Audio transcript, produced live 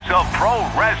of Pro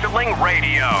Wrestling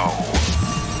Radio.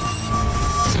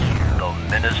 The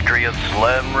Ministry of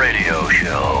Slam Radio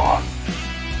Show.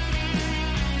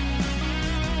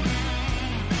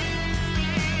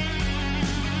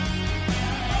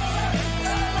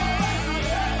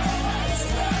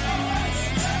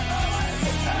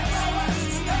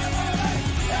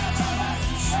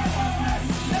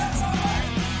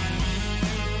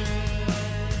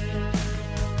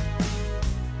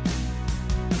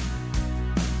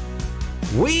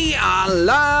 We are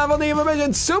live on the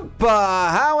Information Super.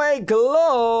 How a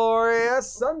glorious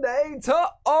Sunday to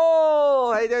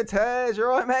all. Hey there, Tej. You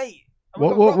alright, mate?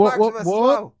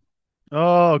 What?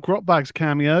 Oh, Grotbag's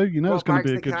cameo. You know it's going to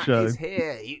be a good show. He's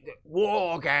here.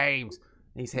 War Games.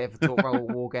 He's here for Talk Roll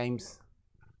War Games.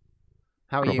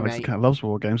 How are you, mate? The cat loves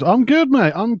War Games. I'm good,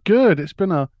 mate. I'm good. It's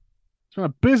been a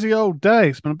busy old day.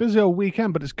 It's been a busy old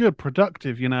weekend, but it's good,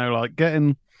 productive. You know, like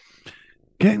getting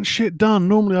shit done.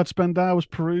 Normally I'd spend hours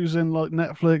perusing like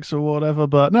Netflix or whatever,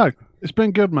 but no, it's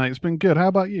been good, mate. It's been good. How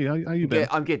about you? How you been?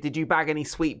 I'm good. Did you bag any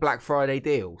sweet Black Friday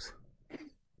deals?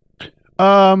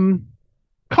 Kind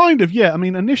of, yeah. I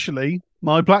mean, initially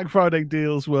my Black Friday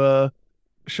deals were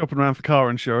shopping around for car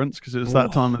insurance because it was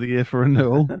that time of the year for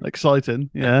renewal.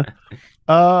 Exciting, yeah.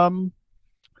 But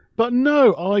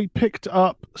no, I picked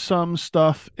up some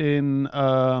stuff in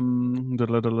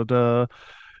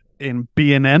in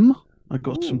B&M. I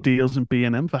got some deals in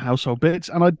B&M for household bits,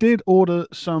 and I did order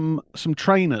some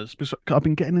trainers because I've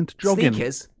been getting into jogging.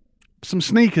 Some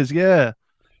sneakers, yeah.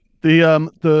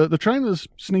 The trainers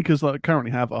sneakers that I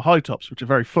currently have are high tops, which are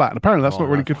very flat, and apparently that's not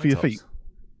really good for your feet.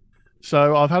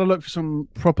 So I've had a look for some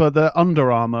they're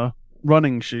Under Armour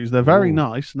running shoes. They're very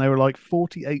nice, and they were like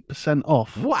 48%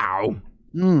 off. Wow.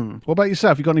 What about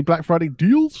yourself? You got any Black Friday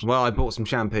deals? Well, I bought some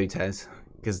shampoo, Tez,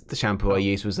 because the shampoo I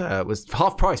used was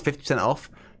half price, 50% off.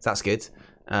 So that's good.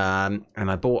 And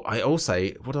I also,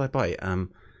 what did I buy?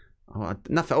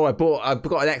 Nothing. I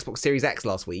got an Xbox Series X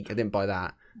last week. I didn't buy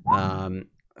that,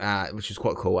 which was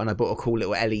quite cool. And I bought a cool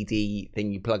little LED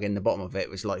thing you plug in the bottom of it,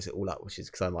 which lights it all up. Which is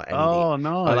because I like LED. Oh,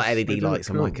 nice. I like LED lights.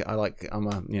 Cool. I'm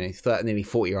a nearly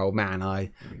 40-year-old man.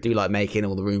 I do like making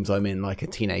all the rooms I'm in like a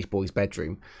teenage boy's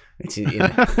bedroom, which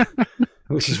is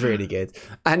which is really good.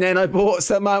 And then I bought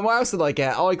some. What else did I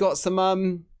get? I got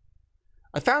some.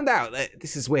 I found out that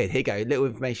this is weird. Here you go. Little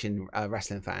information,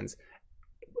 wrestling fans.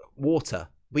 Water.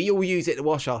 We all use it to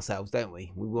wash ourselves, don't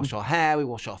we? We wash our hair, we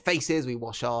wash our faces, we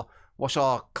wash our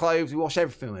clothes, we wash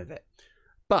everything with it.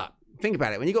 But think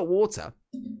about it. When you got water,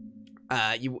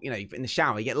 you know, in the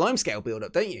shower, you get limescale build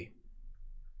up, don't you?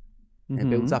 It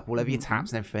builds up all over your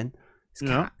taps and everything.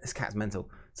 This cat's mental.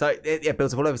 So it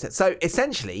builds up all over it. So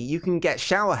essentially, you can get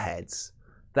shower heads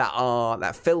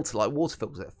that filter, like water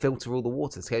filters, that filter all the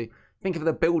water. So think of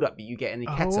the build-up that you get in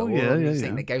your kettle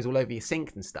that goes all over your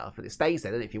sink and stuff, and it stays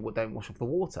there if you don't wash off the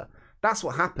water. That's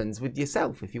what happens with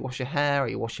yourself if you wash your hair or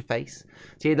you wash your face.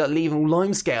 So you're like leaving all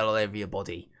limescale all over your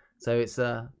body. So it's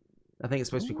I think it's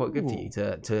supposed to be quite good for you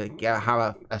to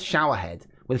have a shower head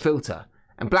with a filter.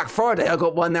 And Black Friday, I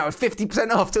got one that was 50%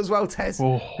 off as well, Tez.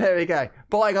 There we go.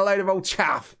 Buying a load of old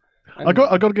chaff. And I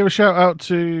got to give a shout out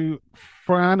to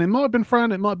Fran. It might have been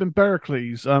Fran. It might have been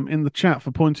Bericles in the chat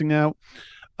for pointing out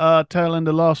tail end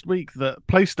of last week that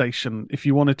PlayStation, if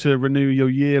you wanted to renew your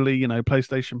yearly,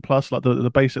 PlayStation Plus, like the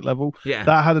basic level,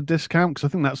 that had a discount because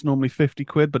I think that's normally 50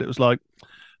 quid, but it was like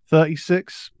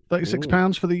 36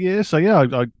 pounds for the year. So yeah,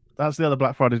 I that's the other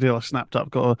Black Friday deal I snapped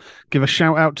up. Got to give a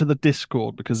shout out to the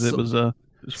Discord because it was from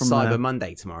Cyber there.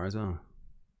 Monday tomorrow as well.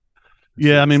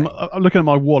 Yeah, I mean, I'm looking at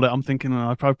my wallet. I'm thinking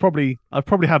I've probably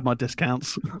had my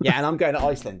discounts. Yeah, and I'm going to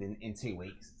Iceland in 2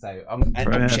 weeks. So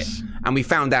and we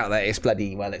found out that it's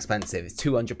bloody well expensive. It's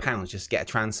 £200 just to get a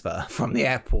transfer from the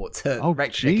airport to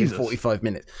Reykjavik in 45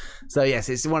 minutes. So yes,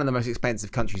 it's one of the most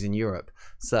expensive countries in Europe.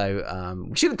 So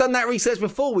we should have done that research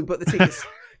before we booked the tickets.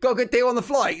 Got a good deal on the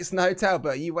flights and the hotel,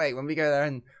 but you wait when we go there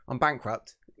and I'm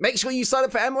bankrupt. Make sure you sign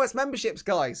up for MOS memberships,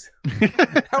 guys.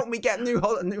 Help me get new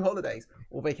holidays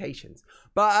or vacations.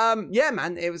 But yeah,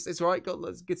 man, it's all right. Got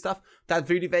lots of good stuff. Had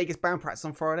Voodoo Vegas band practice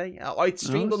on Friday. I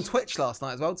streamed on Twitch last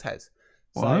night as well, Tez.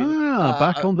 So,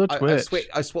 back on the Twitch.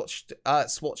 I switched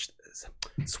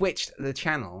the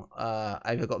channel.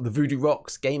 I've got the Voodoo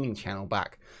Rocks gaming channel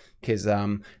back because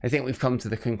I think we've come to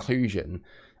the conclusion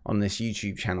on this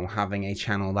YouTube channel having a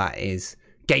channel that is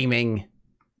gaming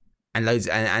and loads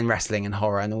and wrestling and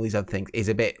horror and all these other things is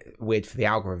a bit weird for the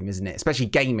algorithm, isn't it? Especially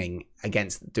gaming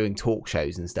against doing talk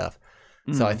shows and stuff.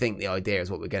 So I think the idea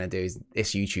is what we're going to do is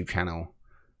this YouTube channel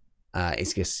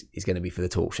is going to be for the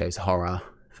talk shows, horror,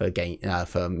 for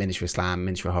Ministry of Slam,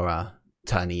 Ministry of Horror,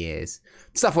 turn of years,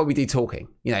 stuff where we do talking,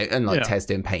 and like Tez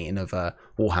doing painting of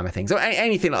Warhammer things, or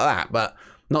anything like that, but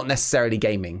not necessarily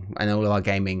gaming and all of our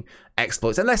gaming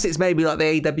exploits, unless it's maybe like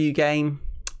the AEW game,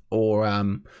 or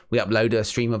we upload a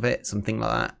stream of it, something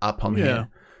like that, up on here,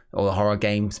 or the horror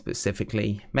game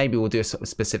specifically. Maybe we'll do a sort of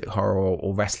specific horror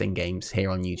or wrestling games here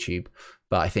on YouTube.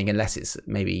 But I think unless it's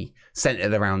maybe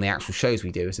centered around the actual shows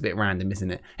we do, it's a bit random,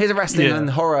 isn't it? Here's a wrestling and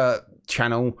horror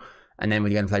channel, and then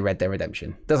we're going to play Red Dead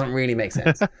Redemption. Doesn't really make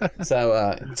sense.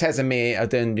 So Tez and me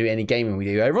don't do any gaming we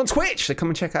do over on Twitch. So come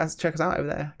and check us out over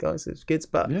there, guys. It's good.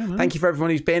 But thank you for everyone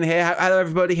who's been here. Hello,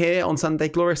 everybody here on Sunday.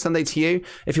 Glorious Sunday to you.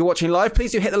 If you're watching live,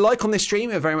 please do hit the like on this stream.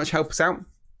 It very much helps us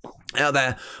out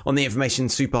there on the information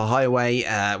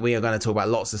superhighway. We are going to talk about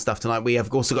lots of stuff tonight. We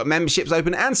have also got memberships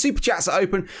open and super chats are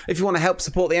open. If you want to help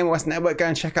support the MOS network, go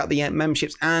and check out the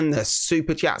memberships and the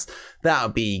super chats. That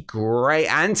would be great.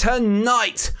 And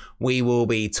tonight we will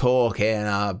be talking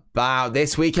about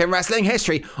this week in wrestling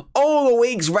history, all the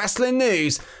week's wrestling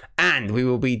news, and we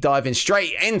will be diving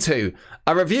straight into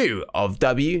a review of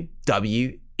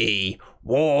WWE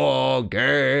War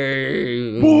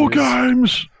Games.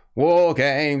 War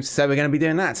Games. So we're going to be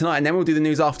doing that tonight, and then we'll do the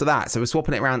news after that. So we're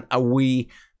swapping it around a wee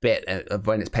bit of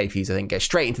when it's pay-per-views. I think get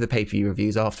straight into the pay-per-view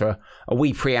reviews after a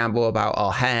wee preamble about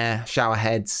our hair, shower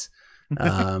heads,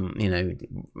 deals,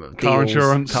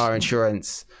 car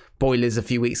insurance, boilers a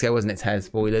few weeks ago, wasn't it, Tez?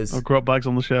 Boilers. Oh, grub bags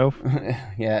on the shelf.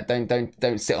 Yeah,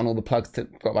 don't sit on all the plugs to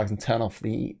grub bags and turn off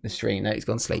the stream. No, he's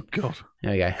gone to sleep. Oh, God.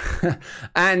 There we go.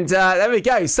 And there we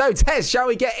go. So, Tez, shall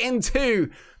we get into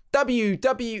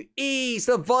WWE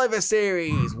Survivor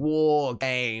Series War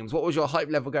Games? What was your hype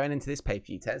level going into this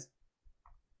pay-per-view, Tez?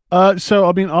 So,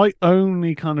 I mean, I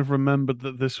only kind of remembered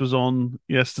that this was on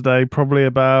yesterday, probably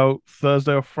about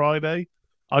Thursday or Friday.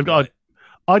 I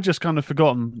just kind of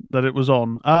forgotten that it was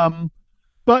on.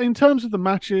 But in terms of the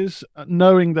matches,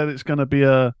 knowing that it's going to be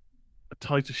a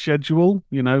tighter schedule,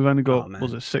 we've only got,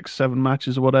 was it 6-7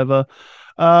 matches or whatever.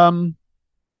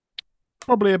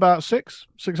 Probably about 6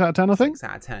 out of 10, I think. 6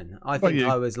 out of 10. I think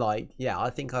I was like, I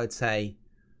think I'd say,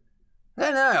 I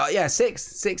don't know,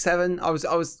 6, 7. I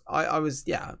was,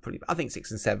 pretty. I think 6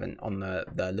 and 7 on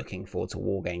the looking forward to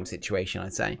War Game situation.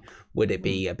 I'd say, would it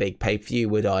be a big pay per view?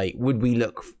 How would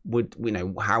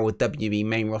WWE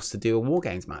main roster do a War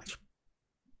Games match?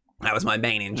 That was my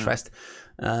main interest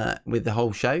with the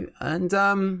whole show, and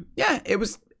it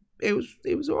was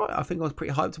all right. I think I was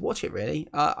pretty hyped to watch it, really.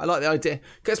 I like the idea,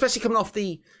 especially coming off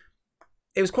it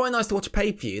was quite nice to watch a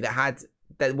pay-per-view that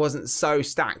wasn't so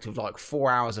stacked with like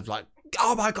 4 hours of like,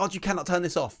 oh my God, you cannot turn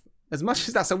this off. As much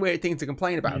as that's a weird thing to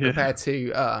complain about compared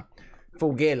to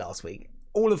Full Gear last week.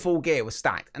 All of Full Gear was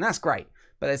stacked, and that's great.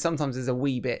 But sometimes there's a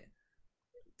wee bit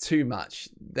too much.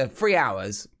 The 3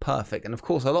 hours, perfect. And of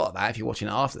course, a lot of that, if you're watching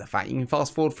it after the fact, you can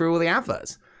fast forward through all the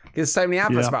adverts. Because there's so many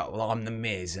adverts about, well, I'm the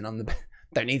Miz and I'm the...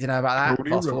 Don't need to know about that.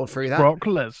 Fast forward through that. Brock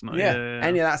Lesnar. Yeah.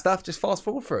 Any of that stuff, just fast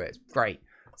forward through it. Great.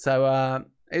 So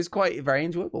it was very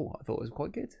enjoyable. I thought it was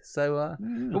quite good. So,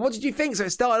 but what did you think? So it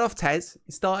started off, Tez.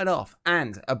 It started off,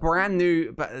 and a brand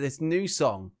new, this new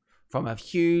song from a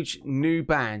huge new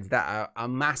band that are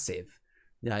massive.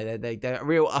 They're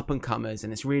real up and comers,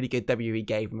 and it's really good. WWE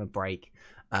gave them a break.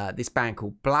 This band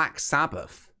called Black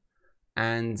Sabbath,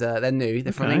 and they're new.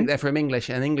 They're from English,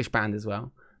 an English band as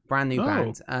well. Brand new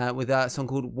band with a song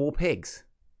called War Pigs.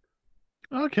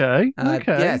 Okay.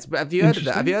 Yes, but have you heard of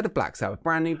that? Have you heard of Black Sabbath?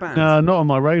 Brand new band. Not on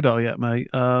my radar yet, mate.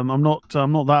 I'm not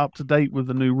that up to date with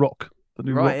the new rock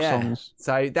songs.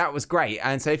 So that was great.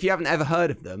 And so if you haven't ever heard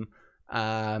of them,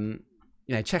 check them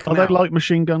out. Are they like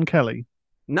Machine Gun Kelly?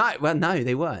 No,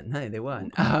 they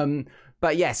weren't.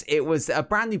 But yes, it was a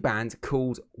brand new band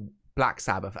called Black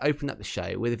Sabbath. Opened up the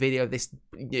show with a video of this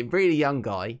really young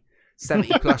guy,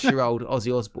 70-plus-year-old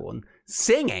Ozzy Osbourne,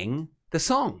 singing the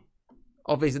song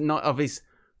of his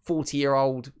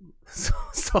 40-year-old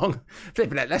song.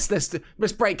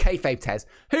 Let's break kayfabe, Tez.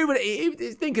 Who would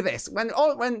think of this?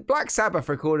 When Black Sabbath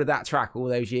recorded that track all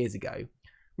those years ago,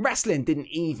 wrestling didn't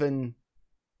even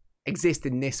exist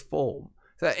in this form.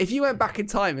 So if you went back in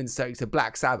time and spoke to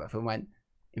Black Sabbath and went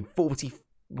in 40,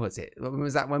 what was it? When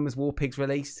was that? When was War Pigs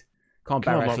released? Can't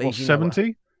bear like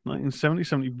 70? 1970,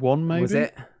 71 maybe? Was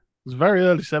it? It was very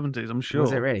early 70s, I'm sure.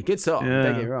 Was it really? Good song,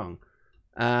 don't get me wrong.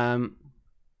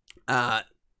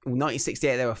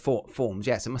 1968 they were formed,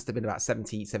 yes, it must have been about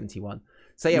 70, 71.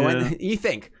 So when you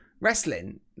think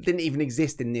wrestling didn't even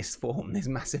exist in this form, this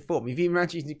massive form. If you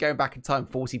imagine going back in time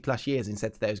 40 plus years and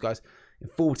said to those guys, in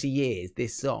 40 years,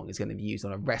 this song is going to be used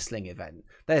on a wrestling event,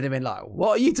 they'd have been like,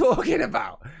 what are you talking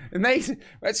about? Amazing.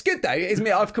 It's good though. It's me.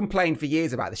 I've complained for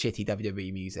years about the shitty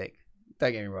WWE music.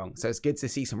 Don't get me wrong. So it's good to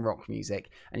see some rock music,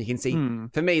 and you can see Hmm.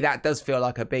 for me that does feel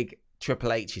like a big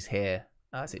Triple H is here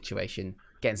situation,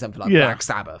 getting something like Yeah. Black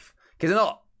Sabbath, because they're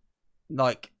not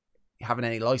like having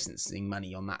any licensing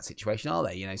money on that situation, are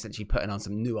they? You know, essentially putting on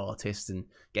some new artists and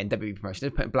getting WWE promotion. They're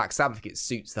putting Black Sabbath, it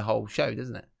suits the whole show,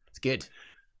 doesn't it? It's good.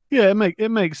 Yeah, it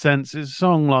makes sense. It's a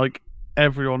song like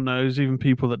everyone knows, even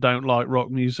people that don't like rock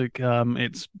music.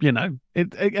 It's and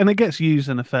it gets used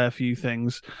in a fair few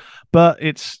things, but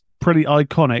it's pretty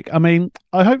iconic. I mean,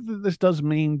 I hope that this does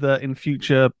mean that in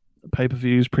future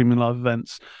pay-per-views, premium live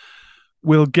events,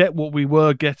 we'll get what we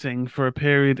were getting for a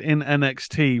period in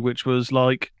NXT, which was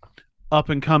like up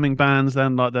and coming bands.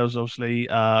 Then like there was obviously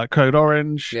Code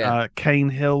Orange, Yeah. Cane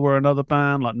Hill were another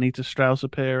band, like Nita Strauss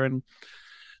appearing.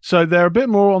 So they're a bit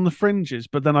more on the fringes,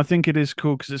 but then I think it is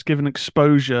cool because it's given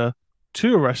exposure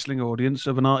to a wrestling audience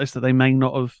of an artist that they may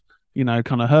not have,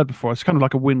 kind of heard before. It's kind of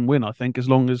like a win-win, I think, as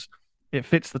long as it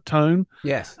fits the tone.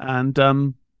 Yes.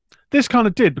 And this kind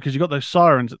of did, because you got those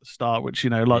sirens at the start, which,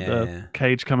 like the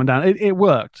cage coming down. It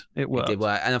worked. It worked. It did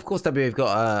work. And of course, WWE have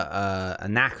got a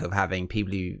knack of having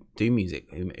people who do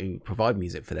music, who provide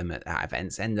music for them at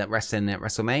events, end up wrestling at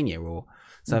WrestleMania or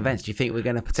some events. Do you think we're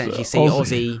going to potentially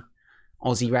see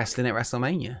Aussie wrestling at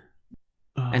WrestleMania?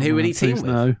 And who would he team with?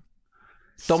 No.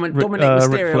 Dominic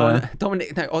Mysterio.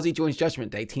 Aussie joins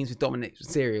Judgment Day. Teams with Dominic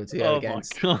Mysterio to go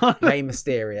against Rey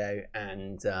Mysterio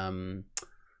and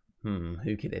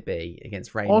who could it be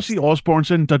against Rey? Ozzy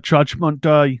Osbourne's in the Judgment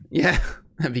Day. Yeah,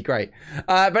 that'd be great.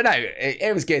 But no,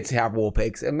 it was good to have War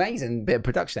Pigs. Amazing bit of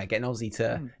production there, getting Aussie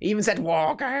to even said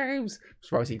War Games.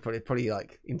 Surprised he probably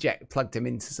like plugged him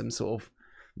into some sort of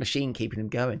machine keeping him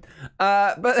going.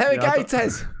 But there we go,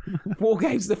 Tez. War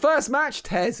Games. The first match,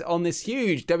 Tez, on this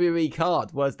huge WWE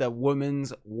card was the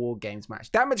Women's War Games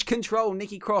match. Damage Control,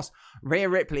 Nikki Cross, Rhea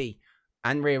Ripley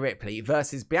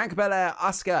versus Bianca Belair,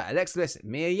 Asuka, Alexa Bliss,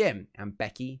 Mia Yim, and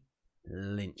Becky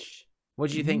Lynch. What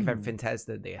did you think of everything, Tez?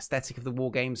 The aesthetic of the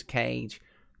War Games cage.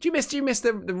 Do you miss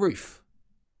the roof?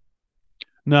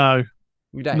 No.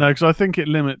 You don't? No, because I think it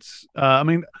limits. I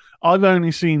mean, I've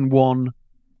only seen one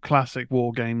classic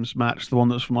War Games match, the one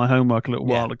that's for my homework a little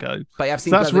while ago. But I've seen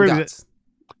Blood and Guts.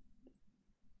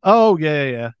 Oh,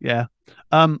 yeah.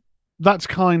 That's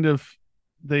kind of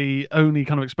the only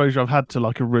kind of exposure I've had to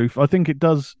like a roof. I think it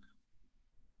does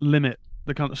limit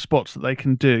the kind of spots that they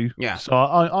can do. Yeah. So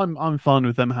I'm fine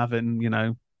with them having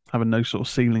no sort of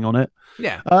ceiling on it.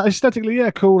 Yeah. Aesthetically, yeah,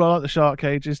 cool. I like the shark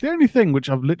cages. The only thing which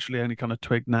I've literally only kind of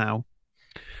twigged now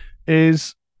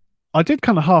is I did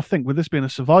kind of half think, with this being a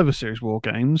Survivor Series War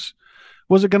Games,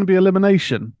 was it going to be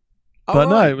elimination? But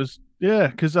no, it was,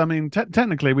 because I mean,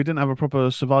 technically we didn't have a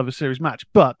proper Survivor Series match,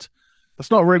 but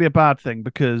that's not really a bad thing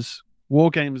because War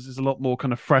Games is a lot more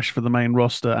kind of fresh for the main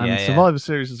roster, and Survivor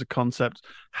Series as a concept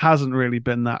hasn't really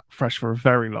been that fresh for a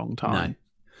very long time. No.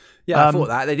 Yeah, I thought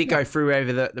that. They did go through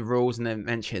over the rules and then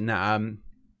mention that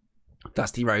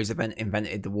Dusty Rhodes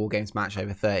invented the War Games match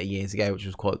over 30 years ago, which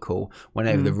was quite cool. Went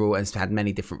over the rule, has had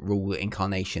many different rule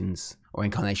incarnations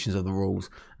of the rules,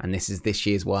 and this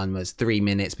year's one was 3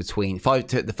 minutes between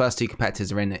the first two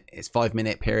competitors are in it. It's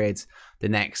 5-minute periods. The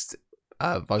next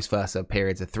vice versa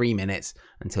periods are 3 minutes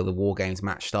until the War Games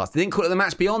match starts. They didn't call it the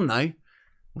match beyond though,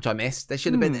 which I missed. They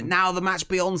should have been now the match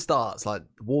beyond starts. Like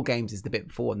War Games is the bit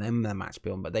before and then the match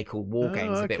beyond, but they call War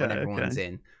Games the bit when everyone's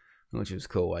in, which was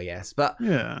cool, I guess. But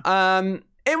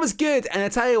it was good, and I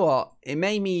tell you what, it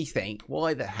made me think,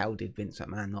 why the hell did Vince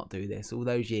McMahon not do this all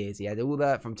those years? He had all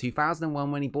that from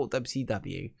 2001 when he bought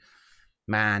WCW.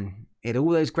 Man, he had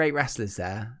all those great wrestlers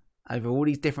there over all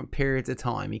these different periods of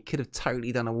time. He could have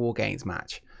totally done a War Games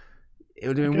match. It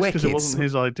would have been wicked. Because it wasn't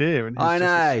his idea, and he's I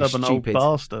know, just a stubborn old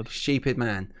bastard. Stupid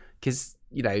man. Because,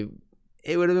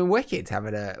 it would have been wicked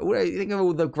having think of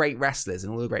all the great wrestlers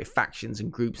and all the great factions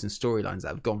and groups and storylines that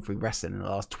have gone through wrestling in the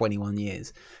last 21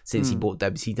 years since he bought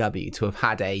WCW, to have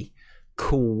had a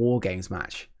cool War Games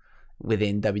match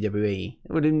within WWE.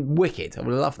 It would have been wicked. I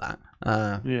would have loved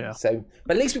that. So,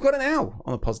 but at least we've got it now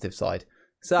on the positive side.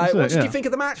 So, what did you think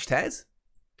of the match, Tez?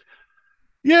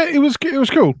 Yeah, it was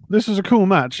cool. This was a cool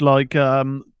match. Like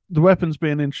the weapons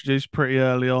being introduced pretty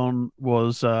early on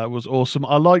was awesome.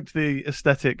 I liked the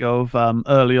aesthetic of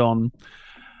early on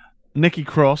Nikki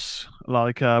Cross.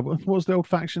 Like what was the old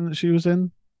faction that she was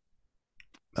in?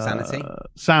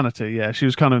 Sanity. Yeah, she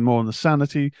was kind of more on the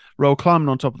Sanity role, climbing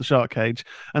on top of the shark cage,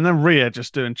 and then Rhea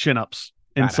just doing chin-ups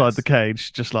inside the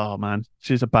cage. Just like, oh man,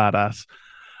 she's a badass.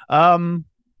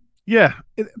 Yeah,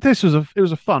 it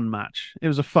was a fun match. It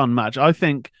was a fun match. I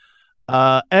think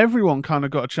everyone kind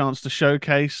of got a chance to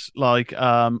showcase, like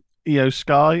Io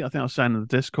Sky. I think I was saying in the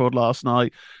Discord last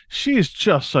night, she is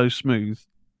just so smooth.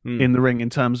 in the ring in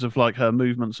terms of like her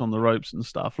movements on the ropes and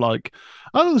stuff. Like,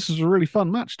 oh, this is a really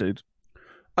fun match, dude.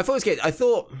 I thought it was good.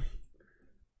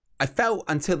 I felt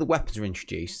until the weapons were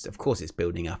introduced, of course it's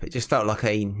building up, it just felt like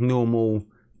a normal,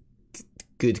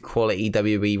 good quality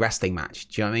WWE wrestling match.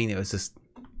 Do you know what I mean? It was just,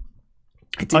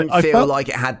 it didn't feel like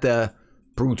it had the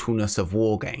brutalness of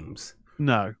War Games.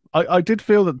 No, I did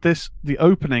feel that the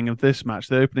opening of this match,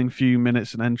 the opening few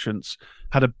minutes and entrance,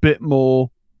 had a bit more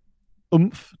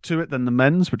oomph to it than the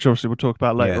men's, which obviously we'll talk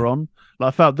about later on. Like,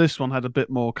 I felt this one had a bit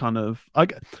more kind of,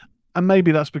 and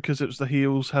maybe that's because it was the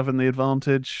heels having the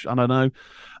advantage. I don't know.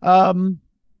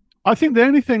 I think the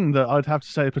only thing that I'd have to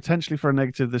say potentially for a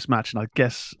negative of this match, and I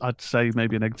guess I'd say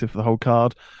maybe a negative for the whole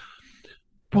card,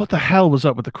 what the hell was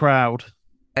up with the crowd?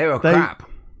 They were crap.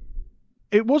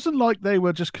 It wasn't like they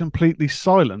were just completely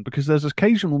silent, because there's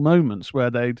occasional moments where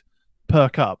they'd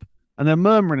perk up and they're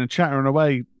murmuring and chattering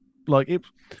away. Like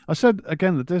I said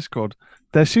again, the Discord,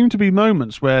 there seemed to be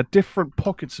moments where different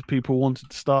pockets of people wanted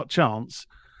to start chants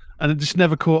and it just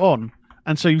never caught on.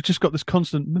 And so you've just got this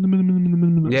constant sound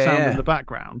in the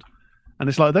background. And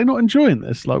it's like, they're not enjoying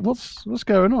this. Like, what's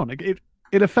going on?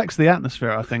 It affects the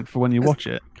atmosphere, I think, for when you watch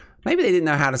it. Maybe they didn't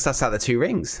know how to suss out the two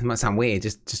rings. It might sound weird,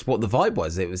 just what the vibe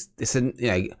was. As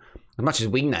much as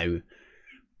we know,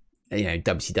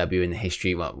 WCW and the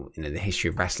history, the history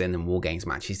of wrestling and War Games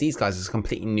matches, these guys is a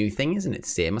completely new thing, isn't it? To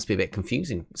see, it must be a bit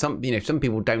confusing. Some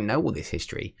people don't know all this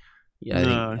history.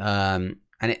 And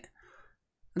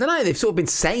I don't know. They've sort of been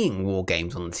saying War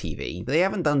Games on the TV, but they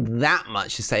haven't done that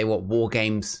much to say what War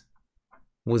Games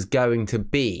was going to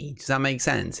be. Does that make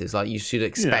sense? It's like you should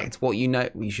expect what you know.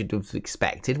 You should have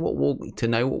expected to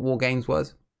know what War Games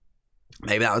was.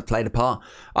 Maybe that would play a part.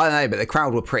 I don't know, but the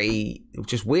crowd were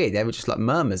just weird. They were just like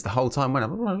murmurs the whole time when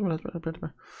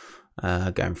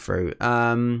going through.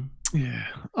 Yeah,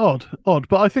 odd.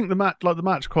 But I think the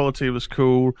match quality was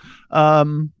cool.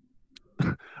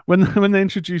 When they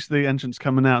introduced the entrants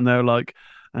coming out, and they were like,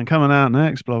 and coming out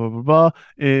next, blah blah blah blah,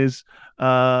 is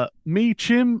Mi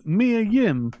Chim Mia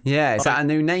Yim. Yeah, is that a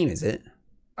new name? Is it?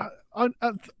 I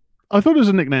thought it was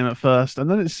a nickname at first, and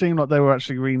then it seemed like they were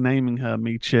actually renaming her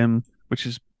Mi Chim, which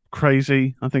is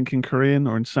crazy, I think, in Korean,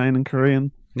 or insane in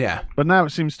Korean. Yeah. But now it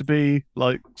seems to be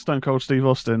like Stone Cold Steve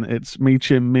Austin. It's Mi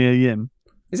Chim Mia Yim.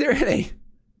 Is it really?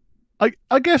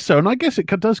 I guess so, and I guess it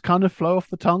does kind of flow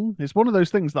off the tongue. It's one of those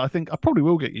things that I think I probably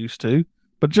will get used to,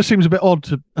 but it just seems a bit odd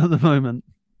at the moment.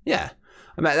 Yeah.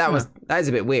 I mean, that is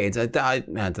a bit weird. I don't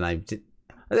know. I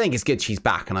think it's good she's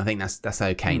back, and I think that's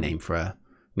okay name for a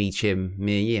Mi Chim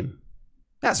Mia Yim.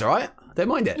 That's all right. I don't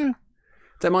mind it. Yeah.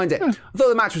 Don't mind it. Yeah. I thought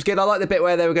the match was good. I liked the bit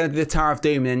where they were going to do the Tower of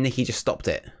Doom and then Nikki just stopped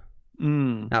it.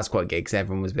 That was quite good because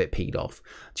everyone was a bit peed off.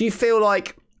 Do you feel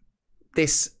like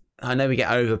this... I know we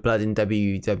get over blood in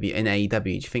WWE and AEW. Do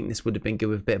you think this would have been good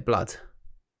with a bit of blood?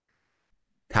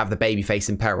 Have the babyface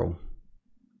in peril.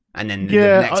 And then the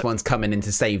next one's coming in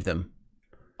to save them.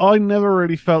 I never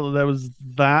really felt that there was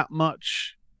that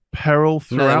much peril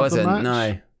throughout the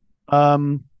match.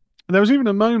 No. There was even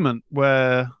a moment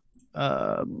where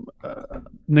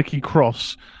Nikki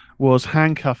Cross was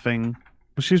handcuffing.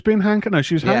 She was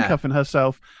handcuffing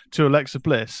herself to Alexa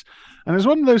Bliss. And it's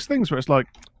one of those things where it's like,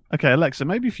 okay, Alexa,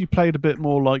 maybe if you played a bit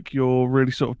more like you're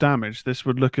really sort of damaged, this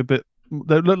would look like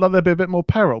there'd be a bit more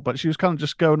peril. But she was kind of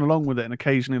just going along with it and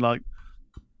occasionally like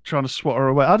trying to swat her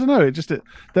away. I don't know. There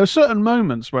were certain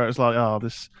moments where it's like, oh,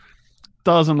 this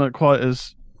doesn't look quite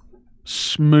as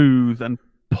smooth and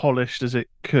polished as it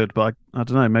could. But I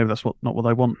don't know. Maybe that's not what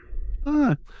they want.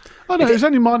 I don't know. It's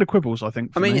only minor quibbles, I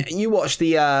think. I mean, you watched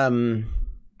the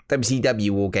WCW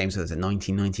War Games, was it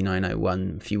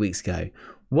 1999-01 a few weeks ago?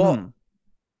 What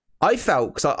I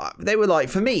felt, because they were like,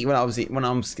 for me, when I was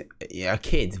a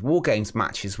kid, War Games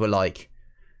matches were like,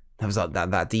 there was like that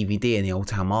DVD in the Old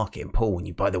Town Market in Poole, and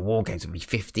you buy the War Games, it would be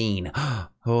 15.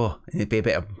 Oh, it'd be a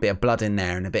bit of blood in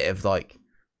there and a bit of like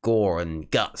gore and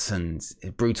guts and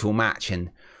a brutal match. And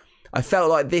I felt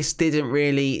like this didn't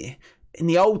really, in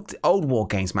the old War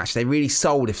Games match, they really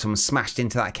sold if someone smashed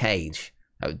into that cage,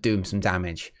 that would do them some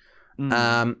damage.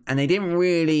 And they didn't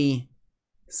really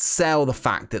sell the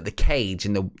fact that the cage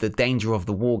and the danger of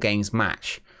the War Games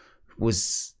match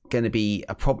was going to be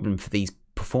a problem for these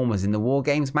performers in the War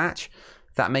Games match.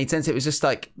 If that made sense. It was just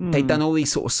like they'd done all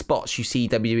these sort of spots you see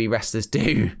WWE wrestlers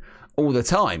do all the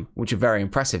time, which are very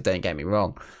impressive, don't get me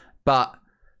wrong. But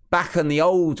back on the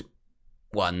old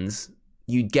ones,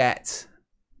 you'd get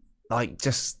like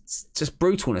just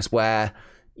brutalness where,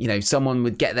 you know, someone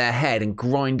would get their head and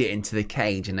grind it into the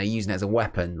cage and they're using it as a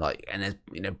weapon, like, and there's,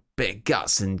 you know, bit of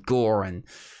guts and gore, and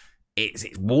it's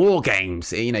war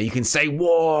games. You know, you can say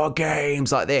war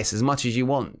games like this as much as you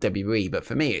want, WWE, but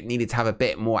for me, it needed to have a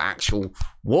bit more actual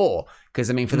war. Because,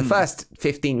 I mean, for the first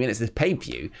 15 minutes of this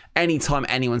pay-per-view, anytime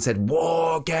anyone said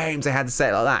war games, they had to say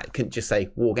it like that. You couldn't just say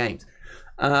war games.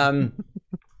 And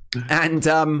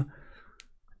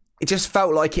it just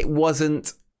felt like it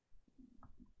wasn't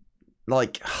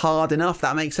like hard enough.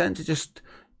 That makes sense. It just,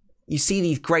 you see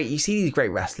these great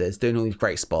wrestlers doing all these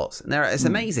great spots, and it's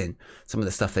amazing some of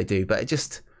the stuff they do. But it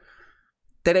just,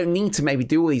 they don't need to maybe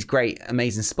do all these great,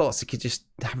 amazing spots. It could just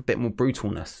have a bit more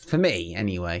brutalness for me,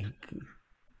 anyway.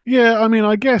 Yeah, I mean,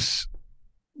 I guess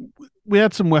we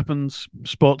had some weapons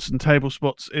spots and table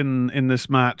spots in this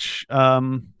match,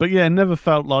 but yeah, it never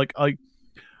felt like I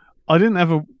didn't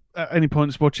ever at any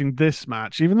points watching this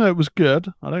match, even though it was good.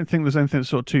 I don't think there's anything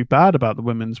sort of too bad about the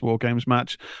women's War Games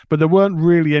match, but there weren't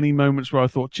really any moments where I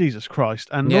thought, Jesus Christ.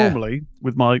 And normally,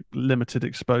 with my limited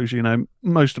exposure, you know,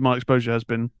 most of my exposure has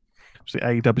been obviously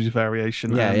AEW's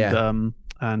variation and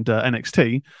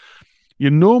NXT. You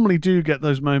normally do get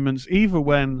those moments either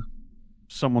when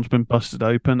someone's been busted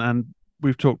open, and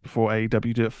we've talked before,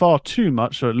 AEW do it far too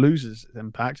much, so it loses its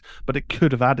impact, but it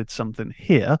could have added something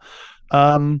here.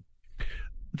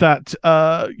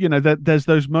 There's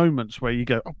those moments where you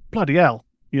go, oh, bloody hell,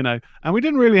 you know, and we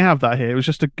didn't really have that here. It was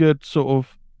just a good sort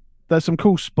of, there's some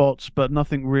cool spots, but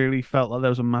nothing really felt like there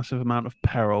was a massive amount of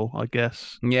peril, I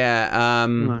guess. Yeah,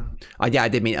 I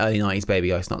did mean early 90s,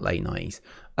 baby ice, not late 90s.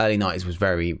 Early 90s was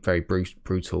very, very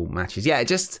brutal matches. Yeah, it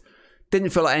just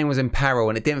didn't feel like anyone was in peril,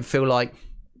 and it didn't feel like,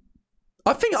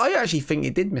 I actually think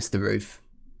it did miss the roof.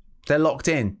 They're locked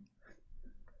in.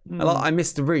 I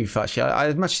missed the roof, actually.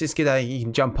 As much as it's good that you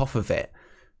can jump off of it,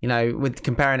 you know, with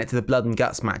comparing it to the blood and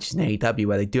guts matches in AEW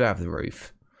where they do have the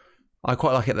roof, I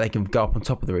quite like it that they can go up on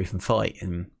top of the roof and fight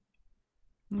and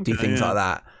do things like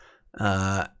that.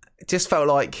 It just felt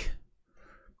like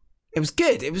it was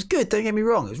good. It was good, don't get me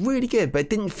wrong. It was really good, but it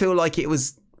didn't feel like it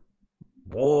was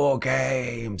war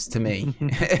games to me.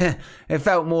 It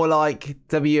felt more like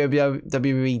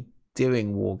WWE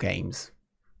doing war games,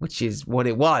 which is what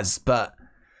it was, but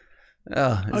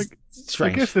it's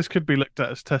strange. I guess this could be looked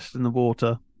at as testing the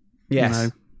water. Yes. You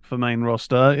know, for main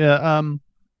roster.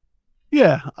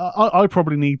 Yeah. I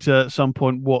probably need to at some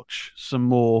point watch some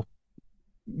more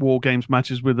war games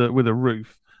matches with a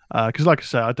roof. Because like I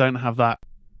say, I don't have that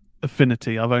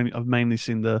affinity. I've mainly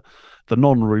seen the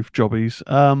non-roof jobbies.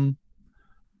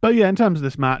 But yeah, in terms of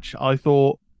this match, I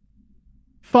thought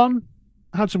fun,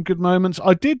 had some good moments.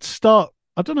 I did start,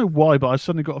 I don't know why, but I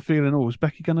suddenly got a feeling, is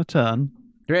Becky going to turn?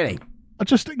 Really?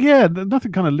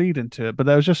 Nothing kind of lead into it, but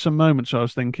there was just some moments where I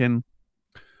was thinking,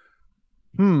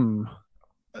 could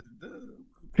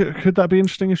that be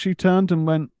interesting if she turned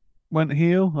and went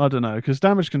heel? I don't know, because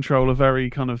Damage Control are very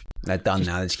kind of, they're done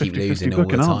now. They just keep losing all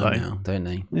the time now, don't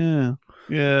they?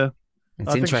 Yeah.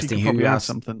 It's interesting who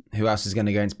else is going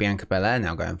to go into Bianca Belair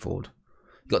now going forward.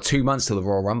 You've got 2 months till the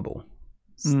Royal Rumble.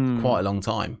 It's quite a long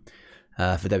time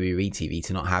for WWE TV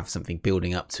to not have something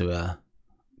building up to a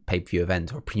pay-per-view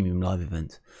event or a premium live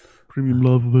event. Premium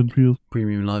live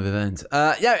event.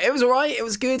 Yeah, it was all right. It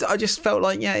was good. I just felt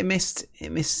like, it missed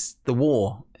the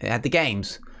war. It had the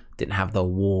games. Didn't have the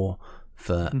war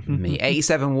for me.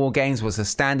 87 War Games was a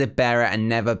standard bearer and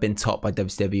never been topped by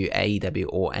WCW, AEW,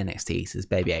 or NXT, says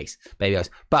Baby Ice.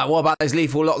 But what about those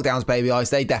lethal lockdowns, Baby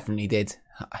Ice? They definitely did.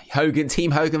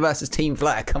 Team Hogan versus Team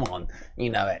Flair. Come on,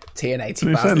 you know it. TNA 2010.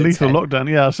 You said lethal lockdown,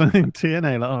 yeah. I was saying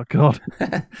TNA. Like, oh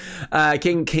god.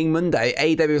 King Monday.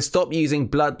 AEW stopped using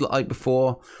blood like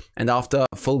before, and after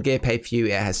Full Gear pay-per-view,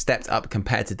 it has stepped up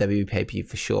compared to WWE pay-per-view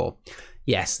for sure.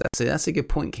 Yes, that's a good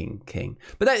point, King.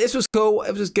 But this was cool.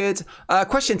 It was good.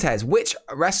 Question, Tez. Which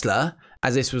wrestler,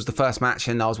 as this was the first match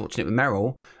and I was watching it with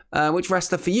Meryl, which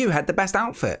wrestler for you had the best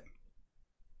outfit?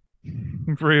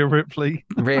 Rhea Ripley.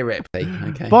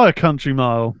 Okay. By a country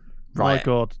mile. Right. My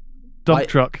God. Dump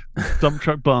truck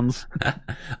buns.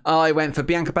 I went for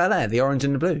Bianca Belair, the orange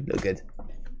and the blue. Looked good.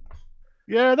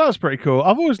 Yeah, that was pretty cool.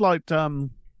 I've always liked Io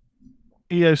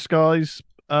Sky's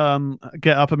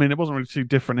get up. I mean, it wasn't really too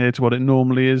different here to what it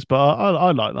normally is, but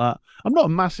I like that. I'm not a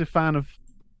massive fan of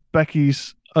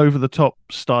Becky's over the top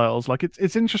styles. Like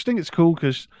it's interesting, it's cool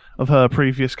because of her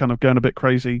previous kind of going a bit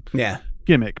crazy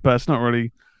gimmick, but it's not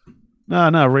really.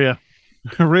 No, Rhea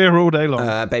all day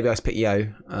long. Baby Ice picked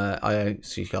Io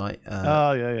Sky.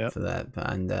 For that,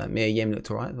 and Mia Yim looked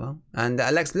alright as well, and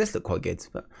Alexa Bliss looked quite good.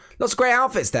 But lots of great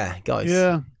outfits there, guys.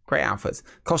 Yeah, great outfits.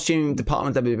 Costume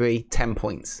department WWE 10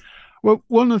 points. Well,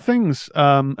 one of the things,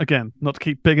 again, not to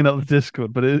keep bigging up the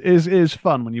Discord, but it is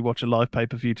fun when you watch a live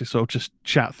pay-per-view to sort of just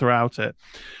chat throughout it.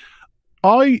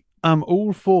 I am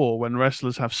all for when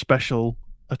wrestlers have special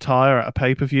attire at a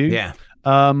pay-per-view. Yeah.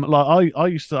 Like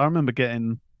I remember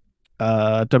getting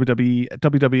WWE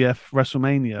WWF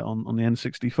WrestleMania on the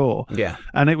N64. Yeah.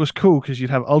 And it was cool because you'd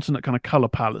have alternate kind of color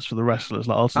palettes for the wrestlers,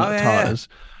 like alternate yeah. attires.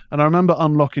 And I remember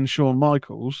unlocking Shawn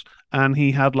Michaels, and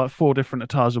he had like 4 different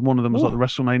attires, and one of them was like the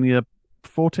WrestleMania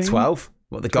 14, 12.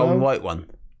 What, the gold and white one?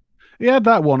 He had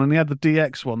that one, and he had the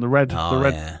DX one, the red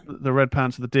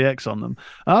pants with the DX on them.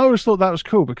 I always thought that was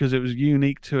cool because it was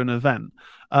unique to an event.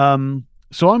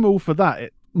 So I'm all for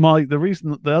that.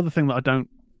 The other thing that I don't,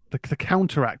 the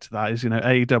counteract to that is,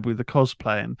 AEW, the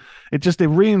cosplaying. It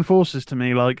reinforces to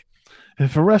me, like,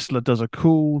 if a wrestler does a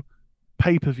cool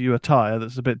pay-per-view attire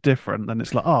that's a bit different, then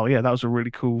it's like, oh yeah, that was a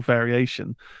really cool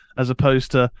variation, as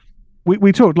opposed to,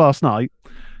 we talked last night,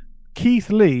 Keith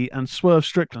Lee and Swerve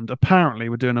Strickland apparently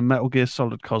were doing a Metal Gear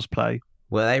Solid cosplay.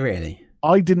 Were they really?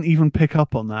 I didn't even pick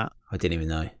up on that. I didn't even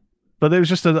know. But it was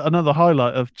just another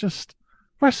highlight of just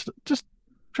dress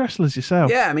as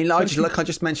yourself. Yeah, I mean, I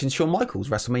just mentioned Shawn Michaels,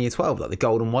 WrestleMania 12, like the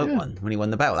gold and white one when he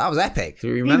won the belt. That was epic. Do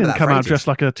you remember he didn't that? Come out dressed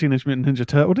like a Teenage Mutant Ninja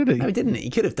Turtle, did he? No, he didn't. He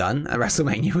could have done at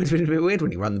WrestleMania. It would have been a bit weird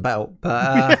when he won the belt.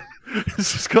 But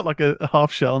it's just got like a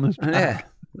half shell on his back.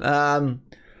 Yeah.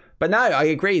 But no, I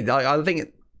agree. I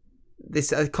think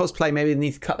this cosplay, maybe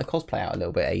needs to cut the cosplay out a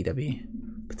little bit, AEW,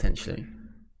 potentially.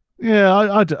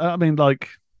 Yeah, I mean, like,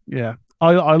 yeah.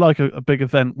 I like a big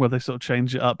event where they sort of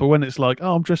change it up, but when it's like,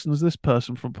 oh, I'm dressing as this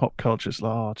person from pop culture, it's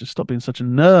like, oh, just stop being such a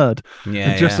nerd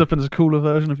and dress up as a cooler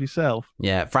version of yourself.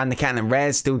 Yeah, Fran the Cat and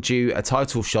Rare still due a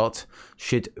title shot,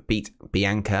 should beat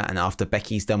Bianca, and after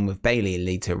Becky's done with Bayley,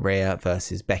 lead to Rhea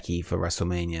versus Becky for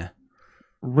WrestleMania.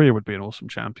 Rhea would be an awesome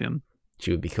champion. She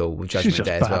would be cool with Judgment She's just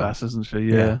Day as well. badass, isn't she?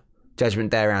 Yeah.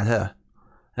 Judgment Day around her.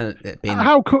 And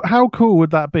how cool would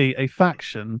that be? A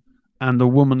faction and the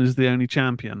woman is the only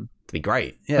champion. To be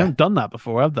great. Yeah. They haven't done that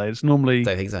before, have they? It's normally.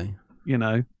 Don't think so.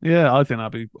 Yeah, I think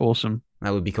that'd be awesome.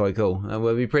 That would be quite cool. That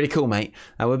would be pretty cool, mate.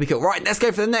 That would be cool. Right, let's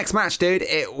go for the next match, dude.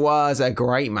 It was a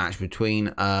great match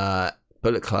between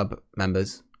Bullet Club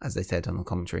members, as they said on the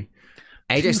commentary.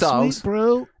 AJ Styles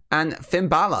and Finn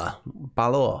Balor.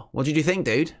 What did you think,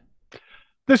 dude?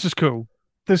 This is cool.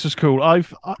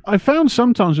 I found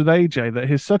sometimes with AJ that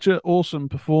he's such an awesome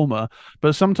performer,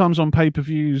 but sometimes on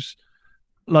pay-per-views,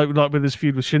 like with his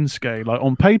feud with Shinsuke, like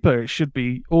on paper it should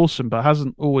be awesome, but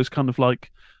hasn't always kind of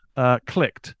like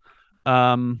clicked.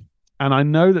 And I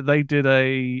know that they did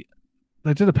a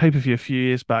pay-per-view a few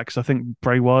years back because I think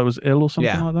Bray Wyatt was ill or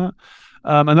something like that.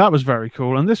 And that was very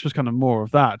cool. And this was kind of more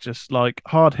of that, just like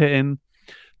hard hitting.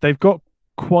 They've got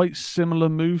quite similar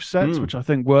move sets, which I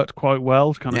think worked quite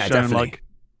well, kind of showing like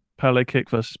Pele kick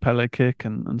versus Pele kick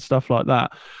and stuff like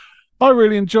that. I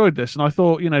really enjoyed this, and I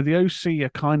thought, the OC are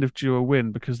kind of due a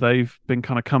win because they've been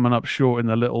kind of coming up short in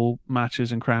their little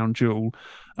matches in Crown Jewel.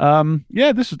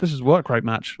 This is a work rate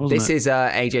match, wasn't it? This is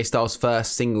AJ Styles'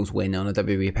 first singles win on a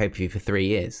WWE pay-per-view for 3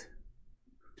 years.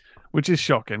 Which is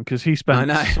shocking because he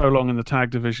spent so long in the tag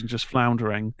division just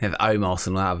floundering. Have Omos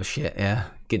and that other shit, yeah.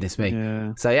 Goodness me.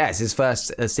 Yeah. So it's his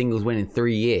first singles win in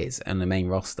 3 years on the main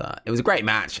roster. It was a great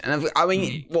match, and I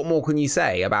mean, what more can you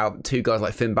say about two guys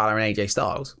like Finn Balor and AJ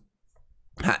Styles?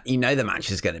 The match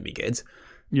is going to be good.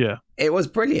 Yeah. It was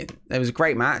brilliant. It was a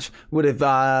great match. Would have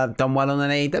done well on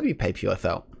an AEW pay-per-view, I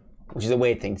felt. Which is a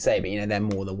weird thing to say, but they're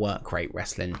more the work rate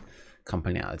wrestling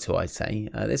company out of the two, I'd say.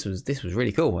 This was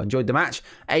really cool. I enjoyed the match.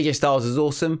 AJ Styles is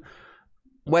awesome.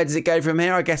 Where does it go from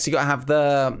here? I guess you got to have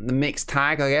the mixed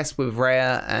tag, I guess, with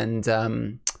Rhea and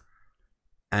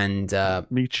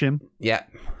Michin. Yeah,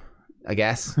 I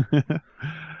guess.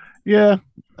 Yeah.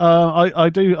 I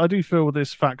do feel with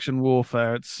this faction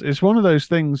warfare, it's one of those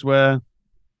things where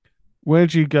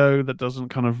do you go that doesn't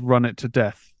kind of run it to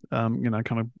death? Kind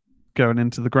of going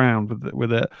into the ground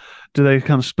with it. Do they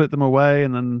kind of split them away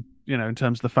and then, in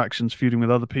terms of the factions feuding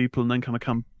with other people and then kind of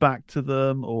come back to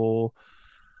them, or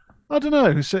I don't know.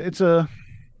 It's a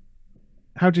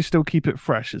how do you still keep it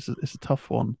fresh? It's a tough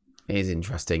one. It is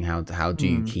interesting. How do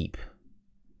you keep?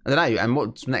 I don't know. And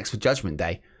what's next for Judgment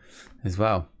Day as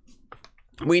well?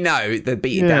 We know the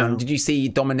beat down. Did you see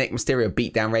Dominic Mysterio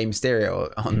beat down Rey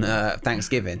Mysterio on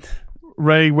Thanksgiving?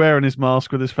 Ray wearing his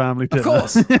mask with his family dinner. Of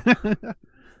course.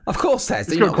 Of course, Tez.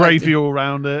 It's got gravy all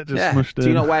around it. Just smushed in. Do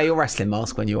you not wear your wrestling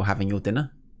mask when you're having your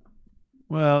dinner?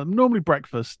 Well, normally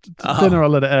breakfast. Dinner, I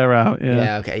let it air out.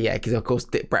 Yeah, okay, yeah, because of course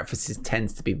breakfast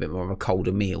tends to be a bit more of a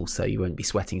colder meal, so you won't be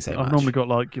sweating so much. I've normally got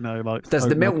like. Does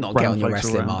the milk not get on your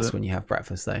wrestling mask when you have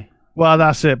breakfast though? Well,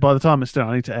 that's it. By the time it's done,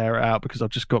 I need to air it out because I've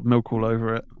just got milk all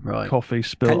over it. Right. Coffee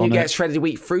spilled on it. Can you get shredded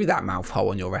wheat through that mouth hole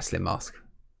on your wrestling mask?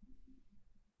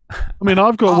 I mean,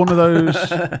 I've got one of those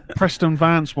Preston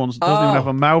Vance ones that doesn't even have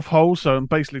a mouth hole, so I'm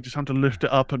basically just having to lift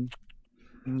it up and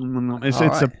It's All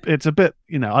it's a right. it's a bit,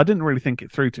 I didn't really think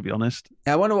it through, to be honest.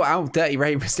 I wonder how dirty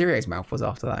Rey Mysterio's mouth was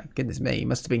after that. Goodness me, he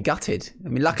must have been gutted. I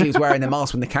mean, luckily he was wearing the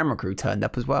mask when the camera crew turned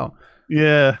up as well.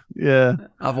 Yeah, yeah.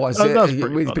 Otherwise, Oh, that's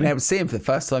pretty we've been funny. able to see him for the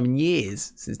first time in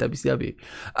years since WCW.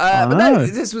 I But no, know.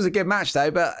 this was a good match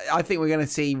though. But I think we're going to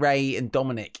see Ray and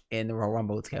Dominic in the Royal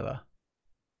Rumble together.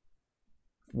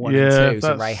 One and Yeah, two, so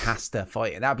that's Ray has to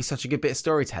fight. That'd be such a good bit of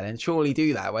storytelling. Surely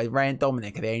do that where Ray and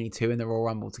Dominic are the only two in the Royal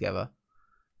Rumble together.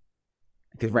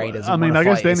 Because Ray doesn't I want mean, to I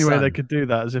guess fight the his only way son. they could do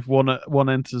that is if one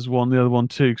enters one, the other one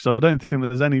too. Because I don't think that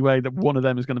there's any way that one of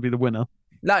them is going to be the winner.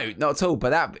 No, not at all.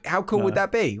 But how cool would No.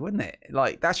 that be, wouldn't it?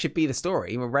 Like that should be the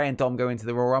story. When Ray and Dom go into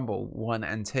the Royal Rumble 1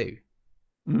 and 2,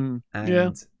 and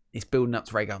Yeah. it's building up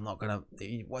to Ray. I'm not gonna,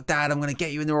 what, Dad? I'm gonna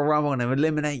get you in the Royal Rumble. I'm gonna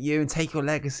eliminate you and take your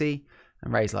legacy.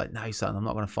 And Ray's like, no, son, I'm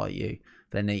not gonna fight you.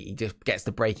 Then he just gets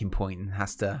the breaking point and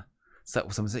has to settle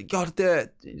with someone. Say, you gotta do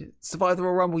it. Survive the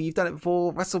Royal Rumble. You've done it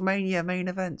before. WrestleMania main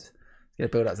event. Gonna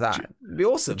build up to that. It'd be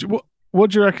awesome.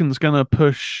 What do you reckon's going to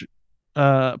push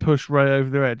Ray over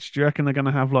the edge? Do you reckon they're going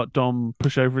to have like Dom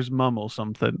push over his mum or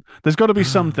something? There's got to be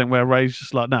something where Ray's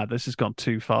just like, nah, this has gone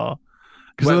too far.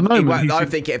 Because at the moment, I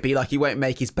think it'd be like he won't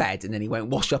make his bed and then he won't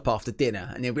wash up after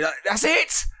dinner and he'll be like, "That's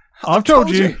it. I've told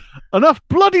you enough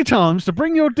bloody times to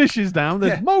bring your dishes down.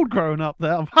 There's mold growing up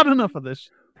there. I've had enough of this."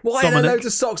 Why are there loads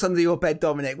of socks under your bed,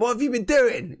 Dominic? What have you been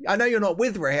doing? I know you're not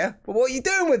with Rhea, but what are you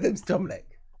doing with them, Dominic?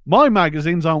 My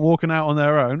magazines aren't walking out on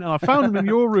their own, and I found them in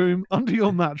your room under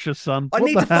your mattress, son. I What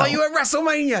need the to fight hell? you at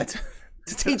WrestleMania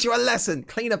to teach you a lesson.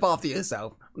 Clean up after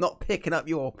yourself. I'm not picking up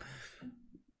your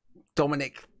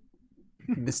Dominic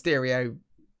Mysterio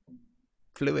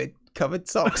fluid covered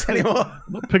socks anymore.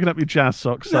 I'm not picking up your jazz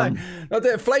socks, son. No, not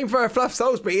doing Flamethrower Fluff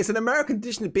Salisbury. It's an American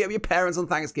tradition to beat up your parents on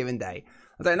Thanksgiving Day.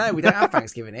 I don't know. We don't have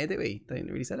Thanksgiving here, do we? Don't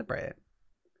really celebrate it.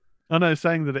 I know,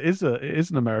 saying that it is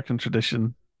an American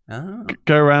tradition. Oh.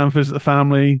 Go around, visit the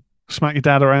family, smack your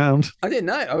dad around. I didn't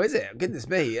know. Oh, is it? Goodness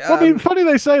me. Well, I mean, funny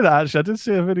they say that, actually. I did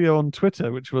see a video on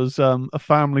Twitter, which was a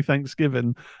family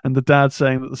Thanksgiving, and the dad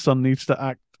saying that the son needs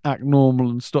to act normal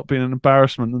and stop being an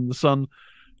embarrassment, and the son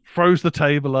throws the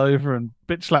table over and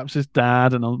bitch slaps his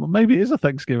dad, and maybe it is a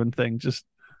Thanksgiving thing, just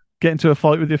get into a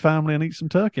fight with your family and eat some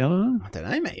turkey. I don't know. I don't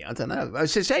know, mate. I don't know.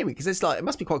 It's a shame because it's like it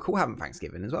must be quite cool having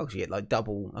Thanksgiving as well because you get like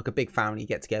double, like a big family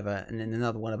get together and then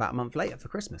another one about a month later for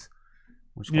Christmas.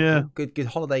 Which is quite cool. Good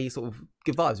holiday sort of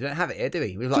good vibes. We don't have it here, do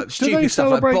we? We have like stupid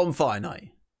stuff like bonfire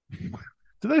night.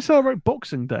 Do they celebrate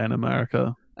Boxing Day in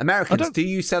America? Americans, do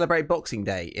you celebrate Boxing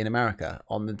Day in America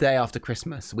on the day after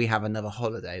Christmas? We have another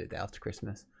holiday the day after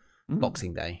Christmas,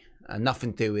 Boxing Day, and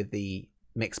nothing to do with the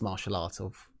mixed martial arts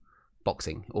of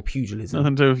boxing or pugilism.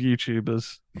 Nothing to do with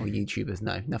YouTubers. Or YouTubers,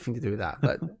 no. Nothing to do with that.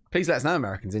 But please let us know,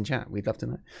 Americans, in chat. We'd love to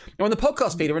know. Or on the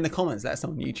podcast feed or in the comments, let us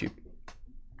know on YouTube.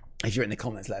 If you're in the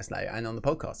comments, let us know. And on the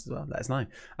podcast as well, let us know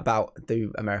about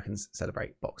do Americans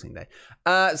celebrate Boxing Day.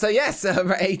 So yes,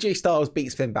 AJ Styles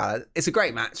beats Finn Balor. It's a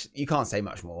great match. You can't say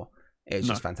much more. It was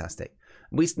just fantastic.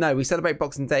 We celebrate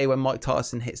Boxing Day when Mike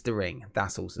Tyson hits the ring.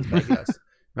 That's also fabulous.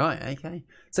 Right, okay.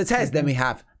 So Tez, then we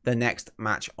have the next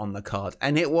match on the card.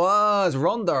 And it was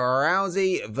Ronda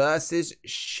Rousey versus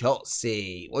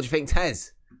Shotzi. What do you think,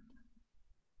 Tez?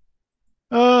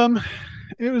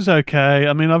 It was okay.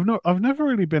 I mean, I've never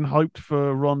really been hyped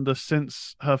for Ronda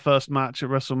since her first match at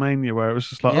WrestleMania, where it was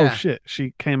just like, oh shit,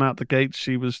 she came out the gates,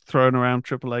 she was throwing around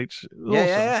Triple H.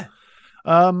 Yeah.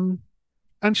 And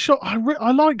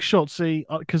I like Shotzi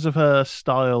because of her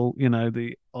style,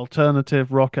 the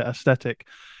alternative rocket aesthetic.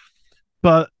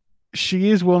 But she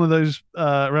is one of those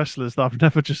wrestlers that I've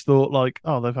never just thought like,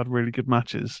 oh, they've had really good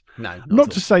matches. No, not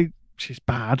to say she's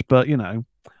bad, but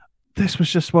this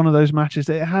was just one of those matches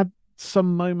that it had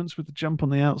some moments with the jump on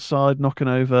the outside, knocking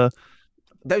over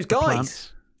those guys.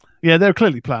 Plants. Yeah, they're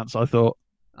clearly plants, I thought.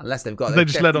 Unless they've got, they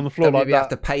just led on the floor like that. have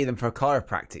to pay them for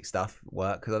chiropractic stuff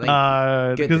work because I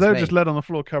think because they were just led on the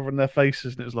floor covering their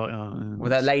faces, and it was like, oh. Well,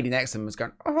 that lady next to them was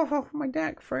going, oh, my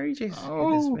neck for ages.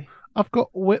 Oh, I've got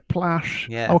whiplash.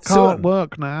 Yeah, I can't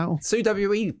work now. Sue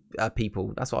WWE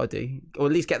people. That's what I do, or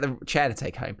at least get the chair to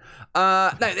take home.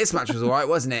 No, this match was all right,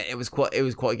 wasn't it? It was quite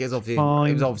good. Obviously,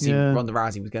 Ronda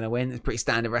Rousey was going to win. It's a pretty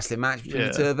standard wrestling match between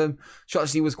the two of them.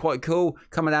 Shotzi was quite cool.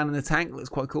 Coming down in the tank looks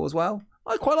quite cool as well.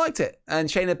 I quite liked it. And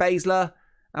Shayna Baszler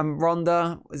and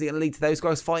Ronda, is it going to lead to those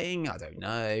guys fighting? I don't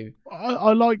know.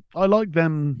 I like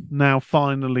them now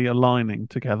finally aligning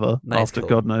together after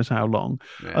God knows how long.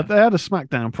 Yeah. They had a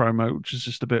SmackDown promo, which is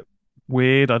just a bit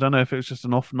weird. I don't know if it was just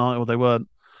an off night or they weren't.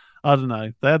 I don't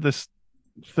know. They had this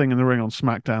thing in the ring on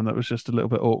SmackDown that was just a little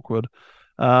bit awkward.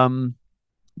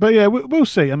 But yeah, we'll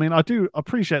see. I mean, I do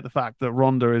appreciate the fact that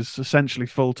Ronda is essentially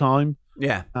full-time.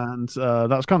 Yeah. And that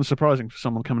was kind of surprising for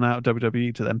someone coming out of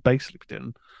WWE to then basically be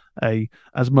doing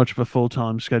as much of a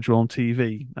full-time schedule on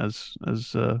TV as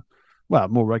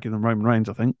more regular than Roman Reigns,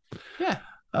 I think. Yeah.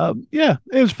 Yeah,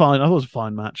 it was fine. I thought it was a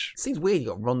fine match. Seems weird you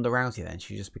got Ronda Rousey then.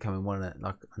 She's just becoming one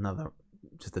of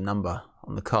just a number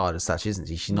on the card as such, isn't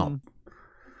she? She's not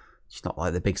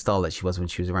like the big star that she was when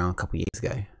she was around a couple of years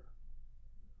ago.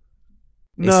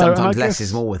 No, sometimes less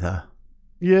is more with her.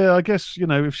 Yeah, I guess,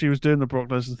 if she was doing the Brock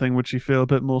Lesnar thing, would she feel a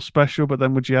bit more special? But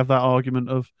then would you have that argument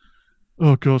of,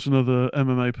 oh, God, another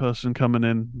MMA person coming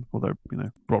in, although,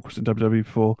 Brock was in WWE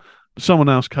before, but someone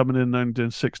else coming in and only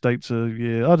doing 6 dates a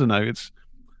year. I don't know.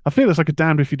 I feel it's like a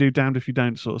damned if you do, damned if you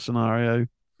don't sort of scenario.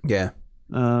 Yeah.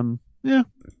 Yeah.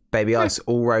 Baby Ice,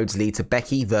 all roads lead to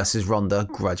Becky versus Ronda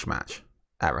grudge match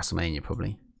at WrestleMania,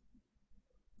 probably.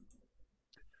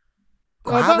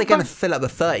 How are they going to fill up the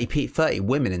 30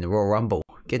 women in the Royal Rumble?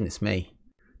 Goodness me.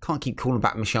 Can't keep calling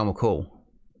back Michelle McCall.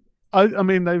 I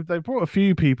mean, they've brought a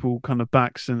few people kind of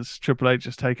back since Triple H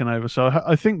has taken over. So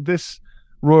I think this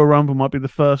Royal Rumble might be the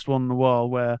first one in a while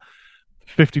where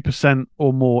 50%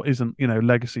 or more isn't,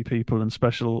 legacy people and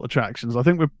special attractions. I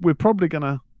think we're probably going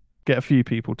to get a few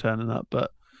people turning up, but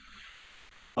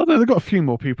I don't know, they've got a few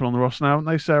more people on the roster now, haven't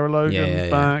they? Sarah Logan's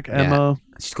back, Emma.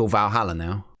 She's called Valhalla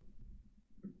now.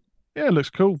 Yeah, it looks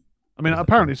cool. I mean,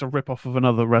 apparently it's a rip-off of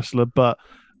another wrestler, but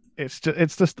it's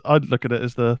just I'd look at it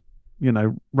as the,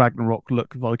 Ragnarok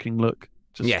look, Viking look.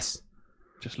 Just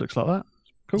looks like that.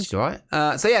 Cool. It's all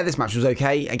right. So yeah, this match was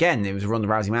okay. Again, it was a Ronda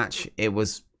Rousey match. It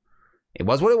was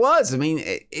what it was. I mean,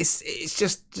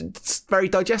 it's very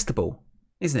digestible,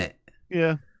 isn't it?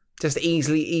 Yeah. Just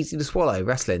easy to swallow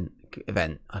wrestling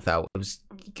event. I felt it was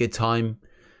a good time.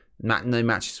 No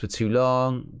matches were too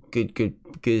long. Good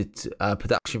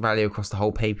production value across the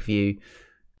whole pay-per-view.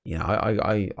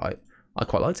 I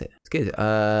quite liked it. It's good.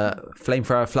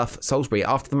 Flamethrower Fluff Salisbury.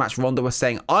 After the match, Ronda was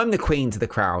saying, "I'm the queen" to the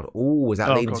crowd. Oh, is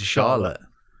that leading to Charlotte?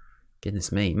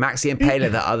 Goodness me. Maxie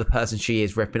Impaler, that other person she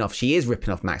is ripping off. She is ripping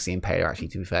off Maxie Impaler, actually,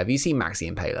 to be fair. Have you seen Maxie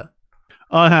Impaler?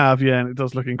 I have, yeah, and it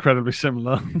does look incredibly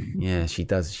similar. Yeah, she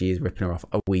does. She is ripping her off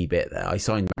a wee bit there. I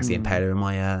signed Maxie Impaler in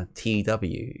my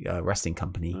TEW wrestling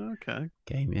company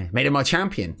game. Yeah, made her my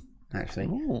champion, actually.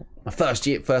 Ooh. My first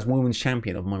women's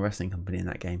champion of my wrestling company in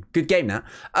that game. Good game, that.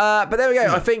 But there we go.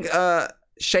 Yeah. I think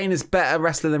Shayna's better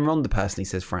wrestler than Ronda, personally,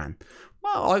 says Fran.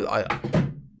 Well,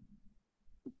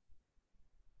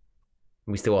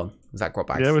 Are we still on? Was that Grot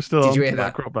Bags? Yeah, we're still on. Did you hear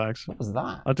that? Grot Bags. What was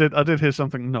that? I did hear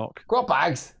something knock. Grot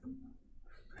Bags.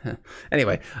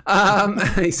 Anyway,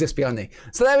 he's just behind me.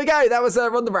 So there we go. That was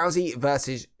Ronda Rousey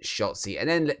versus Shotzi. And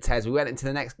then, Tez, we went into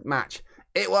the next match.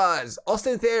 It was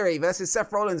Austin Theory versus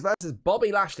Seth Rollins versus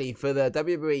Bobby Lashley for the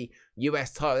WWE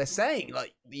US title. They're saying,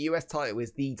 the US title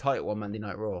is the title on Monday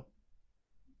Night Raw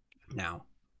now.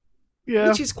 Yeah.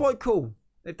 Which is quite cool.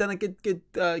 They've done a good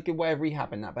way of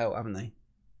rehabbing that belt, haven't they?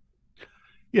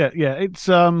 Yeah. It's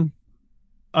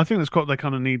I think that's what they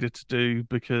kind of needed to do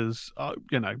because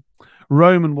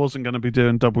Roman wasn't going to be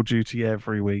doing double duty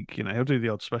every week. He'll do the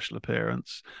odd special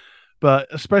appearance, but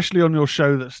especially on your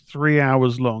show that's 3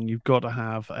 hours long, you've got to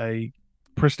have a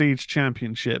prestige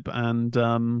championship.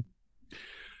 And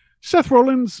Seth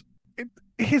Rollins,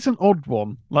 he's an odd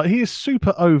one. He is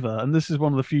super over, and this is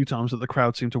one of the few times that the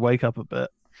crowd seem to wake up a bit.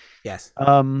 Yes.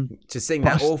 To sing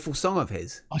that awful song of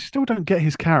his. I still don't get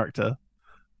his character.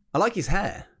 I like his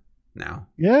hair now.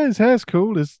 Yeah, his hair's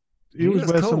cool. He always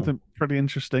wears something pretty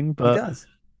interesting. But he does.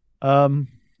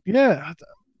 Yeah,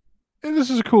 this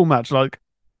is a cool match.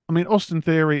 Austin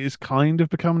Theory is kind of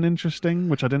becoming interesting,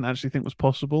 which I didn't actually think was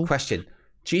possible. Question.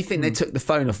 Do you think they took the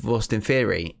phone off of Austin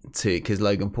Theory because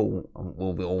Logan Paul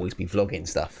will always be vlogging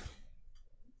stuff?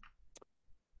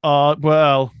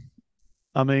 Well,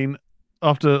 I mean,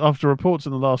 after reports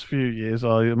in the last few years,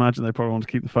 I imagine they probably want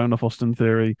to keep the phone off Austin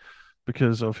Theory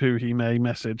because of who he may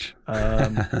message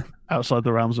outside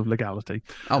the realms of legality.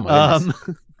 Oh my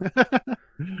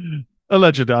goodness.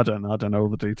 Allegedly, I don't know all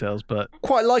the details, but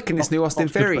quite liking this new Austin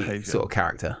Theory sort of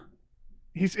character.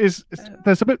 There's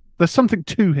something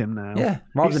to him now. Yeah,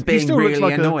 rather than being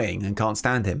really annoying and can't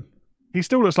stand him. He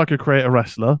still looks like a creator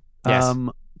wrestler. Yes.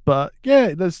 But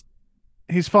yeah,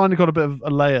 he's finally got a bit of a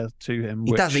layer to him.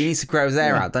 He does. He needs to grow his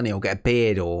hair out, doesn't he? Or get a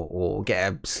beard or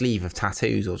get a sleeve of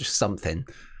tattoos or just something.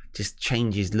 Just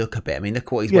change his look a bit. I mean,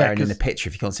 look what he's wearing in the picture.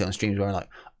 If you can't see it on stream, he's wearing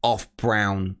off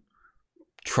brown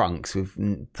trunks with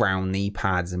brown knee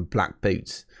pads and black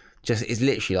boots. It's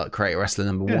literally like creator wrestler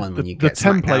number one when you get the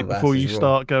template before you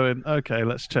start going, okay,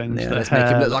 let's change the let's hair.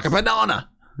 make him look like a banana.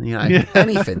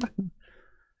 Anything.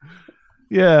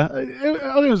 Yeah, I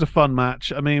think it was a fun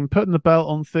match. I mean, putting the belt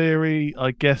on Theory,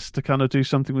 I guess, to kind of do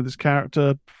something with his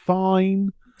character,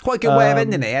 fine. Quite a good way of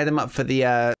ending it. He had him up for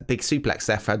the big suplex.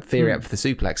 Seth had Theory up for the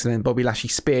suplex, and then Bobby Lashley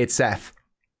speared Seth,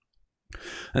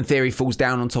 and Theory falls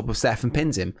down on top of Seth and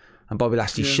pins him. And Bobby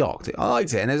Lashley's shocked. I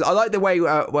liked it. And I liked the way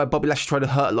where Bobby Lashley tried to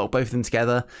hurt lock both of them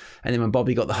together. And then when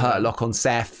Bobby got the hurt lock on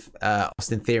Seth,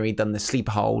 Austin Theory done the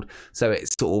sleeper hold. So it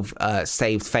sort of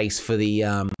saved face for the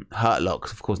hurt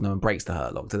lock. Of course, no one breaks the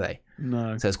hurt lock, do they?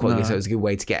 No. So it's quite good. So it was a good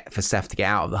way for Seth to get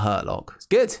out of the hurt lock. It's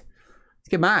good. It's a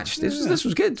good match. This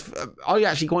was good. I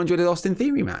actually quite enjoyed the Austin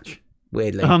Theory match.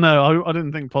 Weirdly. Oh no, I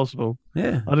didn't think possible.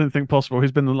 Yeah. I didn't think possible.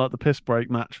 He's been like the piss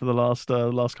break match for the last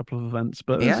couple of events,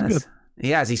 but it's good.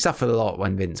 He has. He suffered a lot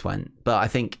when Vince went, but I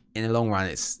think in the long run,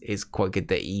 it's quite good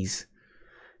that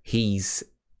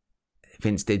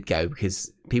Vince did go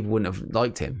because people wouldn't have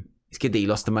liked him. It's good that he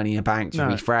lost the Money in the Bank to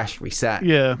refresh, reset.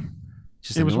 Yeah,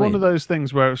 just it was one of those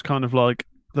things where it was kind of like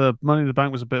the Money in the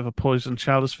Bank was a bit of a poison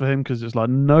chalice for him because it's like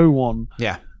no one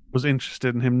was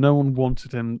interested in him, no one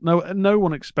wanted him, no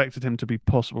one expected him to be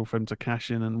possible for him to cash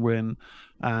in and win,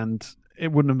 and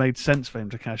it wouldn't have made sense for him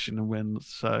to cash in and win.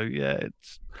 So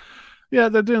yeah,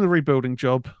 they're doing the rebuilding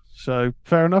job. So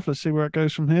fair enough. Let's see where it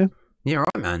goes from here. Yeah,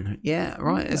 right, man. Yeah,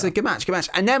 right. It's a good match.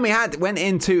 And then we went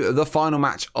into the final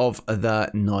match of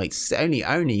the night. Only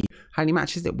how many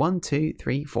matches is it? 1, 2,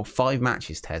 3, 4, 5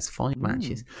 matches, Tez. 5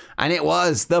 matches. And it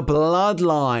was the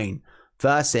Bloodline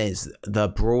versus the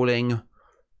Brawling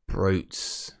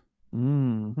Brutes.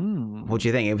 Mm-hmm. What do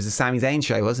you think? It was a Sami Zayn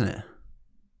show, wasn't it?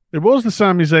 It was the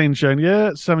Sami Zayn show,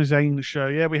 yeah. Sami Zayn show,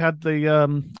 yeah. We had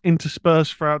the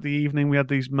interspersed throughout the evening. We had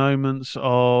these moments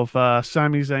of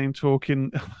Sami Zayn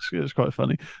talking. It's quite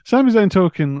funny. Sami Zayn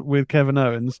talking with Kevin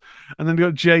Owens, and then you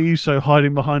got Jey Uso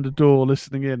hiding behind a door,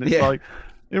 listening in. It's like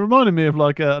it reminded me of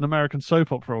like an American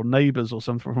soap opera or Neighbours or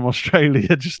something from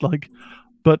Australia. Just like,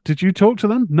 but did you talk to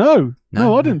them? No,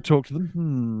 I didn't talk to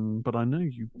them. But I know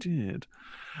you did.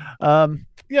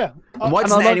 Yeah. Why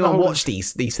doesn't anyone watch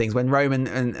these things when Roman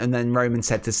and then Roman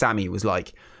said to Sammy, it was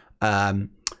like, can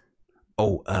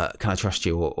I trust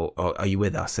you or are you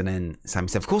with us? And then Sammy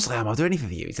said, of course I am, I'll do anything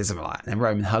for you. He says something like that. And then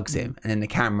Roman hugs him and then the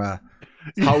camera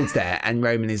holds there and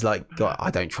Roman is like, God,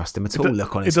 I don't trust him at all.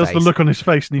 Look on his face. It does the look on his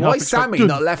face. And why has Sammy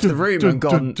not left the room and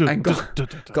gone and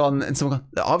someone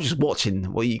gone, I was just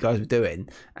watching what you guys were doing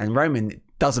and Roman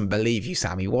doesn't believe you,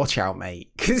 Sammy. Watch out,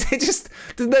 mate. Because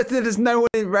there's no one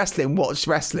in wrestling watch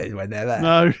wrestling when they're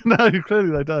there. No, clearly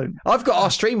they don't. I've got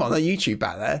our stream on YouTube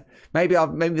back there. Maybe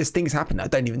this thing's happened. I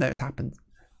don't even know it's happened.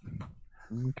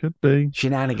 Could be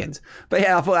shenanigans. But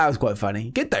yeah, I thought that was quite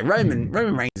funny. Good though. Roman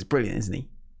Reigns is brilliant, isn't he?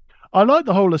 I like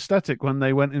the whole aesthetic when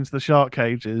they went into the shark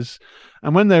cages,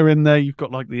 and when they're in there, you've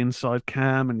got like the inside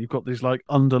cam, and you've got these like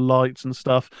under lights and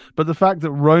stuff. But the fact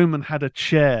that Roman had a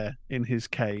chair in his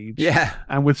cage,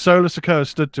 and with Solo Sikoa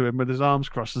stood to him with his arms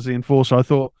crossed as the enforcer, I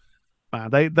thought, man,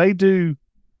 they do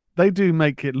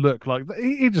make it look like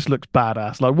he just looks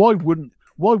badass. Like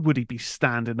why would he be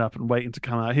standing up and waiting to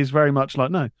come out? He's very much like,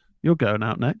 no, you're going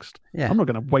out next. Yeah. I'm not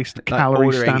going to waste a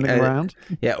calorie standing around.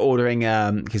 Yeah, ordering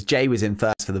because Jey was in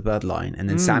first for the Bloodline, and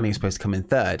then Sammy was supposed to come in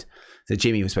third. So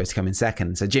Jimmy was supposed to come in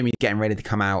second. So Jimmy's getting ready to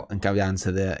come out and come down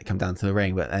to the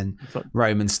ring, but then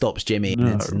Roman stops Jimmy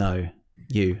and says, "No,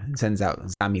 you." And sends out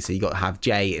Sammy. So you got to have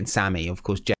Jey and Sammy. Of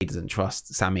course, Jey doesn't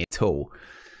trust Sammy at all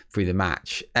through the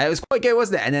match. It was quite good,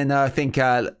 wasn't it? And then I think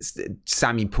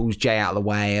Sammy pulls Jey out of the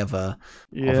way of a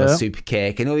super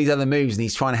kick and all these other moves, and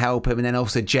he's trying to help him. And then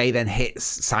also Jey then hits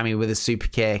Sammy with a super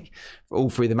kick all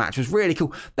through the match. It was really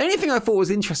cool. The only thing I thought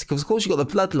was interesting, because of course you've got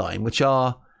the Bloodline, which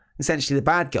are essentially the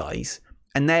bad guys,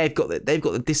 and they've got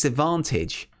the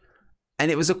disadvantage. And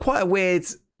it was quite a weird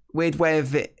way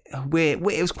of it. It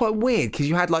was quite weird because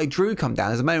you had like Drew come down.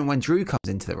 There's a moment when Drew comes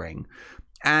into the ring,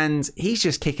 and he's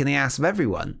just kicking the ass of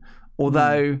everyone.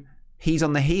 Although he's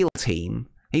on the heel team,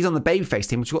 he's on the babyface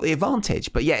team, which has got the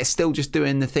advantage. But yet it's still just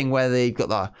doing the thing where they've got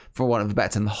the, for want of a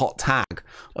better term, the hot tag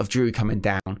of Drew coming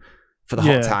down for the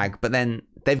hot tag. But then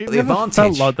they've got the advantage. It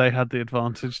felt like they had the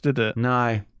advantage, did it?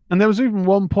 No. And there was even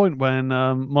one point when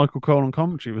Michael Cole on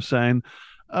commentary was saying,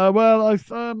 I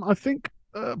think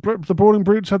the Brawling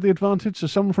Brutes had the advantage, so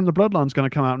someone from the Bloodline's going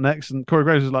to come out next. And Corey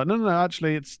Graves is like, no,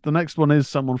 actually, it's the next one is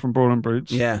someone from Brawling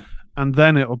Brutes. Yeah. And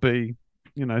then it'll be,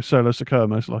 Solo Sikoa,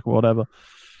 most likely, whatever.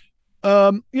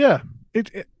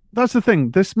 That's the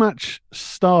thing. This match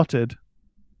started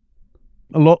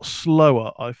a lot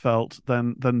slower, I felt,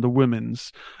 than the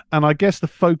women's. And I guess the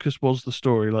focus was the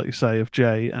story, like you say, of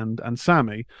Jey and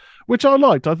Sammy, which I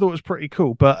liked. I thought it was pretty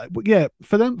cool. But yeah,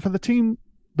 for the team,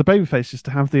 the babyfaces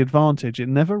to have the advantage, it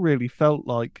never really felt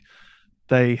like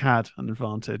they had an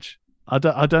advantage. I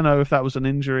don't know if that was an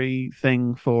injury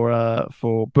thing for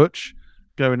Butch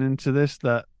going into this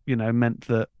that meant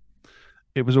that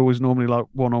it was always normally like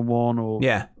 1-on-1 or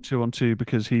 2-on-2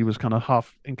 because he was kind of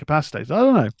half incapacitated. I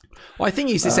don't know. Well, I think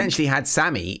you essentially had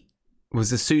Sammy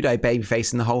was a pseudo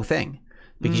babyface in the whole thing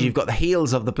because you've got the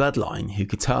heels of the bloodline who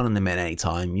could turn on him at any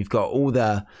time. You've got all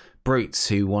the brutes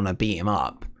who want to beat him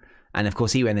up. And of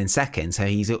course, he went in second. So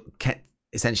he's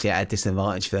essentially at a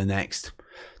disadvantage for the next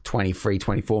 23,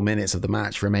 24 minutes of the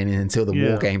match remaining until the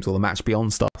War Games or the match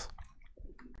beyond starts.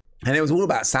 And it was all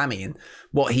about Sammy and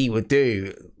what he would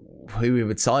do, who he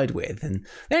would side with. And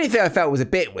the only thing I felt was a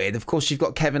bit weird, of course, you've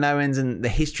got Kevin Owens and the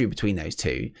history between those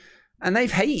two. And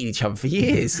they've hated each other for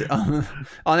years. And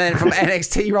then from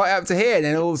NXT right up to here, and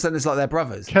then all of a sudden it's like they're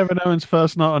brothers. Kevin Owens'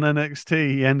 first night on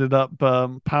NXT, he ended up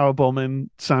powerbombing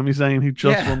Sami Zayn, who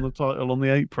just won the title on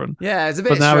the apron. Yeah, it's a bit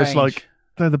But now strange. it's like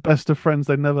they're the best of friends.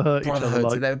 They never hurt each other.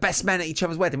 So they're best men at each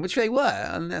other's wedding, which they were.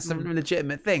 And that's a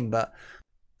legitimate thing. But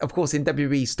of course, in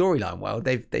WWE storyline world,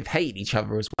 they've hated each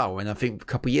other as well. And I think a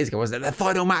couple of years ago, wasn't it? Their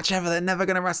final match ever. They're never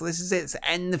going to wrestle. This is it. It's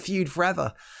end the feud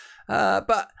forever.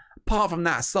 But apart from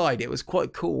that side, it was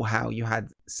quite cool how you had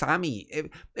Sammy.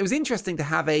 It was interesting to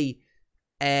have a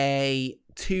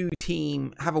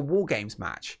two-team, have a War Games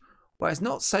match where it's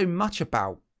not so much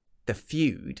about the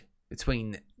feud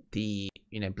between the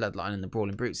Bloodline and the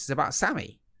Brawling Brutes. It's about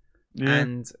Sammy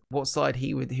and what side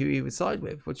who he would side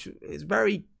with, which is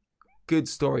very good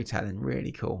storytelling.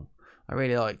 Really cool. I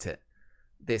really liked it.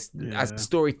 This as a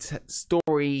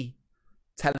storytelling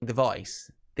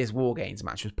device. This War Games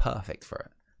match was perfect for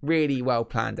it. Really well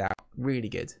planned out. Really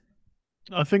good.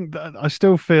 I think that I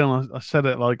still feel, I said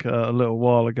it like a little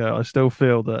while ago, I still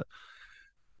feel that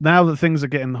now that things are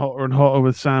getting hotter and hotter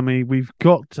with Sammy, we've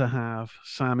got to have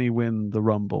Sammy win the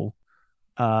Rumble.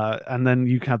 And then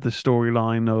you have this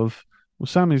storyline of, well,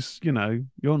 Sammy's,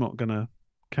 you're not going to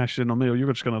cash in on me or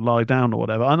you're just going to lie down or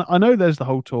whatever. I know there's the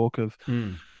whole talk of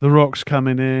The Rock's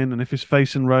coming in, and if he's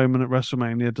facing Roman at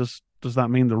WrestleMania, does that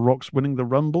mean The Rock's winning the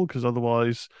Rumble? Because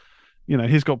otherwise,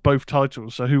 he's got both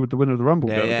titles, so who would the winner of the Rumble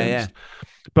go against?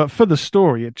 But for the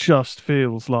story, it just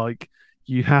feels like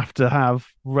you have to have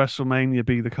WrestleMania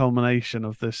be the culmination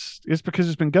of this. It's because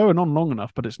it's been going on long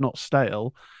enough, but it's not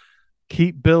stale.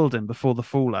 Keep building before the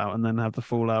fallout, and then have the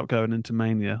fallout going into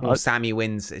Mania. Or Sammy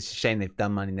wins. It's a shame they've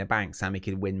done Money in the Bank. Sammy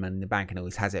could win Money in the Bank and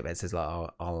always has it, but it says like,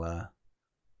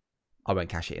 I won't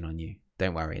cash it in on you.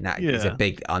 Don't worry. And that is a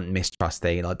big mistrust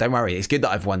thing. Like, don't worry. It's good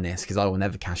that I've won this because I will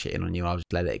never cash it in on you. I'll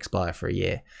just let it expire for a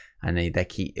year. And they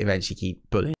eventually keep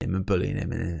bullying him. And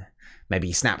then maybe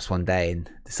he snaps one day and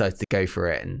decides to go for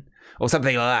it, or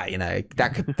something like that.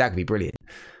 That could be brilliant.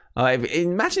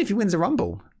 Imagine if he wins a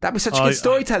Rumble. That'd be such a good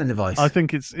storytelling device. I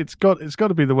think it's got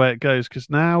to be the way it goes,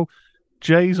 because now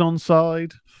Jay's on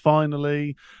side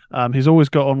finally. He's always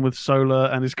got on with Solar,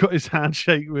 and he's got his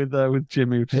handshake with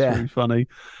Jimmy, which is really funny.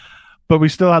 But we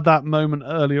still had that moment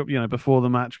earlier, before the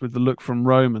match with the look from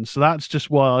Roman. So that's just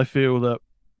why I feel that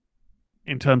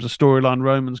in terms of storyline,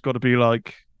 Roman's got to be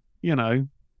like,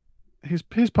 he's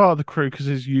part of the crew because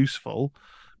he's useful,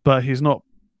 but he's not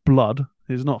blood.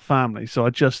 He's not family. So I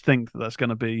just think there's got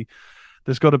to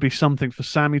be something for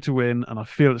Sammy to win, and I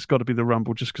feel it's got to be the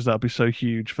Rumble just because that'll be so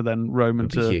huge for then Roman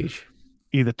to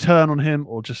either turn on him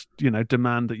or just,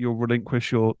 demand that you'll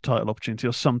relinquish your title opportunity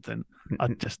or something.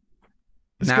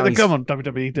 It's going to come on,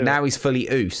 WWE. Now he's fully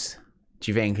Oos.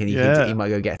 Do you think he might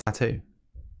go get a tattoo?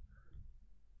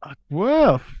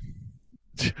 Well,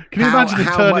 can you imagine him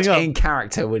how turning much up? in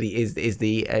character would he is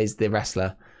the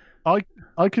wrestler?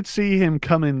 I could see him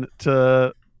coming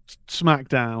to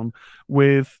SmackDown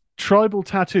with tribal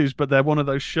tattoos, but they're one of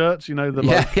those shirts,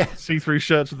 see-through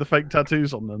shirts with the fake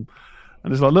tattoos on them.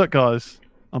 And it's like, look, guys,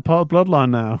 I'm part of Bloodline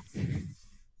now.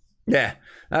 Yeah,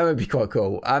 that would be quite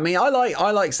cool. I mean, I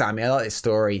like Sammy. I like this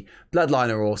story. Bloodline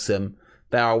are awesome.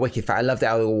 They are a wicked fan. I loved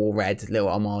how they were all red. Little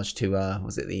homage to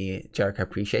was it the Jericho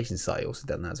Appreciation Society also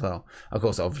done that as well. Of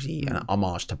course, obviously an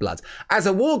homage to Bloods. As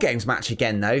a War Games match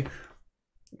again, though,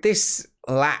 this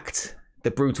lacked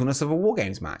the brutalness of a War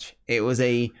Games match. It was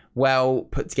a well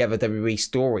put together WWE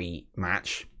story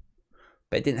match,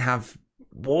 but it didn't have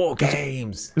War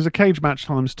Games. It was a cage match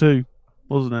times two,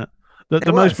 wasn't it?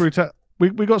 The most brutal.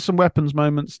 We got some weapons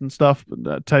moments and stuff,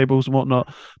 tables and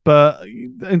whatnot. But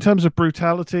in terms of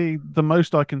brutality, the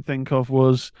most I can think of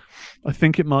was, I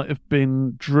think it might have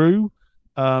been Drew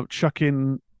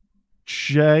chucking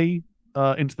Jay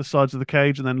into the sides of the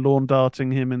cage and then lawn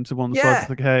darting him into one of the sides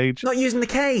of the cage. Not using the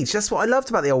cage. That's what I loved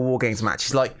about the old War Games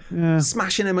matches. Like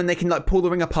smashing them and they can like pull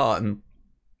the ring apart. And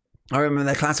I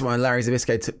remember the classic one when Larry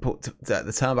Zbyszko took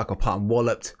the turnbuckle apart and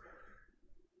walloped.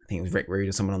 I think it was Rick Rude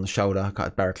or someone on the shoulder. I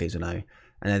can't Bericles or no.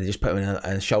 And then they just put him in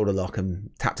a shoulder lock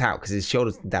and tapped out because his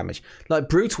shoulder's damaged. Like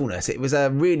brutalness, it was a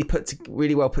really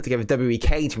well put together WWE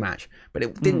cage match, but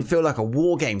it didn't feel like a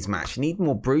War Games match. You need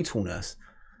more brutalness.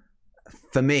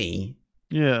 For me,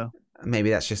 yeah,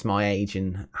 maybe that's just my age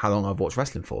and how long I've watched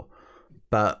wrestling for,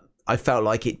 but I felt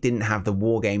like it didn't have the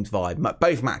War Games vibe.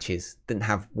 Both matches didn't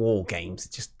have War Games;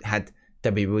 it just had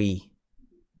WWE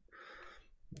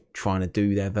trying to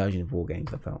do their version of War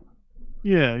Games. I felt.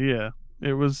 Yeah,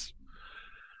 it was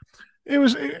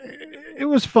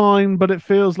fine, but it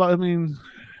feels like, I mean,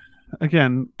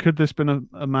 again, could this been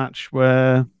a match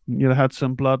where you had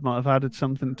some blood, might have added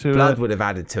something to it? Blood would have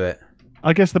added to it.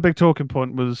 I guess the big talking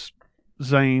point was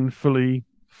Zayn fully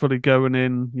going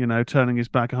in, turning his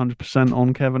back 100%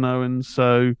 on Kevin Owens.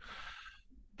 So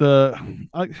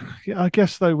I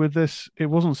guess though with this, it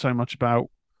wasn't so much about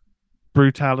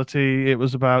brutality. It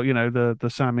was about the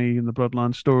Sammy and the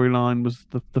Bloodline storyline was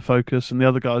the focus, and the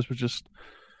other guys were just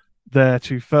there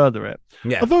to further it.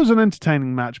 Yeah, I thought it was an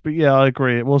entertaining match, but yeah, I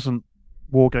agree, it wasn't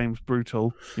War Games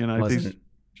brutal. These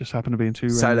just happen to be in two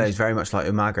Solo's rings. very much like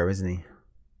Umaga, isn't he?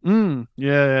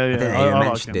 Yeah. I think they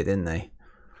mentioned it, didn't they?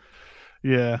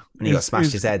 Yeah. And he got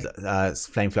smashed his head.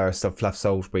 Flamethrower stuff, Fluff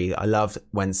Salisbury. I loved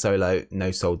when Solo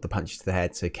no-sold the punches to the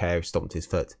head, so KO stomped his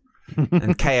foot.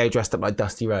 And KO dressed up like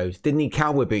Dusty Rhodes. Didn't need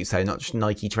cowboy boots though, not just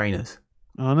Nike trainers.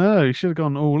 I know, he should have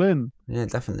gone all in. Yeah,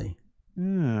 definitely.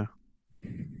 Yeah.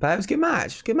 But it was a good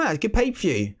match. Good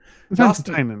pay-per-view. It's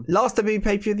entertaining. Last WWE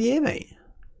pay-per-view of the year, mate.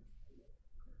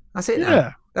 That's it now.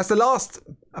 Yeah. That's the last,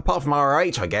 apart from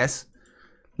ROH, I guess,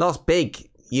 last big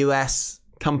US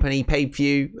company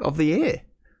pay-per-view of the year.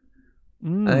 I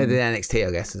know the NXT,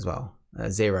 I guess, as well.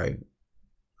 Zero.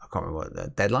 I can't remember what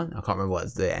the deadline. I can't remember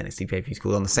what the NXT pay-per-view is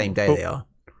called. On the same day they are.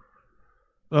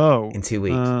 Oh. In 2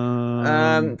 weeks.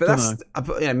 But that's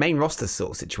a main roster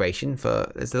sort of situation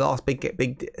for it's the last big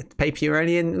pay-per-view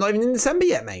only not even in December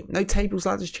yet, mate. No tables,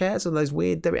 ladders, chairs, or those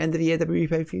weird end of the year WWE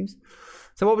pay-per-views.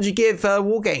 So what would you give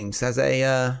War Games as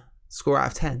a score out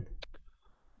of 10?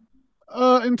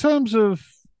 In terms of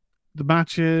the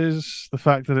matches, the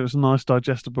fact that it was a nice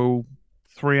digestible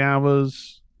 3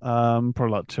 hours, probably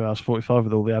like 2 hours 45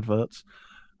 with all the adverts.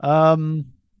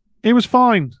 It was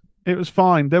fine.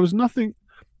 There was nothing.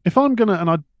 If I'm gonna, and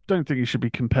I don't think you should be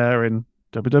comparing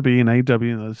WWE and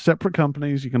AEW, they're separate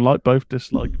companies. You can like both,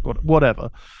 dislike,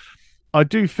 whatever. I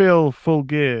do feel Full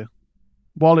Gear,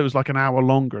 while it was like an hour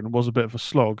longer and was a bit of a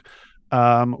slog,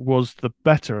 was the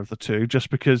better of the two,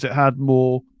 just because it had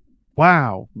more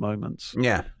wow moments.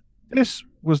 Yeah. This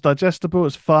was digestible.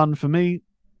 It's fun for me.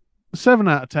 7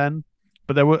 out of 10,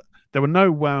 but there were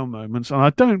no wow moments, and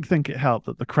I don't think it helped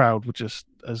that the crowd were just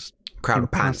as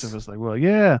impassive as they were.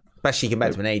 Yeah, especially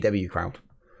compared to an AEW crowd.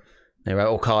 They were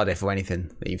all Cardiff or anything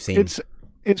that you've seen.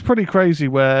 It's pretty crazy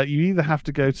where you either have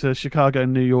to go to Chicago,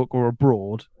 New York, or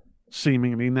abroad,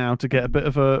 seemingly now, to get a bit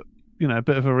of a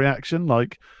reaction.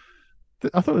 Like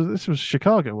I thought this was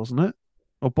Chicago, wasn't it,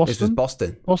 or Boston? This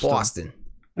was Boston.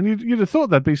 And you'd have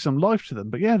thought there'd be some life to them,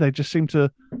 but yeah, they just seemed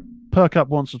to perk up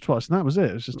once or twice, and that was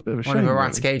it. It was just a bit of a shame. One of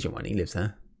Erratic Agent one, he lives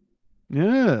there.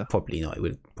 Yeah. Probably not.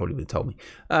 He probably would have told me.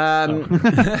 But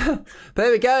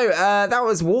there we go. That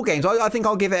was War Games. I think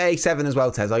I'll give it a 7 as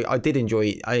well, Tez. I did enjoy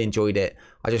it. I enjoyed it.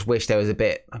 I just wish there was a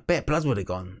bit of blood would have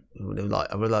gone. I would have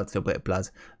liked a little bit of blood.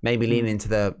 Maybe lean into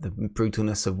the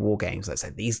brutalness of War Games. Like I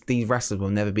said, these wrestlers will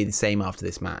never be the same after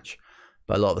this match.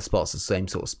 But a lot of the spots are the same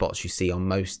sort of spots you see on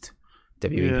most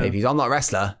WWE pay-per-views. I'm not a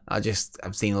wrestler. I've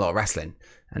seen a lot of wrestling.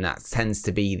 And that tends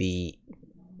to be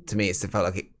to me, it felt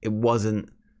like it wasn't,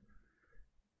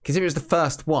 because it was the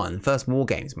first War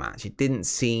Games match, it didn't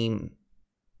seem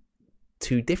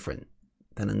too different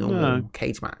than a normal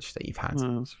cage match that you've had.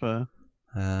 No, that's fair.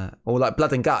 Or like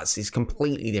Blood and Guts is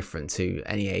completely different to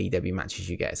any AEW matches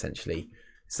you get, essentially.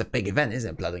 It's a big event,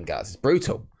 isn't it? Blood and Guts. It's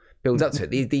brutal. Builds up to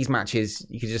it. These matches,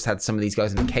 you could just had some of these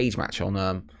guys in a cage match on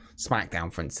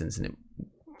SmackDown, for instance, and it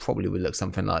probably would look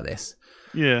something like this.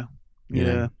 Yeah. You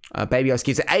know? Baby Ice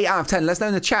gives it 8 out of 10. Let us know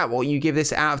in the chat what you give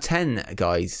this out of 10,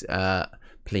 guys,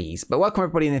 please. But welcome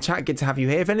everybody in the chat. Good to have you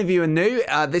here. If any of you are new,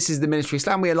 this is the Ministry of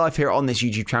Slam. We are live here on this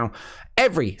YouTube channel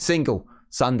every single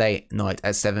Sunday night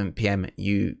at 7 p.m.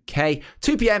 UK,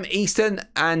 2 p.m. Eastern,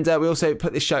 and we also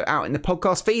put this show out in the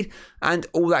podcast feed and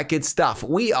all that good stuff.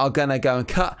 We are going to go and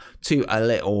cut to a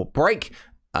little break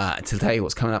to tell you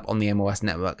what's coming up on the MOS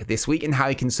network this week and how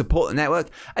you can support the network.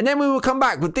 And then we will come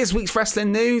back with this week's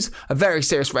wrestling news, a very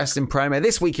serious wrestling promo,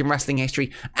 this week in wrestling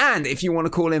history. And if you want to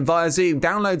call in via Zoom,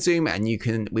 download Zoom and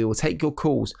we will take your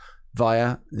calls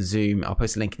via Zoom. I'll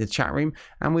post a link in the chat room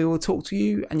and we will talk to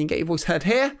you and you can get your voice heard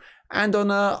here and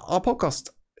on our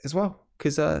podcast as well.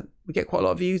 because we get quite a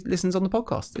lot of listens on the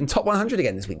podcast. In top 100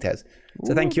 again this week, Tez.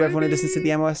 So thank you everyone who listens to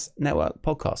the MOS Network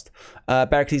podcast.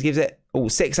 Berkeley's gives it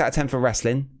 6 out of 10 for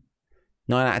wrestling,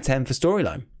 9 out of 10 for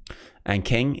storyline. And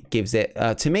King gives it,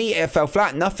 to me, it fell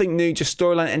flat. Nothing new, just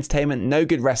storyline, entertainment, no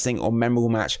good wrestling or memorable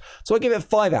match. So I give it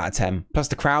 5 out of 10. Plus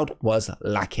the crowd was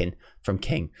lacking from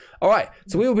King. All right,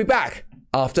 so we will be back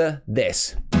after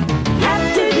this.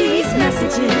 After these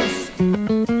messages,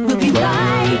 we'll be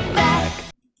right back.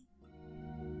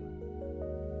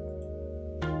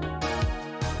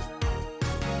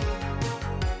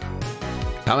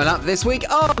 Coming up this week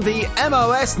on the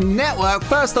MOS Network.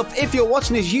 First off, if you're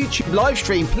watching this YouTube live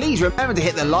stream, please remember to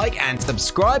hit the like and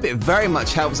subscribe. It very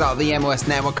much helps out the MOS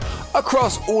Network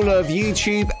across all of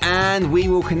YouTube, and we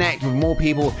will connect with more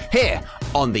people here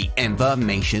on the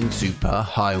Information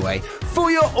Superhighway.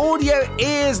 For your audio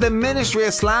ears, the Ministry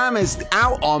of Slam is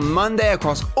out on Monday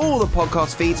across all the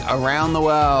podcast feeds around the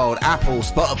world. Apple,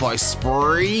 Spotify,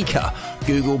 Spreaker,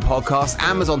 Google Podcasts,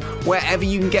 Amazon, wherever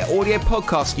you can get audio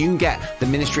podcasts, you can get the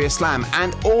Ministry of Slam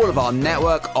and all of our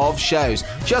network of shows.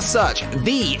 Just search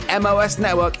the MOS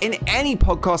Network in any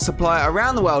podcast supplier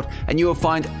around the world and you will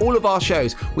find all of our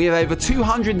shows. We have over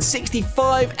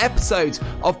 265 episodes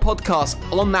of podcasts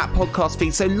on that podcast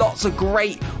feed, so lots of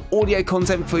great audio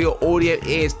content for your audio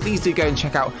ears. Please do go and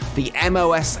check out the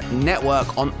MOS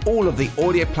Network on all of the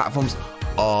audio platforms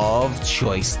of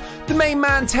choice. The main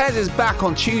man Ted is back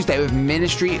on Tuesday with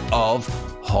Ministry of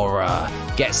Horror.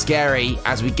 Get scary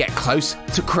as we get close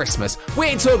to Christmas. We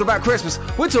ain't talking about Christmas,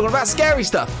 we're talking about scary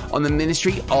stuff on the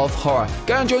Ministry of Horror.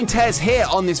 Go and join Tez here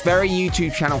on this very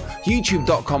YouTube channel,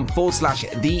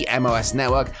 youtube.com/the MOS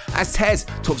Network, as Tez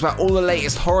talks about all the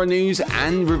latest horror news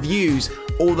and reviews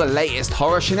all the latest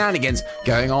horror shenanigans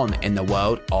going on in the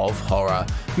world of horror.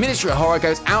 Ministry of Horror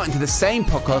goes out into the same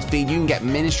podcast feed. You can get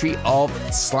Ministry of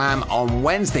Slam on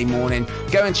Wednesday morning.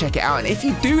 Go and check it out. And if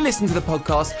you do listen to the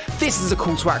podcast, this is a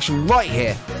call to action right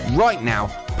here, right now.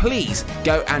 Please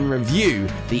go and review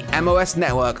the MOS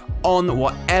Network on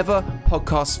whatever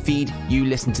podcast feed you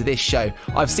listen to this show.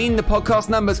 I've seen the podcast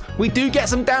numbers. We do get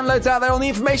some downloads out there on the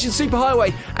Information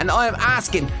Superhighway, and I am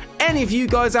asking any of you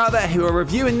guys out there who are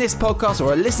reviewing this podcast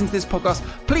or are listening to this podcast,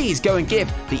 please go and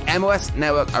give the MOS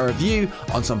Network a review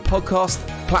on some podcast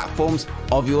platforms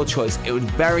of your choice. It would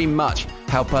very much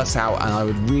help us out, and I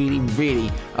would really,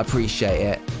 really appreciate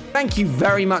it. Thank you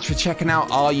very much for checking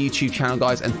out our YouTube channel,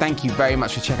 guys, and thank you very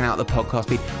much for checking out the podcast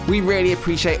feed. We really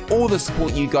appreciate all the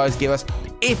support you guys give us.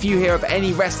 If you hear of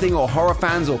any wrestling or horror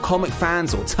fans or comic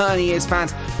fans or turn ears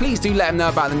fans, please do let them know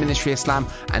about the Ministry of Slam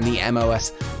and the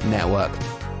MOS Network.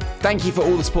 Thank you for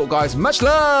all the support, guys. Much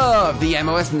love! The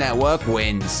MOS Network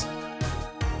wins.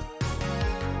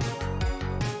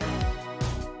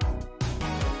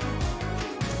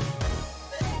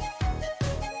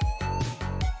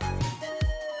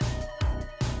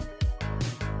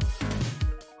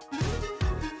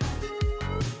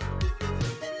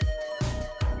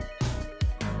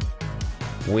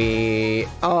 We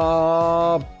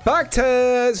are back,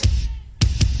 Tez.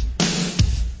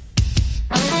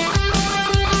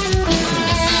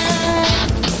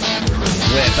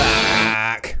 We're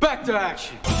back. Back to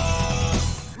action.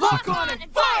 Lock on and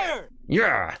fire.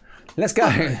 Yeah, let's go.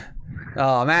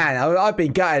 Oh man, I've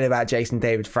been gutted about Jason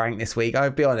David Frank this week.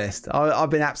 I'll be honest. I've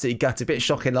been absolutely gutted. A bit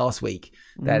shocking last week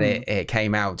that it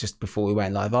came out just before we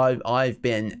went live. I've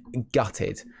been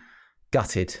gutted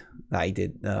that he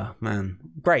did. Man,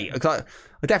 great. I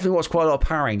definitely watched quite a lot of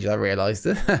Power Rangers, I realised,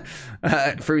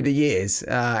 through the years.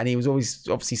 And he was always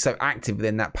obviously so active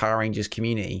within that Power Rangers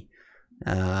community.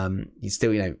 He's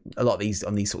still, a lot of these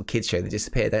on these sort of kids shows, they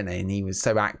disappear, don't they? And he was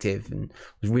so active and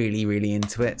was really, really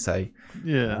into it. So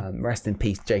yeah, rest in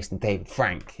peace, Jason David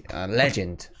Frank,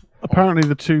 legend. Apparently,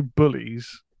 the two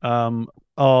bullies are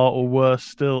or were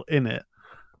still in it,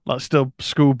 like still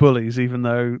school bullies, even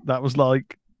though that was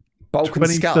like Bulk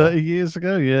 20, 30 years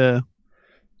ago. Yeah.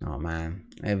 Oh man,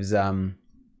 it was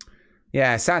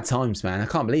sad times, man. I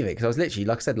can't believe it, because I was literally,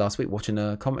 like I said last week, watching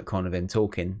a Comic Con of him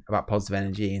talking about positive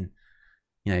energy and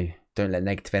don't let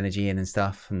negative energy in and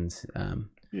stuff. And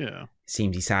it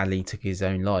seems he sadly took his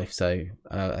own life. So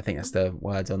I think that's the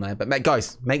words on there. But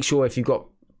guys, make sure if you've got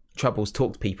troubles,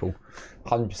 talk to people.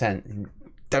 100%.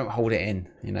 Don't hold it in.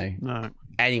 No.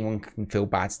 Anyone can feel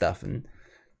bad stuff, and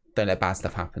don't let bad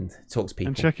stuff happen. Talk to people.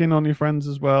 And check in on your friends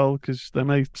as well, because they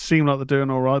may seem like they're doing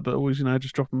all right, but always,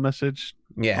 just drop a message.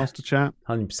 Yeah. Ask to chat.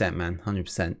 100%, man.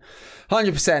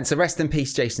 100%. So rest in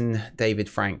peace, Jason David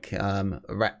Frank.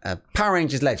 Power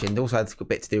Rangers legend. Also had a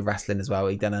bit to do with wrestling as well.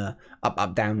 He done a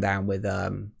up, down with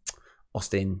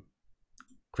Austin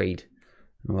Creed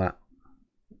and all that.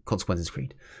 Consequences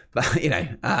Creed. But,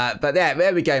 but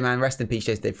there we go, man. Rest in peace,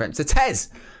 Chase Dave French. So, Tez,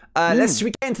 should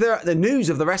we get into the news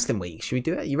of the wrestling week? Should we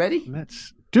do it? You ready?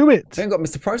 Let's do it. I haven't got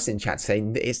Mr. Prost in chat to say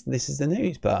this is the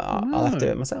news, but I'll have to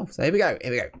do it myself. So here we go.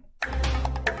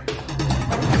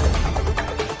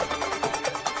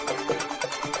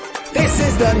 This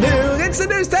is the news. It's the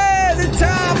news, Ted. It's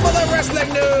time for the wrestling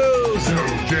news. No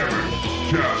jamming,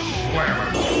 just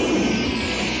slamming.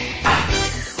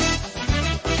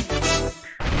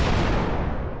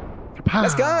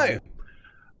 Let's go.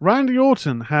 Randy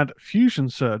Orton had fusion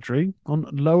surgery on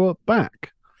lower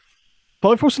back.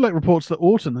 Fightful Select reports that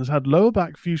Orton has had lower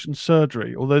back fusion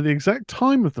surgery, although the exact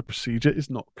time of the procedure is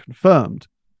not confirmed.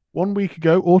 1 week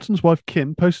ago, Orton's wife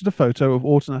Kim posted a photo of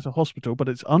Orton at a hospital, but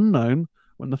it's unknown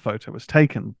when the photo was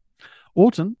taken.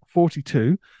 Orton,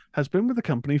 42, has been with the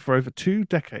company for over 2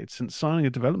 decades since signing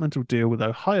a developmental deal with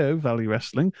Ohio Valley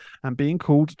Wrestling and being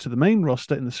called to the main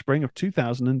roster in the spring of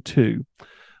 2002.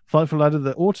 Fightful added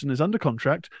that Orton is under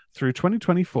contract through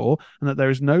 2024 and that there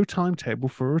is no timetable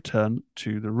for a return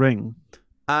to the ring.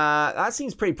 That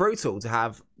seems pretty brutal to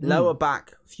have lower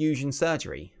back fusion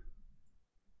surgery.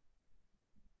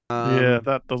 Yeah,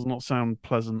 that does not sound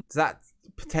pleasant. That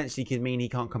potentially could mean he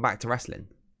can't come back to wrestling.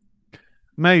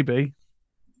 Maybe.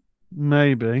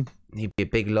 He'd be a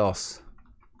big loss.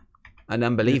 And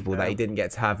unbelievable that he didn't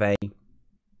get to have a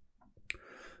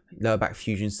lower back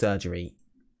fusion surgery.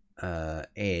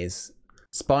 Is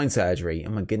spine surgery. Oh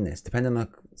my goodness. Depending on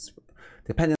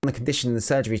the condition the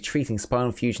surgery is treating,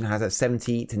 spinal fusion has a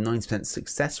 70 to 90%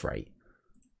 success rate.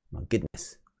 Oh my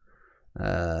goodness.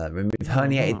 Remove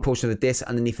herniated portion of the disc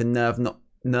underneath the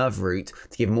nerve root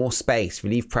to give more space,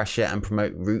 relieve pressure, and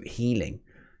promote root healing.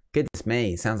 Goodness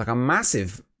me, sounds like a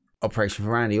massive operation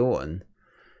for Randy Orton.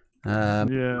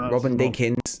 Robin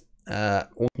Dinkins,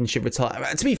 Orton should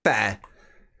retire. To be fair,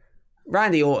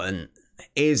 Randy Orton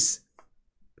is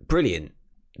brilliant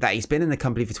that he's been in the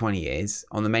company for 20 years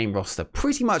on the main roster,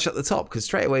 pretty much at the top, because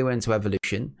straight away went to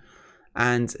Evolution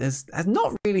and has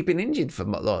not really been injured for a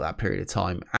lot of that period of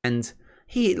time. And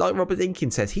he, like Robert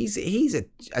Dinkins says, he's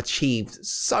achieved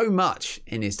so much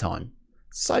in his time.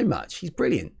 So much. He's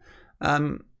brilliant.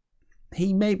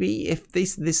 He maybe, if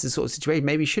this is the sort of situation,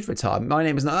 maybe he should retire. My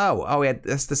name is not.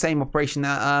 That's the same operation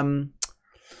that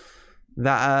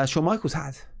Shawn Michaels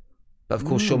had. But of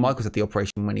course, Shawn Michaels had the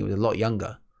operation when he was a lot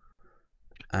younger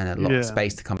and had a lot of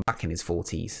space to come back in his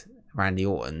 40s. Randy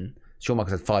Orton, Shawn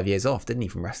Michaels had 5 years off, didn't he,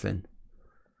 from wrestling?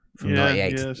 From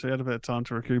 98. Yeah, so he had a bit of time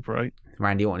to recuperate.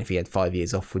 Randy Orton, if he had 5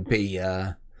 years off, would be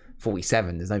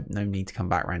 47. There's no need to come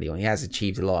back, Randy Orton. He has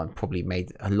achieved a lot and probably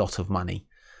made a lot of money.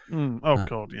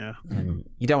 God, yeah.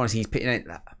 You don't want to see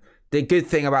the good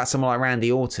thing about someone like Randy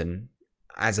Orton,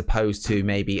 as opposed to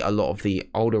maybe a lot of the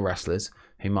older wrestlers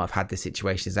who might have had this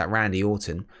situation, is that Randy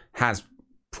Orton has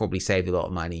probably saved a lot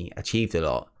of money, achieved a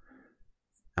lot,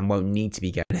 and won't need to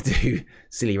be going to do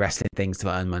silly wrestling things to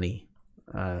earn money,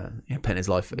 putting his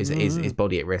life, his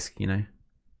body at risk,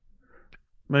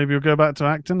 Maybe he'll go back to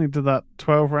acting. He did that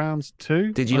 12 rounds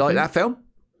too. Did you like that film?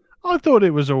 I thought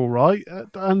it was all right.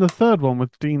 And the third one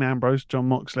with Dean Ambrose, John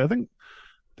Moxley, I think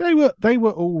they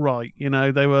were all right. You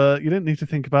didn't need to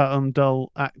think about them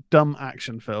dumb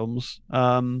action films.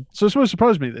 So it's really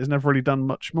surprised me that he's never really done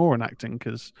much more in acting,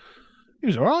 because he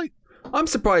was all right. I'm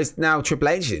surprised now Triple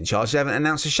H is in charge. They haven't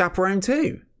announced a chaperone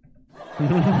too.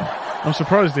 I'm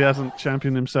surprised he hasn't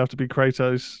championed himself to be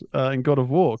Kratos in God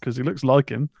of War, because he looks like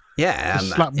him. Yeah,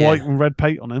 slap white and red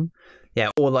paint on him.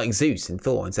 Yeah, or like Zeus in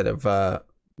Thor instead of Robert.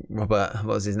 What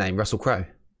was his name? Russell Crowe.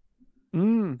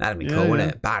 That'd be cool,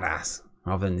 wouldn't it? Badass.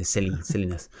 Rather than the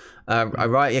silliness. Kyle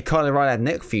O'Reilly had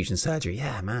neck fusion surgery.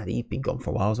 Yeah, man, he's been gone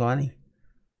for a while, hasn't he?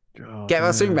 God, get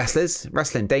well soon, wrestlers.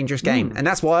 Wrestling, dangerous game, and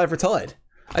that's why I've retired.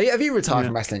 Have you retired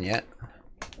from wrestling yet?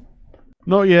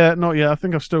 Not yet. I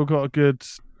think I've still got a good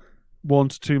 1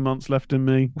 to 2 months left in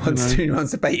me. 1 to 2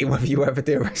 months debating whether you ever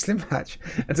do a wrestling match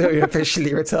until you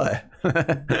officially retire.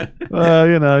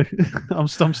 I'm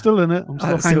still in it. I'm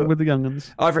still hanging with the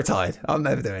young'uns. I've retired. I'm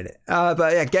never doing it.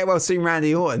 But yeah, get well soon,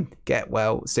 Randy Orton. Get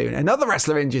well soon. Another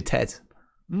wrestler injured, Ted.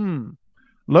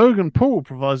 Logan Paul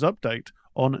provides update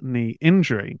on knee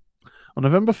injury. On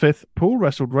November 5th, Paul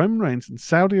wrestled Roman Reigns in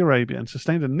Saudi Arabia and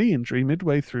sustained a knee injury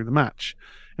midway through the match.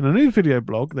 In a new video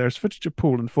blog, there is footage of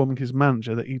Paul informing his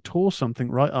manager that he tore something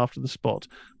right after the spot,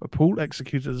 where Paul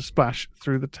executed a splash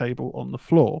through the table on the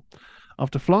floor.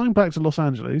 After flying back to Los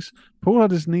Angeles, Paul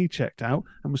had his knee checked out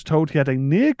and was told he had a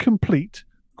near-complete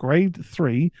grade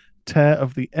 3 tear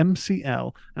of the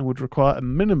MCL and would require a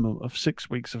minimum of 6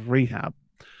 weeks of rehab.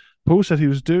 Paul said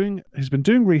he's been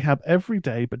doing rehab every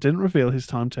day, but didn't reveal his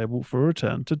timetable for a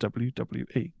return to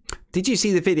WWE. Did you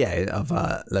see the video of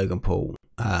Logan Paul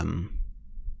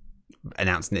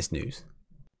announcing this news?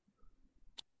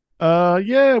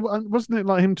 Yeah, wasn't it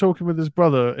like him talking with his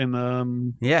brother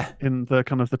in Yeah, in the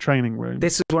kind of the training room?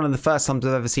 this was one of the first times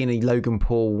I've ever seen a Logan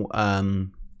Paul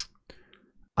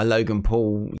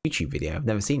YouTube video. I've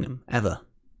never seen him ever,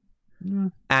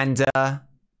 and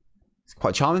he's quite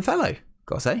a charming fellow,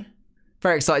 gotta say.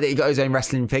 Very excited that he got his own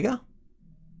wrestling figure.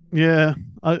 Yeah,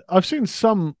 I've seen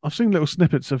little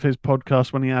snippets of his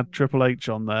podcast when he had Triple H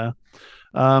on there.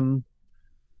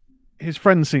 His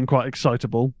friends seem quite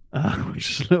excitable,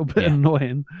 which is a little bit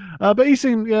annoying. But he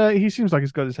seems like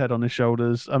he's got his head on his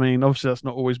shoulders. I mean, obviously that's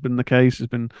not always been the case. It's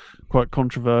been quite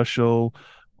controversial,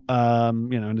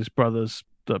 and his brother's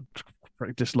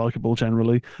pretty dislikable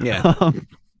generally. Yeah.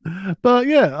 But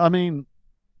yeah, I mean,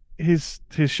 he's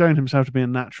shown himself to be a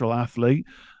natural athlete.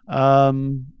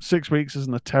 6 weeks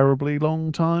isn't a terribly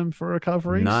long time for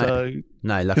recovery. No,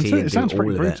 luckily he didn't do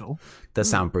all of brutal. It. Does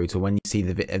sound brutal when you see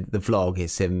the vlog.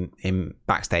 It's him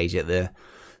backstage at the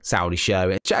Saudi show.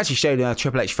 It actually showed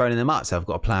Triple H phoning them up. So I've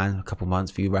got a plan, a couple of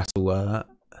months for you to wrestle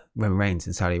Roman Reigns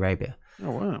in Saudi Arabia.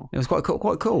 Oh wow, it was quite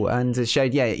cool, and it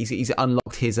showed. Yeah, he's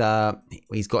unlocked his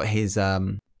he's got his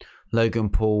Logan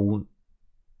Paul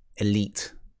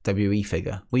Elite WWE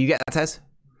figure. Will you get that, Tez?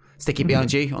 Stick it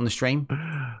behind you on the stream.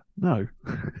 No.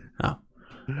 Oh.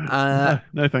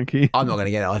 No, thank you. I'm not going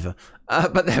to get it either.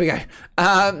 But there we go.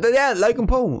 But yeah, Logan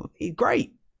Paul, he's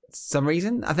great. For some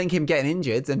reason, I think him getting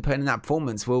injured and putting in that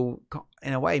performance will,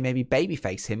 in a way, maybe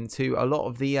babyface him to a lot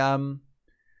of the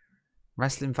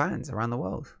wrestling fans around the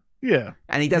world. Yeah.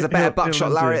 And he does a better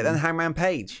buckshot lariat than Hangman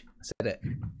Page. I said it.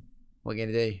 What are you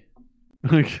going to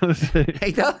do?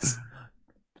 He does.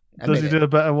 Does he do a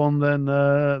better one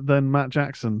than Matt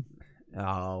Jackson?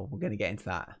 Oh, we're going to get into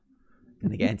that.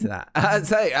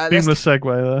 Seamless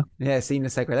segue there. Yeah,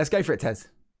 seamless segue. Let's go for it, Tez.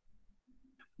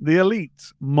 The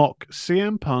Elite mock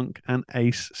CM Punk and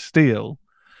Ace Steel.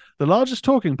 The largest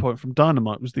talking point from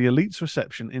Dynamite was the Elite's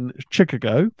reception in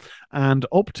Chicago and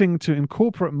opting to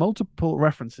incorporate multiple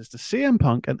references to CM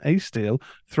Punk and Ace Steel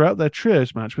throughout their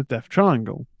trios match with Death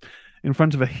Triangle. In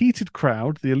front of a heated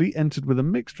crowd, the Elite entered with a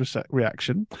mixed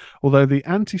reaction, although the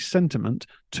anti-sentiment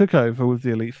took over with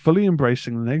the Elite fully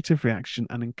embracing the negative reaction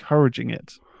and encouraging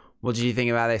it. What did you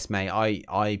think about this, mate?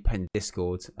 I put in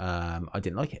Discord. I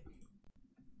didn't like it.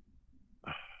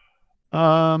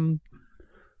 I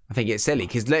think it's silly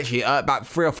because literally about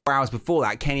 3 or 4 hours before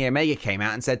that, Kenny Omega came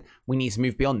out and said, we need to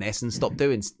move beyond this and stop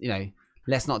doing,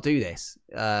 let's not do this.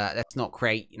 Let's not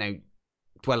create,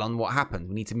 dwell on what happened.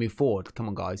 We need to move forward. Come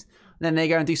on, guys. And then they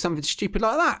go and do something stupid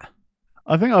like that.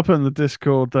 I think I put in the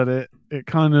Discord that it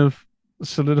kind of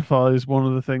solidifies one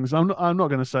of the things. I'm not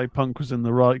going to say Punk was in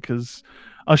the right because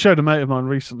I showed a mate of mine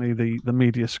recently the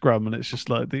media scrum, and it's just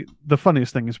like the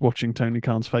funniest thing is watching Tony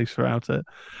Khan's face throughout it.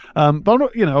 But I'm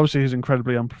not, obviously he's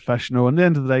incredibly unprofessional. And at the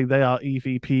end of the day, they are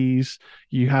EVPs.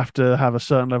 You have to have a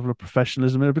certain level of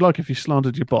professionalism. It'd be like if you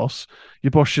slandered your boss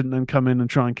shouldn't then come in and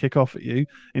try and kick off at you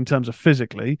in terms of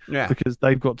physically, because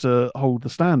they've got to hold the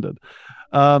standard.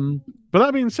 But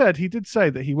that being said, he did say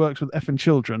that he works with effing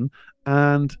children,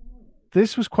 and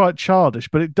this was quite childish,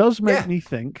 but it does make me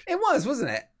think. It was, wasn't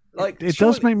it? Like it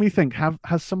does make me think. Have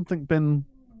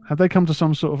they come to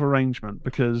some sort of arrangement?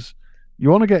 Because you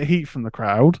want to get heat from the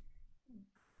crowd.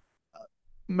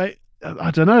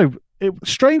 I don't know.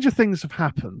 Stranger things have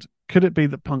happened. Could it be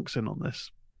that Punk's in on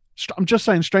this? I'm just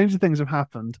saying, stranger things have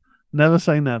happened. Never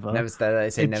say never.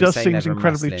 It just seems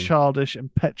incredibly childish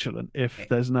and petulant.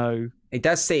 There's no. It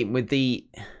does seem with the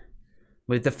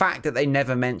fact that they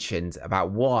never mentioned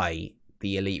about why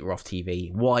the Elite were off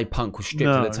TV, why Punk was stripped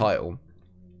of the title.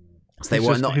 So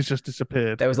he's just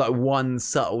disappeared. There was like one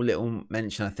subtle little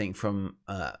mention, I think, from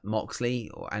Moxley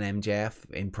and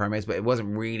MJF in promos, but it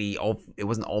wasn't really it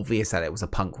wasn't obvious that it was a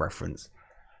Punk reference.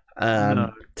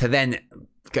 To then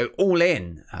go all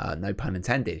in, no pun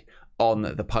intended, on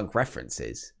the Punk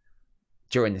references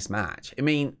during this match. I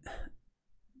mean,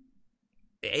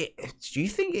 do you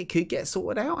think it could get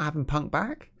sorted out having Punk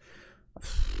back?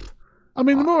 I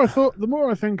mean, the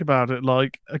more I think about it,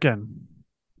 like, again,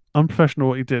 unprofessional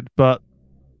what he did, but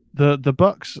the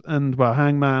Bucks and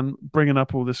Hangman bringing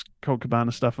up all this Colt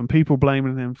Cabana stuff and people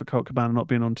blaming him for Colt Cabana not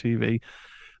being on TV.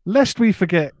 Lest we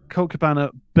forget, Colt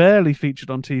Cabana barely featured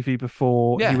on TV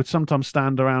before. He would sometimes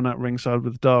stand around at ringside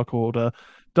with Dark Order.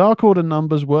 Dark Order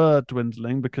numbers were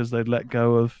dwindling because they'd let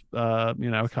go of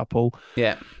a couple.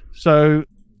 Yeah. So,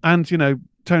 and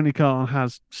Tony Khan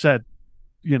has said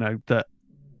that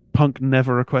Punk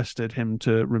never requested him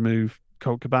to remove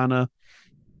Colt Cabana.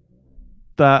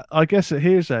 that I guess at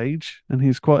his age, and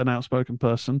he's quite an outspoken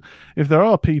person, if there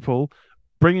are people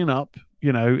bringing up,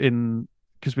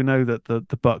 because we know that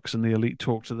the Bucks and the Elite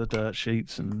talk to the dirt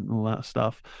sheets and all that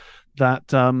stuff,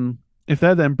 that if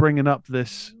they're then bringing up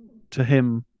this to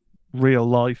him real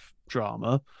life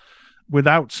drama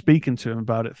without speaking to him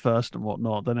about it first and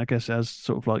whatnot, then I guess it has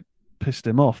sort of like pissed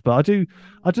him off. But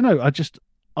I don't know.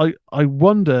 I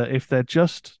wonder if they're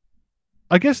just,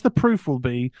 I guess the proof will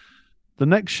be the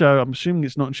next show. I'm assuming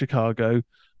it's not in Chicago.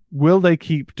 Will they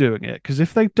keep doing it? Because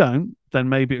if they don't, then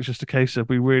maybe it's just a case of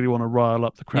we really want to rile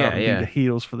up the crowd and be the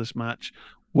heels for this match.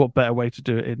 What better way to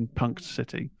do it in Punk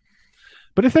City?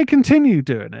 But if they continue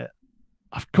doing it,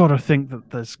 I've got to think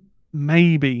that there's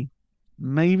maybe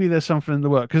there's something in the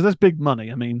work, because there's big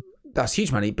money. I mean, that's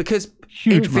huge money, because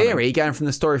in theory, going from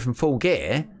the story from Full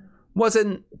Gear,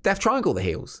 wasn't Death Triangle the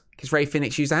heels? Because Ray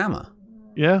Phoenix used a hammer.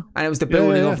 Yeah. And it was the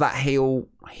building of that heel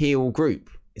group.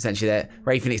 Essentially, that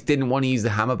Ray Phoenix didn't want to use the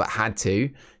hammer, but had to.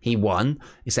 He won.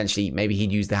 Essentially, maybe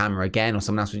he'd use the hammer again, or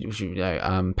someone else.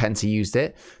 Penta used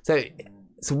it. So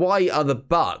why are the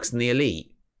Bucks and the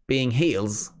Elite being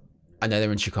heels? I know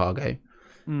they're in Chicago,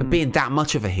 but being that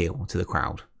much of a heel to the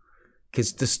crowd?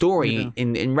 Because the story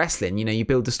in wrestling, you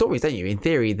build the stories, don't you? In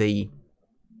theory, the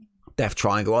Death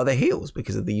Triangle are the heels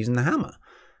because of the using the hammer.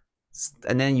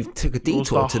 And then you took a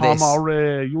detour to this.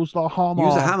 Use the hammer.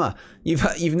 Use a hammer.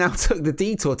 You've now took the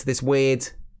detour to this weird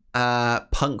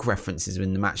Punk references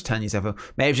in the match. Turn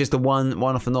yourself. Maybe it's just a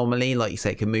one-off anomaly, like you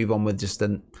say, it can move on with just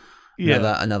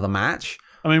another match.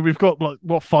 I mean, we've got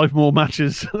 5 more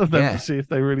matches of them to see if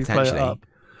they really play it up.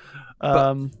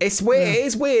 It's weird. It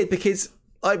is weird because,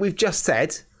 like we've just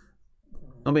said,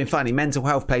 not being funny, mental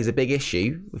health plays a big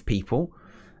issue with people.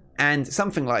 And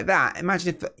something like that,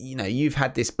 imagine if, you've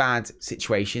had this bad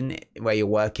situation where you're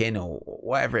working or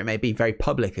whatever it may be, very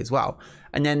public as well.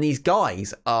 And then these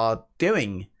guys are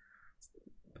doing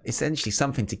essentially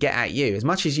something to get at you. As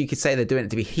much as you could say they're doing it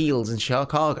to be heels in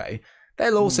Chicago,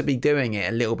 they'll also be doing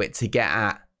it a little bit to get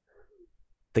at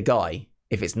the guy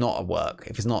if it's not a work,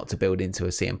 if it's not to build into a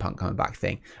CM Punk coming back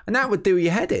thing. And that would do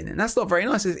your head in. And that's not very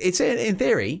nice. It's in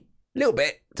theory, a little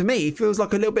bit, to me, it feels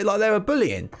like a little bit like they were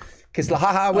bullying. Because,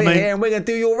 we're here and we're going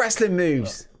to do your wrestling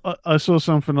moves. I saw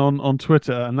something on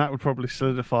Twitter, and that would probably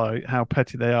solidify how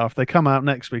petty they are. If they come out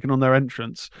next week and on their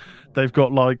entrance, they've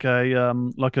got like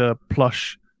a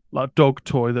plush dog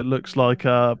toy that looks like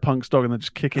Punk's dog, and they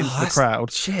just kick into the crowd.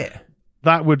 Shit.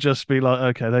 That would just be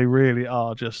like, okay, they really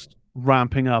are just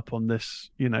ramping up on this.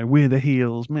 We're the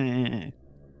heels, meh.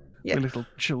 Yeah. We're little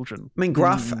children. I mean,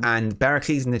 Gruff and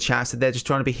Barracles in the chat said they're just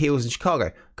trying to be heels in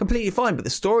Chicago. Completely fine, but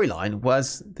the storyline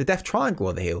was the Death Triangle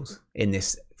are the heels in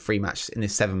this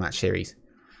 7-match series.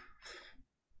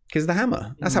 Because of the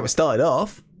hammer. That's how it started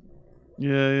off.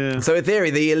 Yeah. So in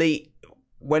theory, the Elite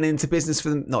went into business for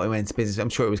them. Not went into business. I'm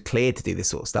sure it was cleared to do this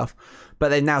sort of stuff. But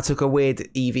they now took a weird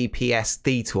EVPS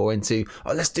detour into,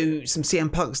 let's do some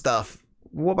CM Punk stuff.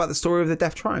 What about the story of the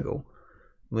Death Triangle?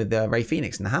 With Ray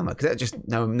Phoenix and the hammer, because that just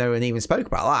no one even spoke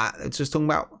about that. It's just talking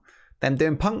about them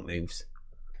doing Punk moves.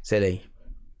 Silly.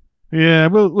 Yeah,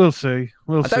 we'll see.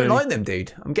 I don't like them,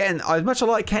 dude. As much as I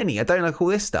like Kenny, I don't like all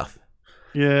this stuff.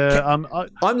 Yeah,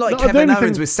 I'm like Kevin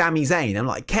Owens with Sami Zayn. I'm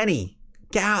like, Kenny,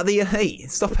 get out of the Elite.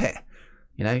 Stop it.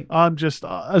 I'm just,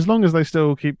 as long as they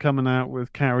still keep coming out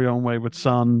with Carry On Wayward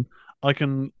Son, I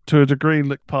can to a degree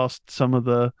look past some of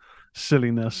the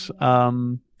silliness.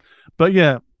 But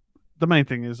yeah. The main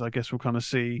thing is, I guess we'll kind of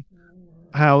see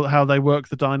how they work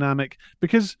the dynamic,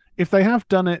 because if they have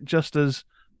done it just as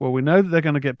well, we know that they're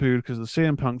going to get booed because of the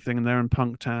CM Punk thing and they're in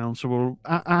Punk Town, so we'll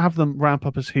have them ramp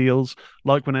up as heels,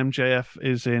 like when MJF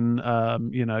is in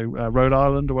Rhode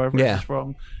Island or wherever he's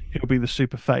from, he'll be the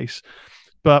super face.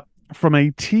 But from a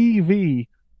TV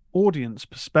audience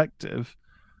perspective,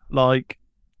 like,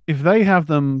 if they have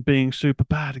them being super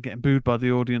bad and getting booed by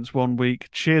the audience one week,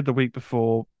 cheered the week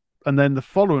before, and then the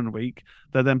following week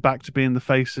they're then back to being the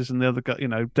faces and the other guy,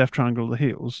 Death Triangle the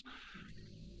heels,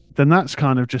 then that's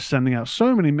kind of just sending out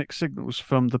so many mixed signals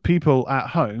from the people at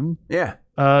home.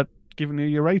 Giving you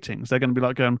your ratings. They're going to be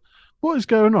like going, what is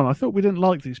going on? I thought we didn't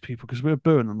like these people because we were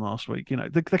booing them last week.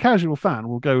 The casual fan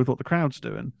will go with what the crowd's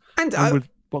doing and with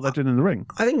what they're doing in the ring.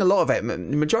 I think a lot of it, the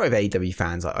majority of AEW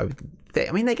fans, they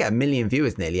get 1 million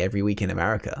viewers nearly every week in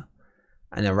America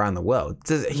and around the world.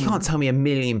 You can't tell me 1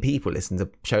 million people listen to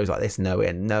shows like this and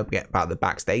know about the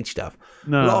backstage stuff. A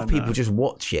lot of people just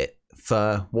watch it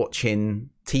for watching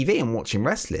TV and watching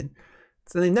wrestling.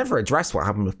 So they never address what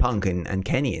happened with Punk and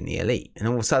Kenny in the Elite. And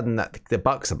all of a sudden that the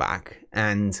Bucks are back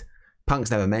and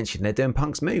Punk's never mentioned. They're doing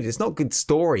Punk's moves. It's not good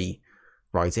story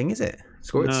writing, is it?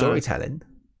 It's good storytelling.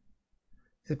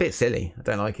 It's a bit silly. I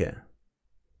don't like it.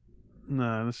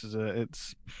 No, this is it.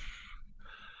 It's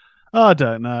I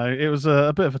don't know. It was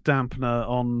a bit of a dampener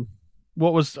on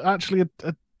what was actually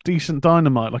a decent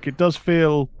Dynamite. Like it does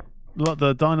feel like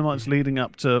the Dynamite's leading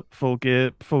up to Full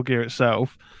Gear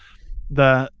itself.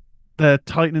 That they're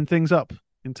tightening things up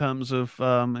in terms of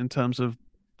the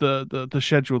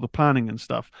schedule, the planning and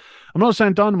stuff. I'm not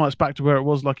saying Dynamite's back to where it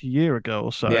was like a year ago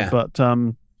or so, Yeah. but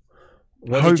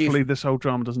hopefully this whole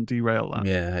drama doesn't derail that.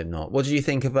 Yeah, I hope not. What did you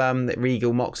think of the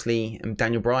Regal, Moxley, and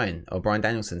Daniel Bryan or Bryan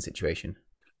Danielson situation?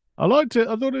 I liked it.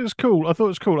 I thought it was cool.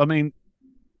 I mean,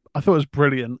 I thought it was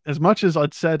brilliant. As much as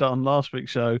I'd said on last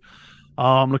week's show,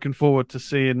 I'm looking forward to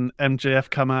seeing MJF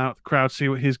come out, the crowd see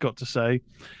what he's got to say.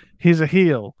 He's a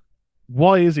heel.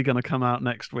 Why is he going to come out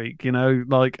next week? You know,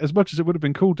 like as much as it would have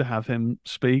been cool to have him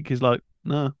speak, he's like,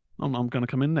 no, I'm going to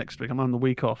come in next week. I'm on the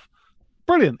week off.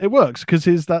 Brilliant. It works because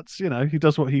he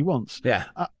does what he wants. Yeah.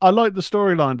 I like the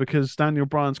storyline because Daniel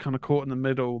Bryan's kind of caught in the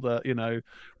middle that,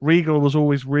 Regal was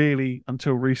always really,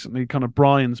 until recently, kind of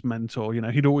Bryan's mentor.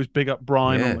 He'd always big up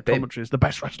Bryan on the commentary as the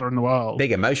best wrestler in the world.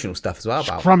 Big emotional stuff as well.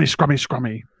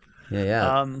 Scrummy.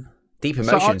 Yeah. Deep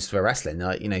emotions for wrestling.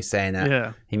 Like, saying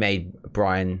that he made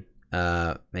Bryan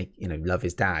love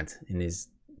his dad in his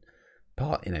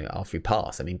part, after he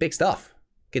passed. I mean, big stuff.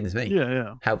 Goodness me.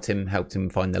 Yeah. Helped him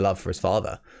find the love for his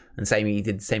father. And he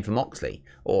did the same for Moxley.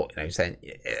 Or, saying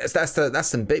that's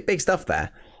some big stuff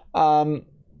there. I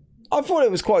thought it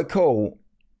was quite cool.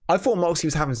 I thought Moxley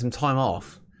was having some time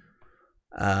off.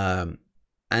 And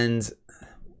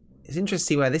it's interesting to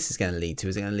see where this is going to lead to.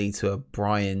 Is it going to lead to a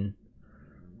Bryan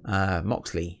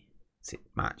Moxley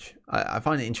match? I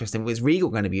find it interesting. Was Regal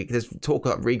going to be? There's talk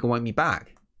that Regal won't be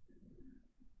back.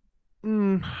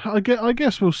 I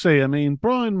guess we'll see. I mean,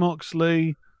 Bryan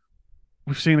Moxley,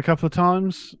 we've seen a couple of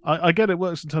times. I get it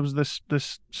works in terms of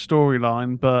this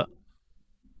storyline, but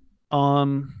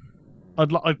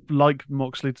I'd like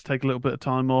Moxley to take a little bit of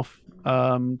time off,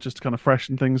 just to kind of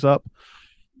freshen things up.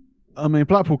 I mean,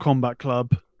 Blackpool Combat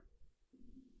Club,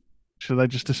 should they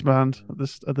just disband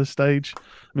at this stage?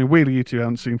 I mean, Wheeler you two we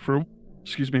haven't seen for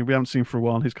a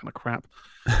while. He's kind of crap.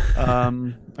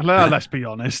 Let's be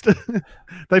honest.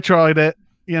 They tried it,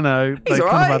 they kind of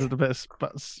added a bit of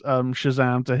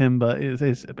Shazam to him, but it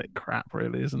is a bit crap,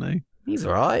 really, isn't he? He's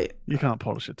all right. You can't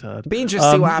polish a turd. Be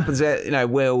interesting to see what happens.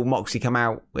 Will Moxley come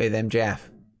out with MJF?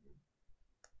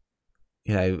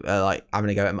 Like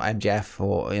having a go at MJF,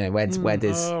 or where does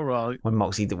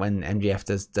when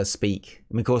MJF does speak?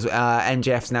 I mean, of course,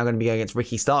 MJF's now going to be going against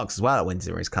Ricky Starks as well at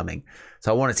Winter is coming.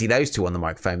 So I want to see those two on the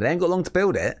microphone, but they ain't got long to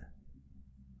build it.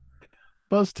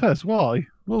 Buzz Tess, why?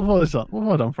 What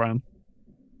have I done, Fran?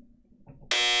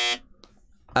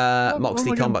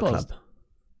 Moxley Combat Club.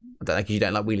 I don't know, because you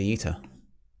don't like Wheeler Yuta.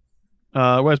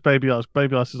 Where's Baby Ice?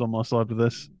 Baby Ice is on my side with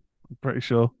this. I'm pretty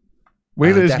sure.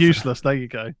 Wheeler is useless. There you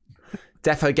go.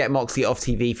 Defo get Moxley off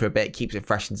TV for a bit, keeps it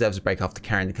fresh, and deserves a break after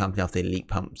carrying the company after the elite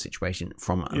pump situation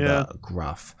from the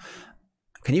Gruff.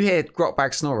 Can you hear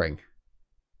Grotbag snoring?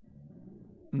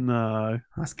 No.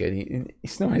 That's good.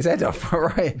 He's snoring his head off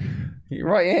right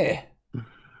here.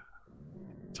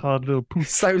 Tired little poof.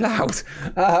 So loud.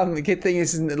 The good thing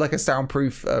is isn't like a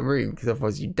soundproof room, because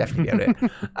otherwise you'd definitely get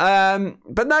it.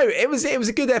 But no, it was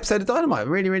a good episode of Dynamite.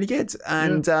 Really, really good.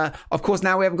 And of course,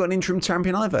 now we haven't got an interim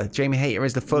champion either. Jamie Hayter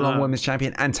is the full-on women's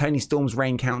champion, and Toni Storm's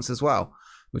reign counts as well,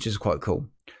 which is quite cool.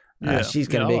 She's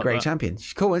going to be a great champion.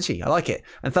 She's cool, isn't she? I like it.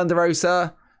 And Thunder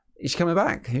Rosa, is she coming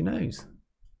back? Who knows?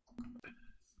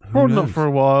 Probably not for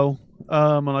a while.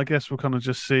 And I guess we'll kind of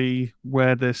just see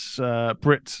where this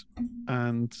Britt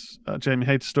and Jamie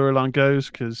Hayter storyline goes,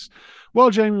 because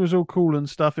while Jamie was all cool and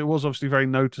stuff, it was obviously very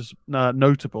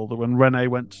notable that when Renee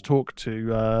went to talk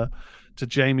to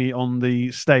Jamie on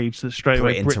the stage, that straight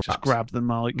away Britt just grabbed the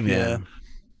mic. Yeah.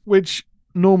 Which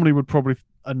normally would probably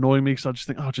annoy me, because I just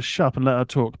think, just shut up and let her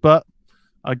talk. But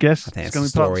I guess it's going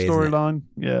to be part of the storyline.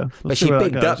 Yeah. But she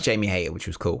bigged up Jamie Hayter, which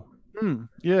was cool.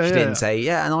 She didn't say,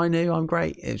 and I knew I'm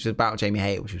great. It was about Jamie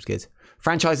Hayter, which was good.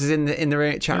 Franchise is in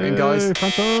the chat room, guys.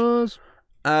 Franchise.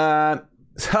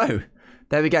 So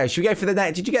there we go. Should we go for the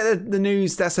next? Did you get the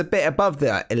news that's a bit above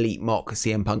the Elite Mock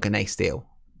CM Punk and Ace deal?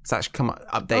 It's actually come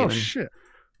updated. Oh shit.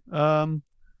 I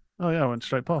went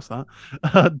straight past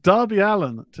that. Darby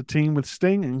Allin to team with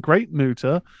Sting and Great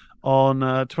Muta on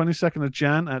 22nd of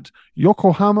Jan at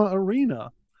Yokohama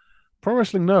Arena. Pro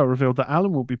Wrestling Noah revealed that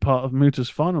Allen will be part of Muta's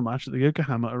final match at the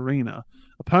Yokohama Arena.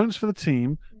 Opponents for the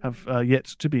team have yet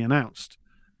to be announced.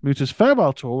 Muta's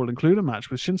farewell tour will include a match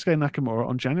with Shinsuke Nakamura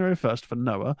on January 1st for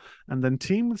Noah, and then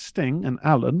team with Sting and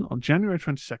Allen on January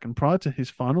 22nd prior to his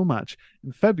final match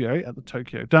in February at the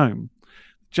Tokyo Dome.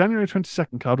 January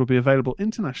 22nd card will be available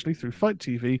internationally through Fight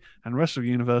TV and Wrestle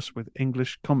Universe with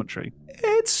English commentary.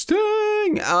 It's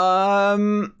Sting.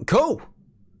 Cool.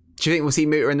 Do you think we'll see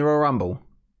Muta in the Royal Rumble?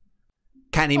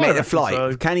 Can he make the flight?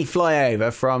 so. Can he fly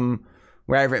over from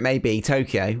wherever it may be,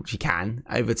 Tokyo, which he can,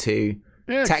 over to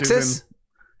Texas?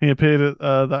 He appeared at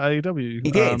the AEW.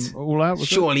 He did. All Out.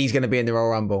 Surely he's going to be in the Royal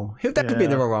Rumble. He'll definitely be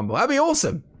in the Royal Rumble. That'd be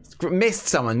awesome. Missed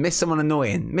someone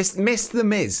annoying. Missed the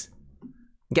Miz.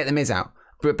 Get the Miz out.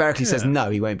 But Berkeley says no,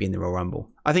 he won't be in the Royal Rumble.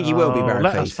 I think he will be, Berkeley.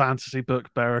 Let us fantasy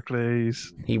book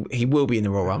Berkeley's. He will be in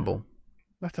the Royal Rumble.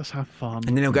 Let us have fun.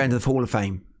 And then he'll go into the Hall of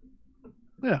Fame.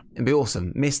 Yeah. It'd be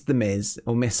awesome. Miss the Miz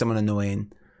or miss someone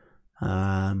annoying.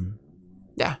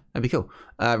 Yeah, that'd be cool.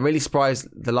 Really surprised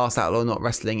the Last Outlaw not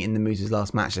wrestling in the Moose's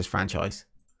last match this franchise.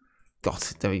 God,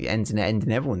 it ends in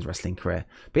everyone's wrestling career.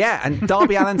 But yeah, and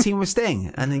Darby Allin team with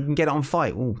Sting, and then you can get it on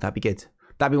Fight. Ooh, that'd be good.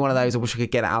 That'd be one of those I wish I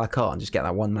could get at a la carte and just get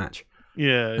that one match.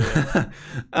 Yeah.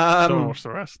 Don't watch the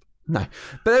rest. No.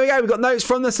 But there we go. We've got notes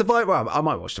from the Survivor. Well, I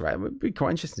might watch the rest. It would be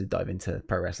quite interesting to dive into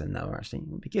pro wrestling now, actually. It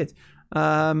would be good.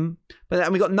 But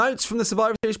then we got notes from the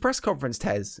Survivor Series press conference,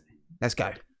 Tez. Let's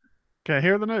go. Okay,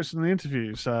 here are the notes from the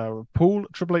interviews. Paul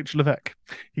Triple H Levesque.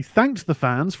 He thanked the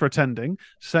fans for attending,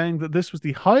 saying that this was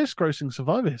the highest grossing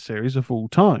Survivor Series of all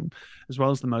time, as well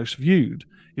as the most viewed.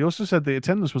 He also said the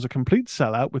attendance was a complete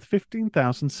sellout with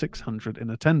 15,600 in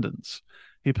attendance.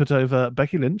 He put over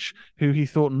Becky Lynch, who he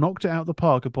thought knocked it out of the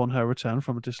park upon her return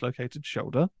from a dislocated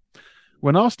shoulder.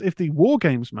 When asked if the War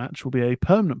Games match will be a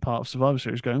permanent part of Survivor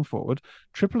Series going forward,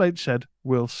 Triple H said,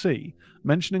 "We'll see,"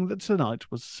 mentioning that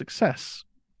tonight was a success.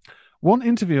 One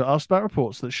interviewer asked about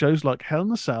reports that shows like Hell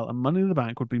in a Cell and Money in the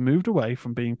Bank would be moved away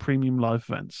from being premium live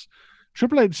events.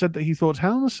 Triple H said that he thought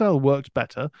Hell in a Cell worked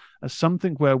better as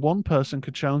something where one person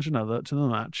could challenge another to the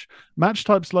match. Match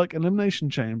types like Elimination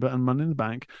Chamber and Money in the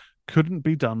Bank couldn't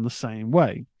be done the same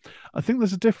way. I think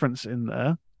there's a difference in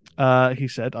there. He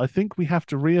said, I think we have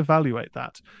to reevaluate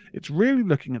that. It's really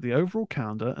looking at the overall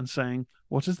calendar and saying,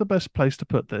 what is the best place to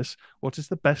put this? What is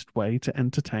the best way to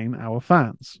entertain our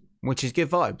fans? Which is good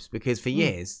vibes, because for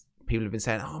years, people have been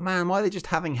saying, oh man, why are they just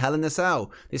having Hell in a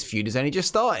Cell? This feud has only just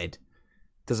started.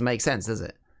 Doesn't make sense, does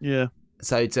it? Yeah.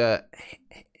 So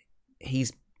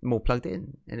he's more plugged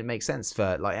in, and it makes sense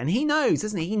for, like, and he knows,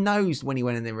 doesn't he? He knows when he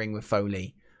went in the ring with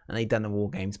Foley and they'd done the War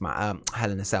Games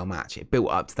Hell in a Cell match. It built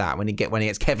up to that when he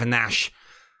gets Kevin Nash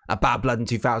at Bad Blood in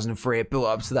 2003. It built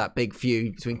up to that big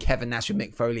feud between Kevin Nash and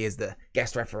Mick Foley as the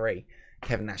guest referee.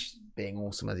 Kevin Nash being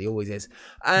awesome as he always is,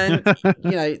 and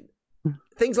you know,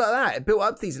 things like that. It built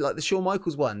up to these, like the Shawn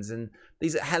Michaels ones, and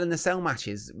these Hell in a Cell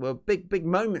matches were big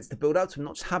moments to build up to them,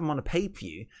 not just have them on a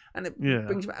pay-per-view. And it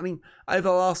brings back, I mean, over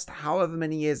the last however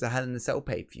many years the Hell in a Cell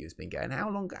pay-per-view has been going,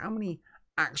 how many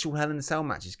actual Hell in a Cell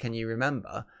matches can you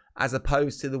remember, as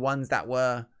opposed to the ones that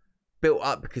were built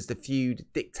up because the feud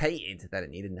dictated that it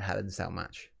needed a Hell in a Cell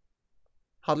match?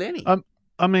 Hardly any.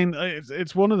 I mean,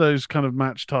 it's one of those kind of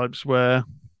match types where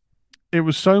it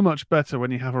was so much better when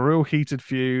you have a real heated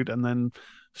feud and then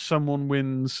someone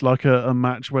wins like a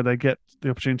match where they get the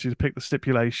opportunity to pick the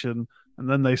stipulation and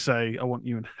then they say, I want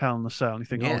you in Hell in a Cell. And you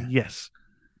think, oh, yes,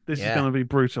 this is going to be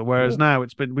brutal. Whereas now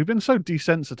we've been so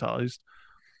desensitized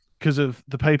because of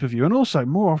the pay-per-view. And also,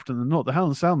 more often than not, the Hell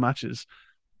in a Cell matches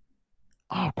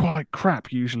are quite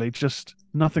crap usually. Just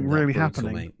nothing really brutal,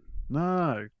 happening. Mate.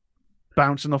 No.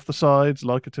 Bouncing off the sides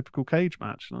like a typical cage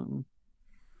match. No.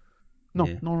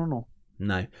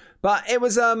 But it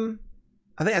was, I think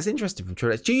that's interesting from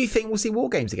Triple H. Do you think we'll see War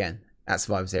Games again at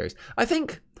Survivor Series? I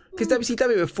think, because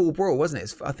WCW was Full Brawl, wasn't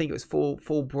it? I think it was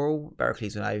Full Brawl.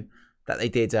 Berkeley's will know that they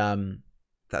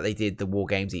did the War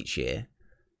Games each year,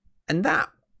 and that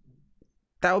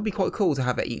would be quite cool to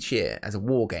have it each year as a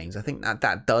War Games. I think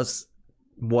that does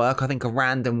work. I think a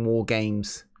random War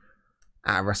Games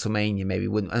at WrestleMania maybe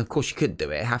wouldn't, and of course you couldn't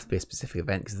do it. It have to be a specific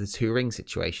event because of the 2-ring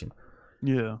situation.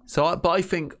 Yeah. So, but I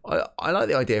think I like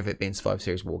the idea of it being Survivor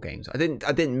Series War Games. I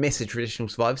didn't miss a traditional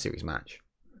Survivor Series match.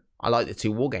 I like the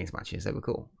 2 War Games matches; they were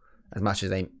cool, as much as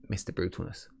they missed the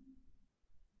brutalness.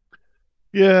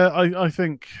 Yeah, I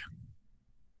think.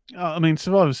 I mean,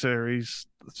 Survivor Series.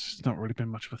 It's not really been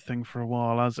much of a thing for a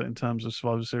while, has it? In terms of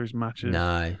Survivor Series matches.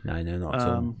 No, not at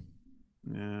all.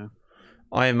 Yeah.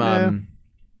 I'm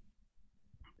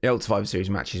the old Survivor Series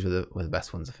matches were the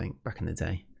best ones, I think, back in the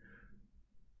day.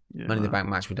 Yeah. Money in the Bank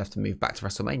match would have to move back to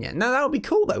WrestleMania. No, that would be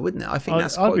cool though, wouldn't it? I think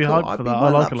that's quite I'd be cool. hyped for that. I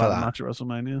like a ladder match at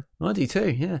WrestleMania. I do too.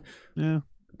 Yeah. Yeah.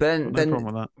 Then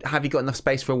have you got enough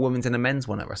space for a women's and a men's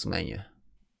one at WrestleMania?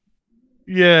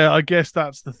 Yeah, I guess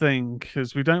that's the thing,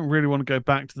 because we don't really want to go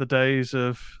back to the days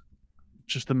of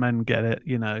just the men get it.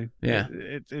 You know. Yeah.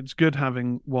 It's good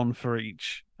having one for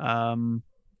each.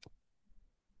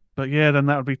 But yeah, then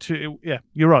that would be two. Yeah,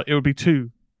 you're right. It would be two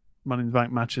Money in the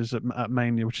Bank matches at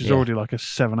Mania, which is already like a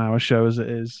 7-hour show as it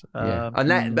is. Yeah,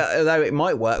 but although it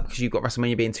might work because you've got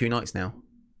WrestleMania being 2 nights now.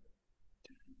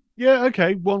 Yeah,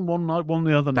 okay. One night, one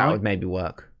the other night. That would maybe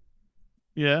work.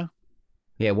 Yeah.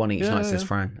 Yeah, one each night, says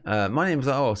Fran. My name was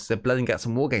like, so Blood and Guts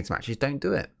and War Games matches. Don't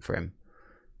do it for him.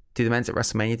 Do the men's at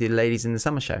WrestleMania, do the ladies in the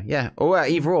summer show. Yeah, or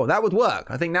either or. That would work.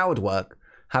 I think that would work.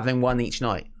 Having one each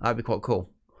night. That'd be quite cool.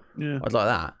 Yeah. I'd like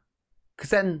that. Because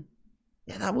then,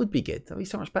 yeah, that would be good. That'd be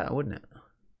so much better, wouldn't it?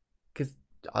 Because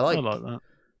I like that.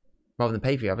 Rather than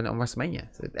pay-per-view, having it on WrestleMania.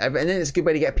 So, and then it's a good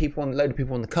way to get a load of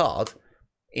people on the card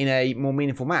in a more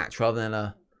meaningful match rather than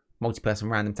a multi-person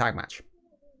random tag match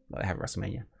like they have at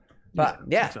WrestleMania. But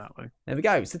yeah, exactly. There we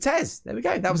go. So Tez, there we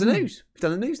go. That was the news. We've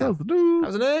done the news now. That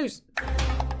was the news.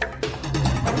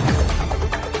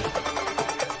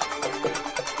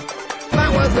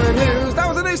 That was the news. That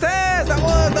was the news, Tez. That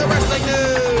was the wrestling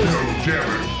news. No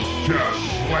jamming, just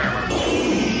slamming.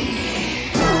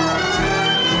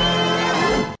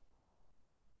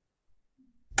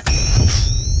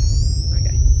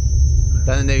 Okay.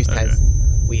 Done the news, Tez.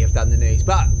 We have done the news.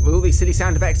 But with all these silly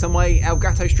sound effects on my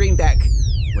Elgato Stream Deck,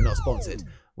 we're not sponsored.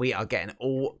 We are getting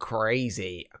all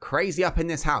crazy up in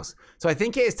this house. So I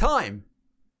think it is time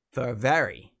for a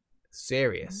very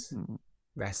serious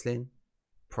wrestling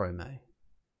promo.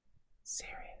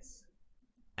 Serious.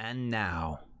 And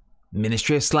now,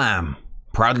 Ministry of Slam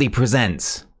proudly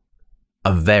presents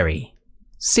a very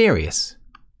serious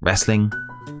wrestling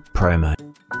promo.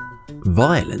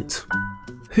 Violent?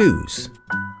 Who's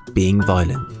being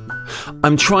violent?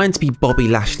 I'm trying to be Bobby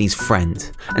Lashley's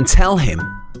friend and tell him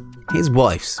his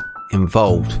wife's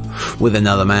involved with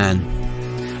another man,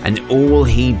 and all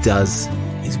he does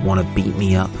is want to beat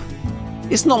me up.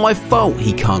 It's not my fault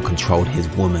he can't control his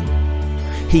woman.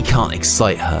 He can't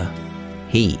excite her.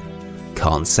 He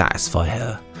can't satisfy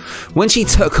her. When she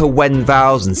took her wedding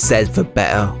vows and said for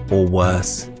better or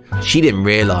worse, she didn't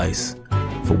realise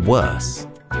for worse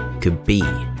could be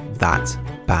that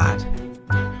bad.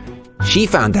 She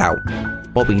found out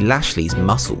Bobby Lashley's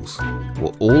muscles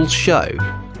were all show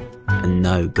and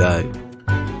no go.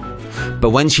 But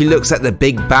when she looks at the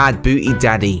big bad booty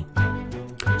daddy,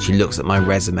 she looks at my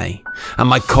resume and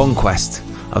my conquest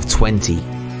of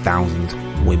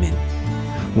 20,000 women.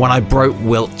 When I broke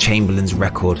Wilt Chamberlain's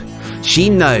record, she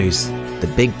knows the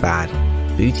big bad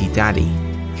booty daddy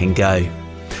can go.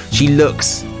 She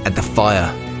looks at the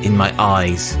fire in my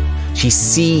eyes. She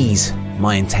sees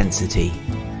my intensity.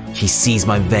 She sees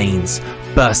my veins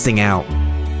bursting out.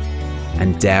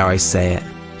 And dare I say it,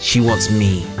 she wants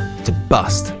me to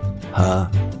bust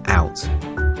her out.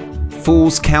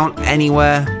 Falls count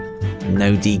anywhere,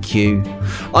 no DQ.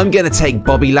 I'm gonna take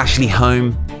Bobby Lashley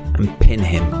home and pin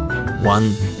him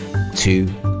 1, 2,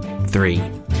 3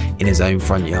 in his own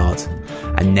front yard.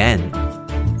 And then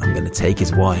I'm gonna take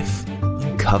his wife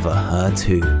and cover her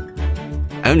too.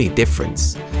 Only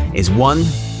difference is one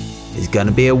is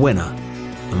gonna be a winner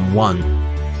and one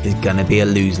is gonna be a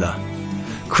loser.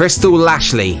 Crystal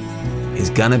Lashley is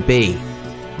gonna be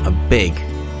a big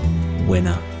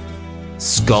winner.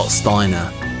 Scott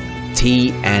Steiner,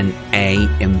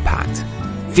 TNA Impact,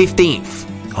 15th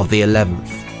of the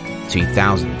 11th,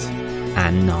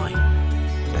 2009.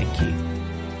 Thank you.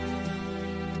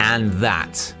 And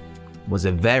that was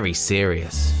a very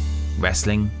serious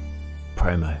wrestling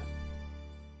promo.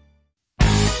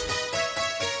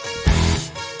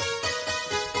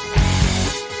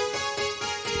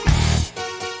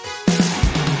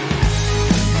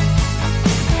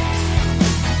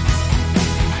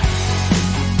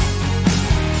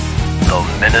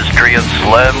 Ministry of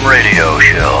Slam Radio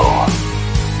Show.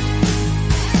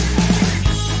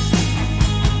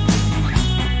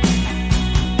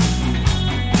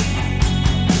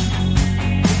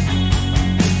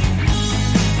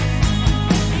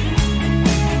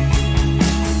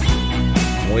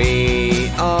 We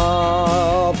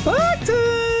are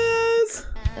Bactors!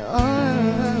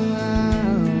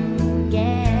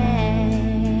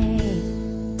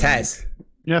 Tez.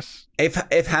 Yes.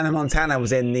 If Hannah Montana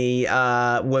was in the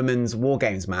women's War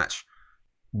Games match,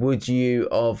 would you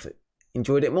have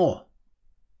enjoyed it more?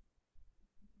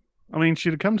 I mean,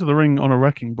 she'd have come to the ring on a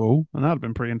wrecking ball, and that'd have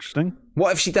been pretty interesting.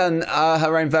 What if she done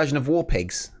her own version of War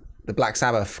Pigs, the Black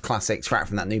Sabbath classic track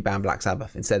from that new band Black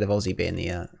Sabbath, instead of Ozzy being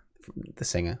the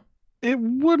singer? It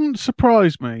wouldn't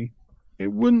surprise me.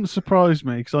 It wouldn't surprise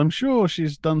me, because I'm sure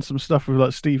she's done some stuff with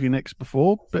like Stevie Nicks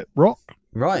before, bit rock.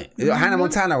 Right. Is it Hannah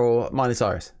Montana or Miley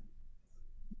Cyrus?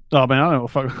 Oh, I mean, I don't know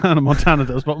what fuck Hannah Montana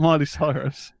does, but Miley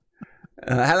Cyrus.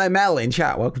 Hello, Mel in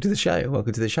chat. Welcome to the show.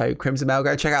 Welcome to the show. Crimson Mel,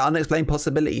 go check out Unexplained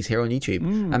Possibilities here on YouTube.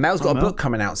 And Mel's got a book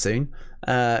coming out soon.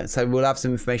 So we'll have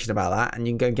some information about that, and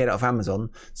you can go and get it off Amazon.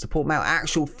 Support Mel,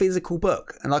 actual physical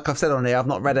book. And like I've said on here, I've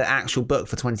not read an actual book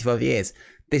for 25 years.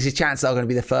 This is chances are going to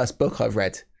be the first book I've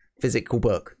read, physical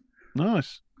book.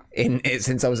 Nice.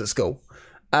 Since I was at school.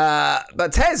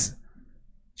 But Tez,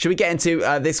 should we get into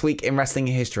this week in wrestling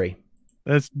history?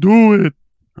 Let's do it.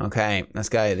 Okay, let's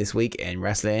go. This week in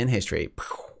wrestling history.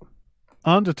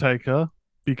 Undertaker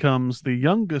becomes the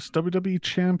youngest WWE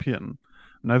champion,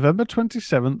 November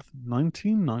 27th,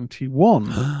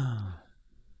 1991.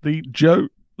 The Joe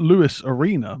Louis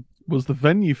Arena was the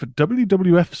venue for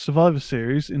WWF Survivor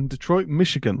Series in Detroit,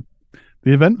 Michigan.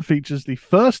 The event features the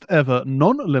first ever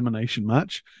non-elimination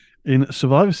match in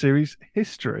Survivor Series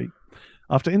history.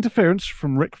 After interference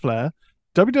from Ric Flair,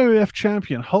 WWF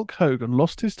champion Hulk Hogan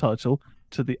lost his title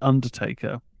to The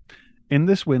Undertaker. In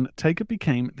this win, Taker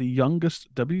became the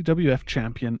youngest WWF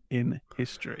champion in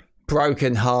history.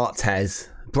 Broken heart, Tez.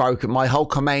 Broken. My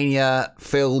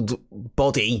Hulkamania-filled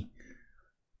body,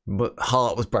 but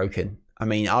heart was broken. I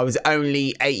mean, I was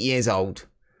only 8 years old,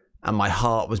 and my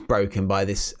heart was broken by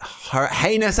this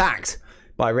heinous act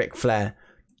by Ric Flair,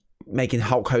 making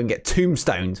Hulk Hogan get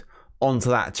tombstoned onto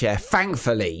that chair.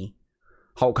 Thankfully,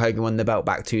 Hulk Hogan won the belt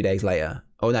back 2 days later.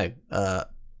 Oh, no.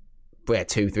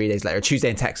 2-3 days later. Tuesday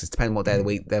in Texas, depending on what day of the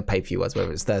week the pay-per-view was,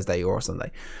 whether it's Thursday or Sunday.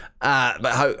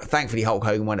 But thankfully, Hulk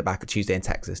Hogan won it back at Tuesday in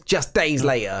Texas. Just days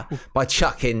later, by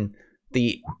chucking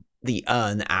the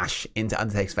urn ash into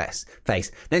Undertaker's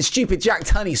face. Then stupid Jack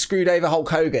Tunney screwed over Hulk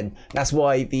Hogan. That's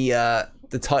why the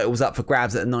title was up for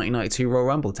grabs at the 1992 Royal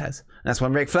Rumble, Tez. And that's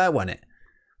when Ric Flair won it.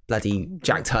 Bloody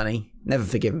Jack Tunney. Never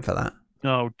forgive him for that.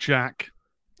 Oh, Jack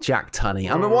Tunney.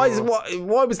 I mean,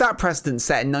 why was that precedent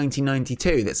set in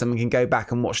 1992 that someone can go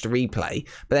back and watch the replay?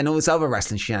 But then all this other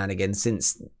wrestling shenanigans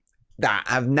since that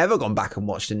have never gone back and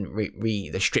watched and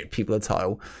strip people of the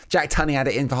title. Jack Tunney had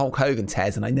it in for Hulk Hogan,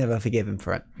 Tez, and I never forgive him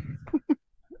for it.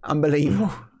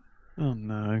 Unbelievable. Oh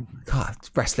no. God,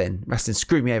 wrestling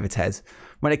screwed me over, Tez.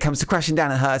 When it comes to crashing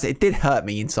down, it hurts. It did hurt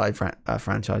me inside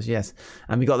franchise, yes.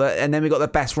 And then we got the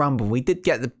best Rumble. We did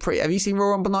get have you seen Royal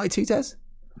Rumble 92, Tez?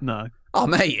 No. Oh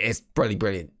mate, it's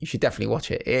brilliant. You should definitely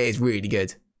watch it. It is really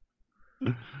good.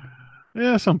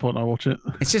 Yeah, at some point I'll watch it.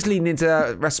 It's just leading into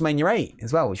WrestleMania 8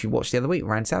 as well, which we watched the other week,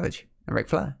 Randy Savage and Ric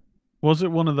Flair. Was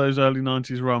it one of those early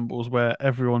 90s Rumbles where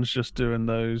everyone's just doing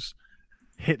those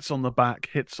hits on the back,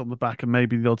 and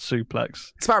maybe the odd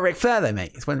suplex? It's about Ric Flair though,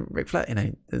 mate. It's when Ric Flair,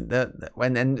 and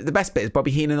the best bit is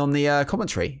Bobby Heenan on the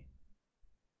commentary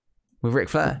with Ric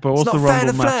Flair. But was the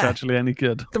Rumble match actually any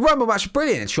good? The Rumble match was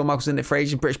brilliant. Shawn Michaels in it for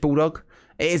ages, British Bulldog.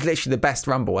 It is literally the best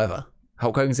Rumble ever.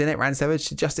 Hulk Hogan's in it, Randy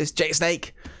Savage, Justice, Jake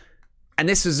Snake. And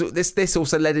this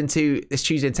also led into this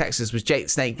Tuesday in Texas was Jake the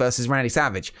Snake versus Randy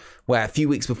Savage, where a few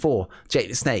weeks before Jake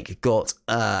the Snake got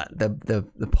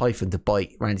the python to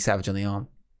bite Randy Savage on the arm.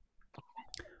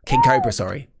 King Cobra,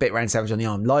 bit Randy Savage on the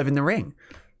arm live in the ring.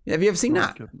 Have you ever seen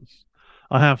that? Goodness.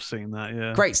 I have seen that,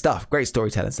 yeah. Great stuff, great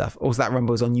storytelling stuff. Also, that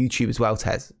Rumble is on YouTube as well,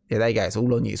 Tez. Yeah, there you go. It's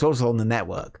all on you. It's also on the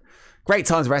network. Great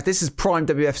times, Rest. This is prime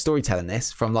WF storytelling.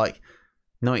 This from like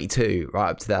 92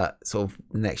 right up to that sort of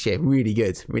the next year. Really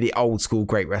good, really old school,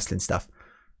 great wrestling stuff,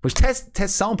 which Tez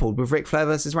sampled with Ric Flair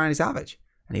versus Randy Savage,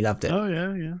 and he loved it. Oh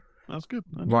yeah, that's good.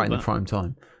 Right in the prime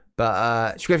time.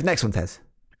 But should we go for the next one, Tez?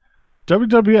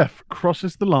 WWF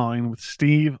crosses the line with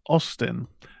Steve Austin,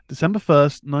 December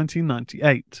 1st,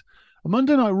 1998. A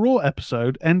Monday Night Raw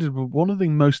episode ended with one of the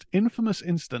most infamous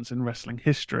incidents in wrestling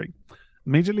history.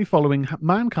 Immediately following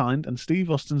Mankind and Steve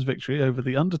Austin's victory over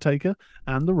The Undertaker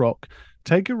and The Rock,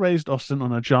 Taker raised Austin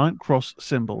on a giant cross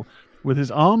symbol, with his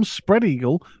arms spread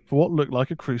eagle for what looked like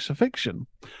a crucifixion.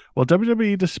 While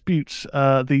WWE disputes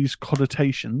these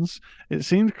connotations, it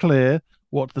seemed clear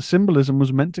what the symbolism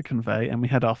was meant to convey, and we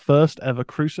had our first ever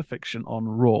crucifixion on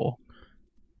Raw.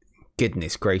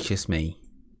 Goodness gracious me.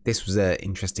 This was an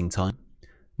interesting time.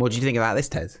 What did you think about this,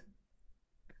 Tez?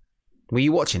 Were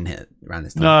you watching it around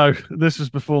this time? No, this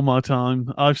was before my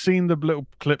time. I've seen the little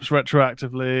clips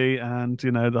retroactively, and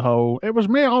the whole "it was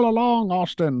me all along,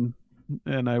 Austin,"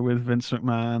 with Vince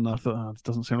McMahon. I thought, this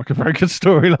doesn't seem like a very good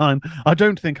storyline. I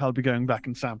don't think I'll be going back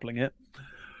and sampling it.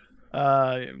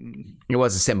 It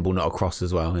was a symbol, not a cross,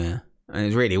 as well. Yeah, and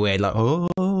it's really weird. Like,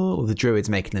 the druid's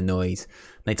making the noise.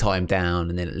 They tie him down,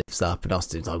 and then it lifts up, and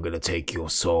Austin's, "I'm going to take your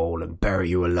soul and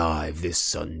bury you alive this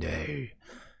Sunday."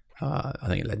 I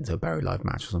think it led into a buried live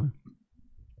match or something.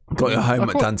 Got your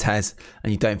homework done, Tez,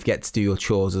 and you don't forget to do your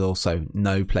chores. There's also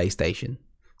no PlayStation.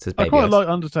 Says Baby I quite Ice. like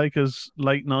Undertaker's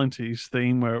late 90s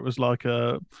theme, where it was like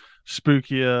a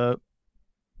spookier,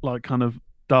 like kind of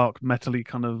dark, metally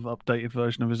kind of updated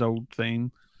version of his old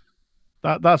theme.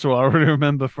 That's what I really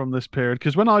remember from this period.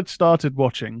 Because when I'd started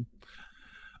watching,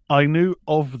 I knew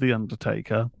of The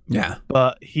Undertaker, Yeah.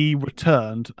 but he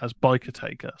returned as Biker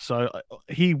Taker. So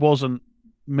he wasn't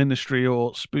Ministry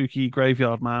or Spooky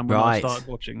Graveyard Man when I started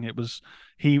watching. It was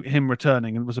him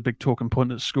returning, and it was a big talking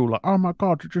point at school, like, oh my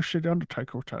God, did you see The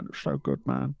Undertaker return? It's so good,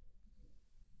 man.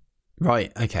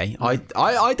 Right, okay. I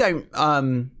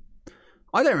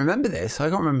don't remember this. I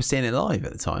can't remember seeing it live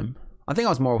at the time. I think I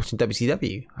was more watching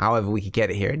WCW. However, we could get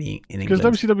it here in England. Because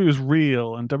WCW was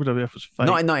real and WWF was fake.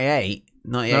 Not in 98.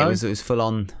 98 no? it was full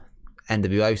on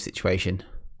NWO situation.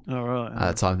 Oh, right.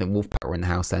 At the time, I think Wolfpack were in the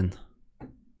house then.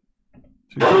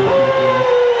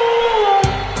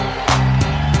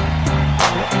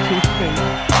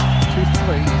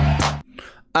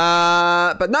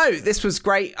 But no, this was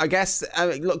great. I guess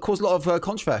caused a lot of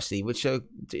controversy, which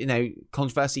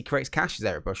controversy creates cash, as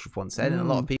Eric Bushroff once said, and a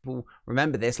lot of people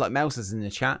remember this. Like Mel says in the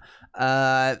chat,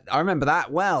 I remember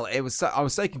that well. I was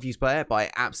so confused by it, but I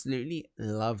absolutely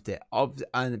loved it.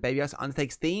 And the Baby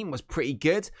Undertaker's theme was pretty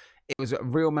good. It was a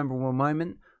real memorable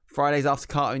moment. Fridays after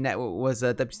Cartoon Network was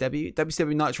WCW.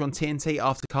 WCW Nitro on TNT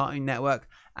after Cartoon Network,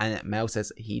 and Mel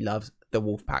says he loves the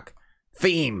Wolfpack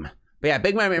theme. But yeah,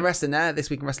 big moment in wrestling there. This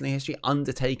week in wrestling history,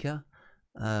 Undertaker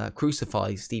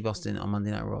crucifies Steve Austin on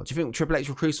Monday Night Raw. Do you think Triple H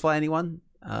will crucify anyone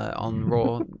on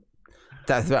Raw?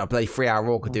 That's about a bloody 3-hour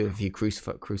Raw could do with a few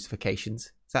crucifications.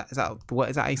 Is that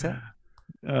how you say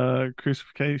it?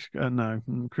 Crucifixion? No,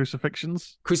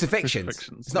 crucifixions. Crucifixions.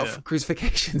 It's not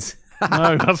crucifixions.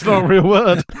 No, that's not a real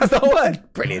word. That's not a word.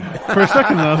 Brilliant. For a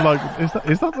second, I was like,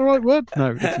 is that the right word?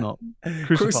 No, it's not.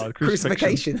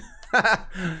 Crucifixion.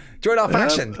 Join our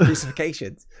faction.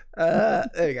 Crucifixions. There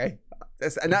you go.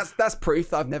 That's proof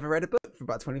that I've never read a book for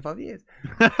about 25 years.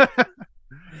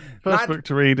 First book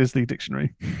to read is the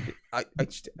dictionary.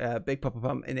 Big Papa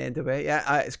Pump in the end of it.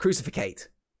 Yeah, it's crucificate.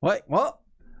 What?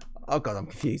 Oh God, I'm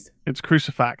confused. It's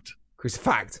crucifact.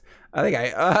 Crucifact. There you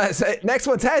go. So next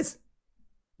one, Tez.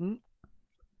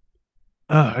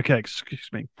 Okay, excuse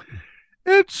me.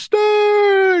 It's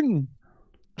Sting!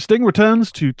 Sting returns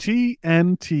to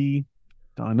TNT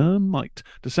Dynamite.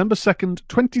 December 2nd,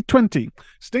 2020.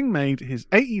 Sting made his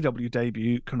AEW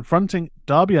debut confronting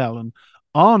Darby Allin,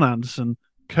 Arn Anderson,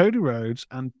 Cody Rhodes,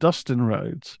 and Dustin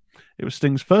Rhodes. It was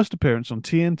Sting's first appearance on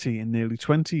TNT in nearly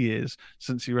 20 years,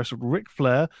 since he wrestled Ric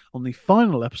Flair on the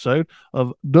final episode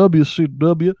of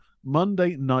WCW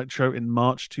Monday Nitro in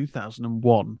March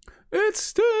 2001. It's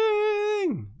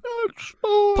Sting!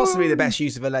 Possibly the best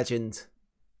use of a legend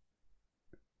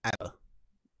ever.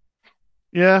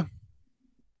 Yeah.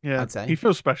 I'd say. He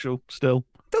feels special still.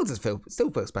 Still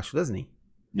feels special, doesn't he?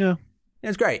 Yeah. It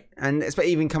was great. And it's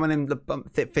even coming in the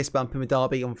fist bumping with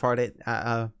Darby on Friday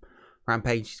at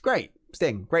Rampage. It's great.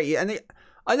 Sting. Great. And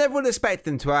I never would expect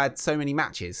them to add so many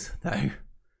matches, though.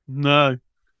 No.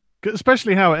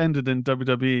 Especially how it ended in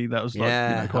WWE. That was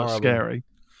quite horrible. Scary.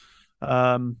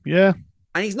 Yeah.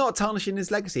 And he's not tarnishing his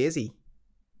legacy, is he?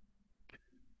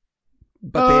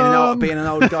 But being an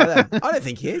old guy there. I don't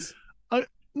think he is.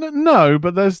 No,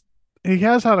 but he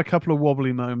has had a couple of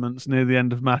wobbly moments near the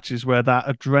end of matches where that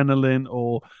adrenaline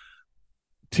or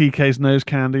TK's nose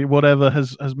candy, whatever,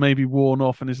 has maybe worn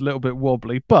off and is a little bit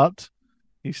wobbly, but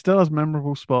he still has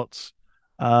memorable spots.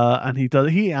 And he does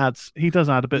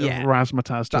add a bit of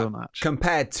razzmatazz to a match.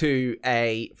 Compared to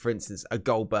for instance, a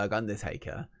Goldberg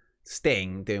Undertaker,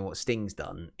 Sting doing what Sting's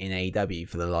done in AEW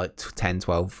for the 10,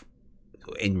 12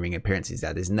 in-ring appearances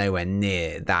that is nowhere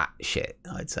near that shit,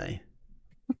 I'd say.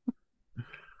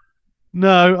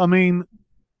 No, I mean,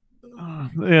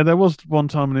 there was one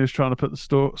time when he was trying to put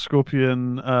the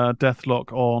Scorpion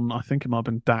Deathlock on, I think it might have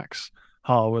been Dax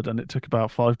Harwood, and it took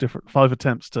about five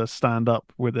attempts to stand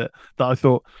up with it, that I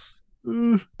thought,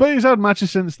 but he's had matches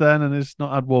since then and he's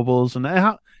not had wobbles, and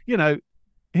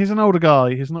he's an older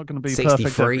guy, he's not going to be 63.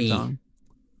 Perfect every time.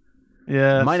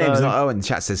 Yeah, my name's not Owen. The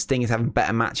chat says Sting is having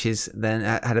better matches than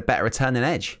had a better return than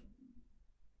Edge.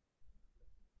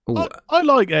 I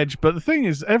like Edge, but the thing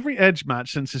is, every Edge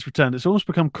match since his return, it's almost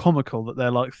become comical that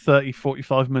they're like 30,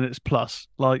 45 minutes plus.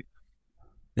 Like,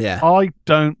 yeah, I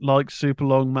don't like super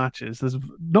long matches. There's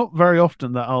not very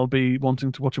often that I'll be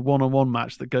wanting to watch a one-on-one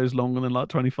match that goes longer than like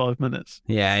 25 minutes.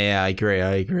 Yeah, I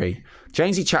agree.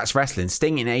 Jamesy chats wrestling.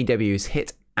 Sting in AEW is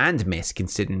hit and miss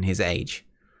considering his age.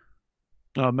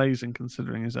 Oh, amazing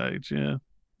considering his age, yeah.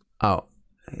 Oh,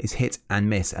 it's hit and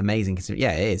miss. Amazing considering.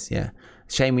 Yeah, it is, yeah.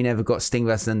 Shame we never got Sting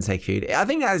versus Undertaker feud. I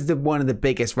think that is one of the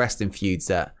biggest wrestling feuds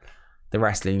that the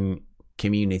wrestling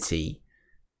community.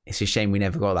 It's a shame we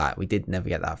never got that. We did never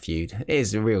get that feud. It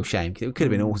is a real shame. It could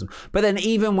have been awesome. But then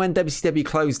even when WCW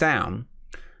closed down,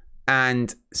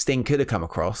 and Sting could have come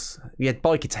across. You had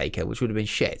Biker Taker, which would have been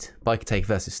shit. Biker Taker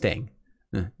versus Sting.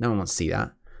 No one wants to see that.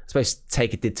 I suppose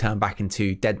Taker did turn back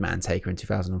into Deadman Taker in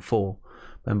 2004.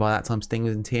 When by that time Sting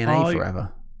was in TNA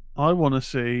forever. I want to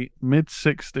see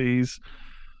mid-60s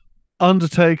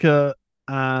Undertaker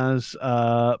as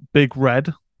Big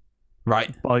Red.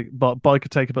 Right. Biker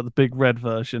Taker, but the Big Red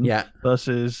version. Yeah.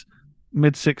 Versus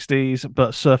mid-60s,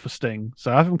 but Surfer Sting.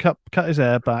 So have him cut his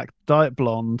hair back, dye it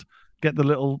blonde, get the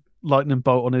little lightning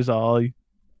bolt on his eye.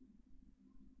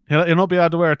 He'll not be able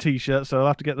to wear a t-shirt, so he'll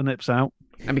have to get the nips out.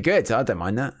 That'd be good. I don't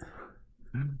mind that.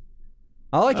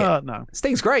 I like it. No.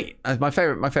 Sting's great. My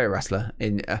favorite wrestler.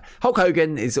 In Hulk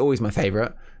Hogan is always my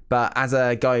favorite, but as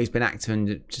a guy who's been active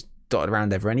and just dotted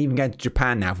around everywhere, and even going to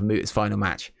Japan now for Muta's final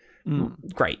match,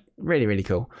 great, really, really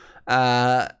cool,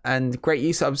 and great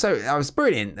use. I was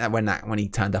brilliant when he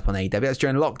turned up on AEW. That was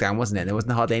during lockdown, wasn't it? There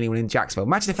wasn't hardly anyone in Jacksonville.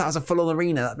 Imagine if that was a full-on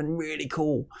arena. That'd been really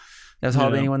cool. There was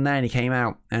hardly anyone there, and he came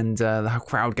out, and the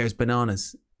crowd goes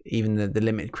bananas. Even the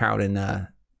limited crowd in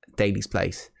Daly's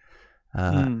place.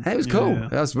 And it was cool.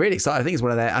 I was really excited. I think it's one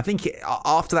of their. I think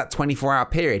after that 24-hour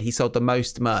period, he sold the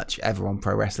most merch ever on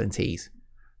Pro Wrestling Tees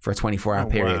for a 24-hour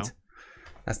period. Wow.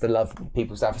 That's the love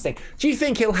people start for Sting. Do you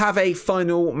think he'll have a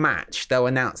final match? They'll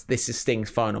announce this is Sting's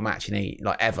final match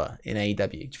ever in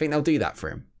AEW. Do you think they'll do that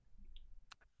for him?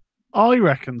 I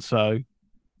reckon so.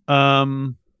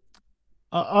 I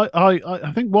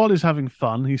think while he's having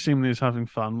fun, he seemingly is having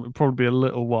fun. It'll probably be a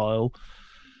little while,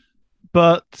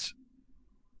 but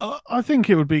I think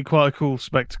it would be quite a cool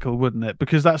spectacle, wouldn't it?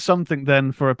 Because that's something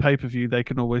then for a pay-per-view they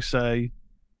can always say,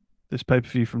 this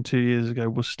pay-per-view from 2 years ago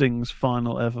was Sting's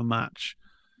final ever match.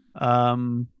 I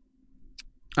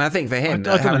think for him,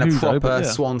 having a proper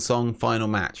swan song final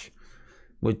match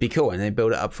would be cool, and they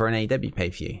build it up for an AEW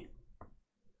pay-per-view.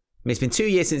 I mean, it's been 2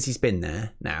 years since he's been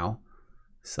there now,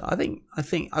 so I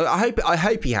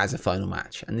hope he has a final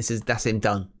match, and that's him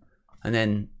done, and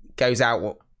then goes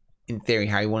out in theory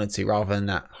how he wanted to, rather than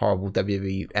that horrible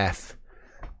WWF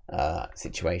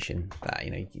situation that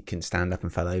you couldn't stand up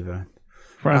and fell over.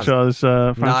 Franchise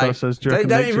says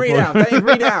don't even read out. Don't even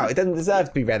read out. It doesn't deserve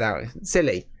to be read out. It's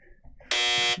silly.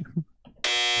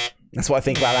 That's what I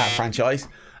think about that franchise.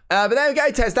 But there we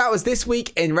go, Tez. That was this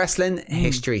week in wrestling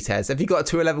history, Tez. Have you got a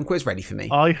 211 quiz ready for me?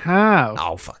 I have.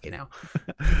 Oh, fucking hell.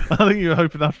 I think you were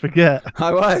hoping I'd forget.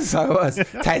 I was.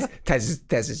 Tez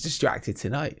is distracted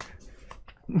tonight.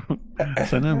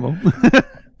 So no more.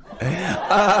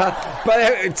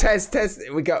 But Tez, Tez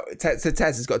has got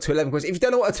a 211 quiz. If you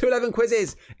don't know what a 211 quiz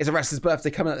is, it's a wrestler's birthday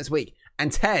coming up this week, and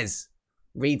Tez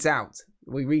reads out.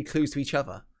 We read clues to each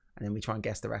other, and then we try and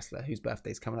guess the wrestler whose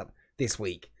birthday is coming up this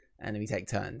week, and then we take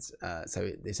turns. So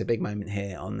it's a big moment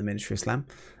here on the Ministry of Slam,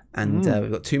 and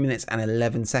we've got 2 minutes and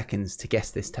 11 seconds to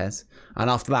guess this, Tez, and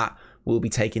after that we'll be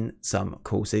taking some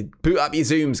calls. So boot up your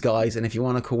Zooms, guys, and if you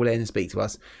want to call in and speak to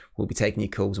us, we'll be taking your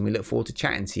calls, and we look forward to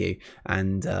chatting to you.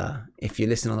 And if you're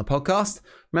listening on the podcast,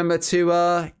 remember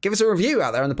to give us a review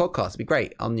out there on the podcast. It'd be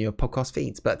great on your podcast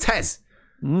feeds. But Tez,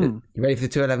 you ready for the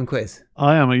 211 quiz?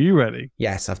 I am. Are you ready?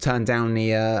 Yes, I've turned down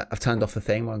I've turned off the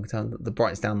thing. Well, I'm turn the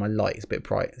brightness down on my light. It's a bit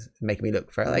bright. It's making me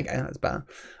look very. There you go. That's better.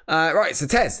 Right. So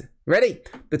Tez, ready?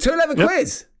 The 211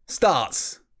 quiz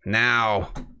starts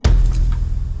now.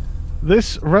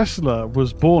 This wrestler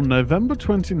was born November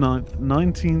 29th,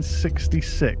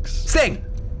 1966. Sting!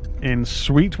 In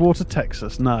Sweetwater,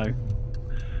 Texas. No.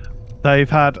 They've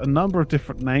had a number of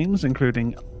different names,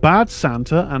 including Bad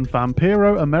Santa and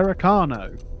Vampiro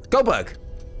Americano. Goldberg!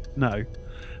 No.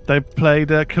 They played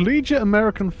collegiate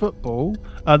American football.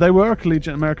 They were a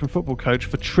collegiate American football coach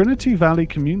for Trinity Valley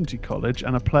Community College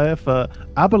and a player for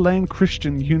Abilene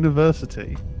Christian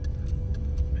University.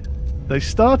 They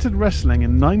started wrestling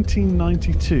in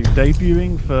 1992,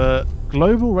 debuting for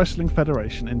Global Wrestling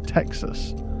Federation in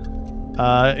Texas.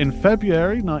 In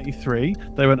February 93,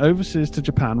 they went overseas to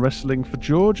Japan, wrestling for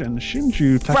George and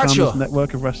Shinju Takama's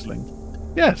network of wrestling.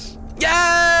 Yes!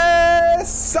 Yes!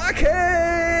 Suck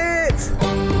it!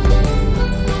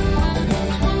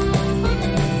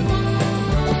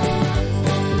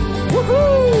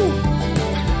 Woohoo!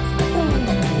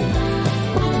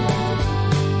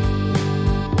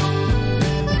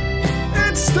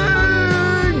 Sting!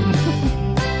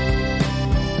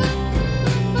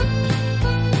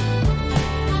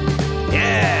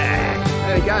 Yeah!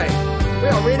 There we go. We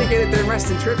are really good at doing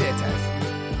wrestling trivia, Tez.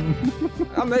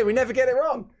 I mean, we never get it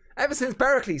wrong. Ever since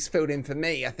Pericles filled in for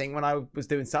me, I think, when I was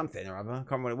doing something or other, I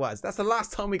can't remember what it was. That's the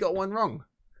last time we got one wrong.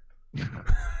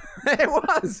 It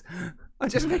was. I'm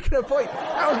just making a point.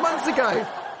 That was months ago.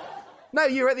 No,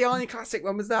 you were at the Iron Classic.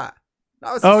 When was that?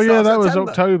 That was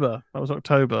October. That was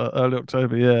October, early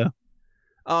October, yeah.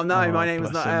 Oh no, Oh, my name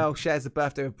is bless not him. Elle. Shares the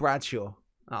birthday with Bradshaw.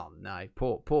 Oh no,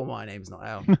 poor my name's not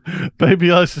Elle. Baby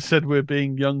Isa said we're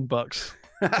being young bucks.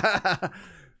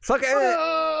 Suck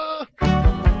it.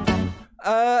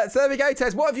 So there we go,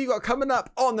 Tez. What have you got coming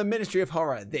up on the Ministry of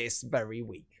Horror this very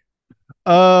week?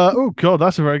 Oh god,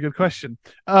 that's a very good question.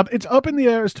 It's up in the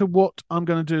air as to what I'm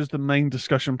going to do as the main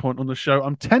discussion point on the show.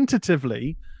 I'm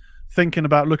tentatively thinking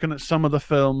about looking at some of the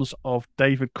films of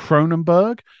David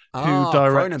Cronenberg, who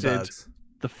directed Cronenberg's.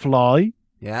 The Fly.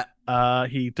 Yeah.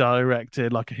 He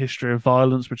directed like A History of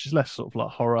Violence, which is less sort of like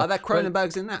horror. Are there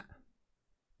Cronenbergs in that?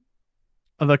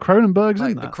 Are there Cronenbergs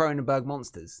Like in the that? Cronenberg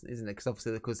monsters, isn't it? Because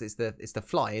obviously, it's the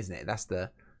Fly, isn't it? That's the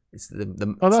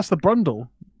Oh, that's the Brundle.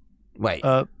 wait.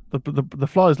 The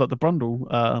Fly is like the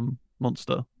Brundle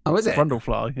monster. Oh, is it? Brundle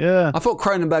Fly. Yeah. I thought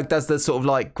Cronenberg does the sort of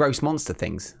like gross monster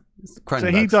things.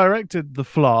 So he directed The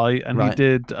Fly, and he Right.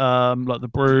 did like The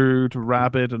Brood,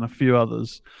 Rabid, and a few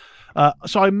others.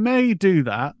 So I may do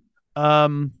that.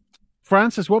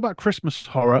 Francis, what about Christmas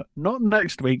horror? Not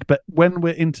next week, but when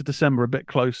we're into December, a bit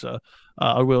closer,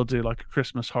 I will do like a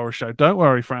Christmas horror show. Don't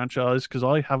worry, franchise, because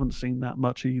I haven't seen that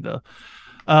much either.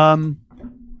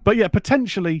 But yeah,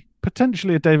 potentially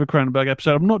a David Cronenberg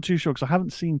episode. I'm not too sure because I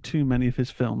haven't seen too many of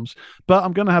his films. But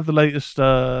I'm going to have the latest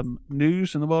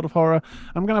news in the world of horror.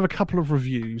 I'm going to have a couple of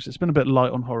reviews. It's been a bit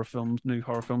light on horror films, new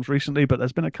horror films recently, but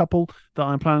there's been a couple that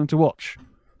I'm planning to watch.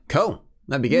 Cool.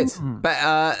 That'd be good. But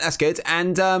that's good.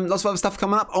 And lots of other stuff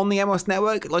coming up on the MOS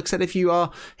Network. Like I said, if you are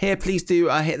here, please do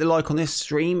hit the like on this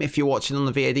stream. If you're watching on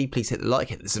the VOD, please hit the like,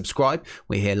 hit the subscribe.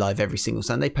 We're here live every single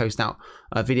Sunday, post out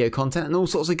video content and all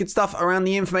sorts of good stuff around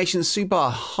the information super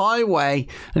highway.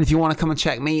 And if you want to come and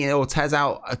check me or Tez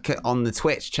out on the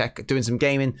Twitch, doing some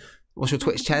gaming. What's your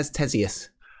Twitch, Tez? Tezius.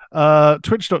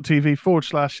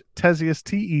 Twitch.tv/Tezius,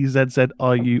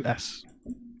 TEZZIUS.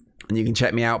 And you can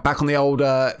check me out back on the old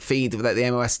feed that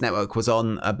the MOS Network was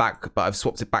on back, but I've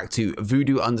swapped it back to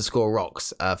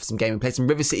Voodoo_Rocks for some gaming. Played some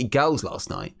River City Girls last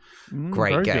night.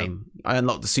 Great game. Good. I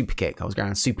unlocked the super kick. I was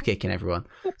going super kicking everyone.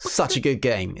 Such a good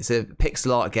game. It's a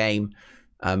pixel art game,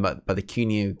 but by the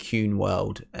Kunio Kun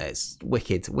world. It's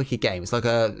wicked game. It's like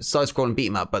a side-scrolling beat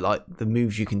 'em up, but like the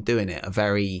moves you can do in it are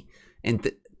very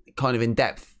kind of in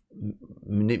depth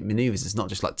maneuvers. It's not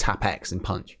just like tap X and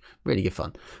punch. Really good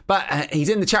fun. But he's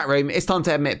in the chat room. It's time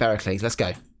to admit Bericles. Let's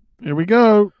go. Here we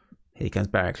go. Here comes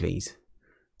Bericles.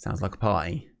 Sounds like a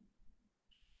party.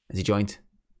 Has he joined?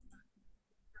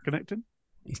 Connected?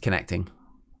 He's connecting.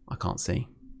 I can't see.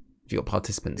 Have you got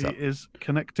participants up? He is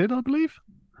connected, I believe.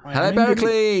 Hello,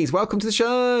 Bericles. Welcome to the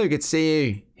show. Good to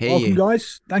see you. Welcome,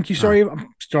 guys. Thank you. Sorry,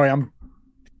 I'm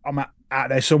out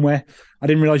there somewhere. I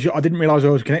didn't realize I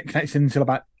was connected until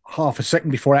about half a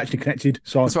second before I actually connected.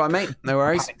 So that's all right, mate. No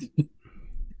worries.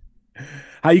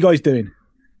 How you guys doing?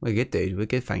 We're good, dude. We're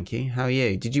good, thank you. How are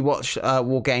you? Did you watch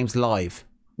War Games live?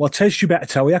 Well, Tez, you better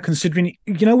tell you, considering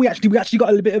we actually got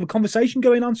a little bit of a conversation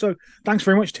going on. So thanks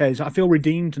very much, Tez. I feel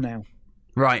redeemed now.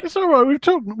 Right. It's all right. We've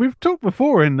talked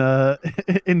before in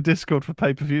Discord for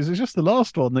pay-per-views. It's just the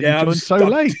last one that you joined so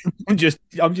late. I'm just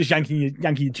yanking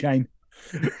your chain.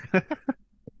 That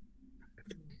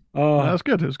was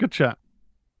good. It was a good chat.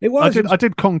 It was. I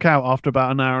did conk out after about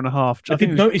an hour and a half. I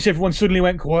did notice everyone suddenly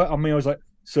went quiet on me. I was like,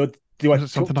 so do I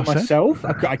talk to myself?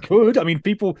 I could. I mean,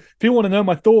 people want to know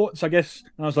my thoughts, I guess.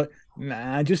 And I was like,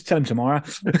 nah, just tell them tomorrow.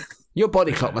 Your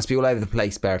body clock must be all over the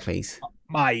place, Bericles.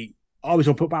 Mate, I was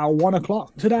up about 1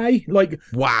 o'clock today. Like,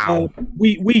 wow.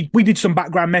 We did some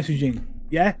background messaging.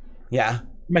 Yeah. Yeah.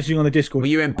 Messaging on the Discord. Were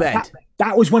you in bed?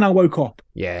 That was when I woke up.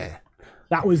 Yeah.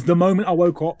 That was the moment I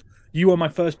woke up. You were my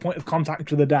first point of contact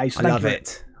for the day. So I love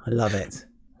it. I love it.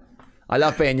 I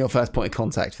love being your first point of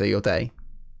contact for your day.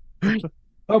 Don't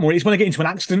worry, it's when I get into an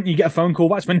accident and you get a phone call.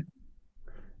 That's when.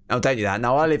 Oh, don't do that.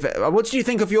 No, I live. What did you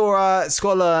think of your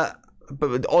scholar,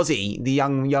 Ozzy, the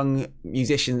young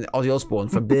musician Ozzy Osbourne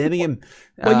from Birmingham?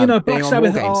 Well, Black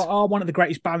Sabbath are one of the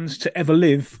greatest bands to ever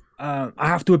live. I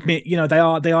have to admit, they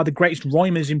are the greatest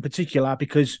rhymers in particular,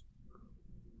 because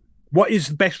what is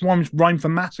the best rhyme for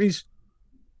masses?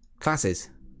 Classes.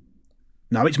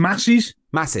 No, it's masses.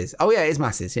 Masses. Oh, yeah, it is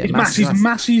masses. Yeah, it's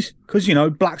masses. Because,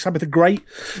 Black Sabbath are great.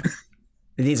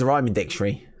 It needs a rhyming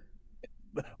dictionary.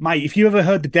 Mate, if you ever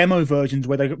heard the demo versions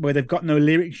where they've got no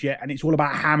lyrics yet and it's all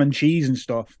about ham and cheese and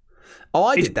stuff. Oh,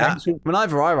 I did that.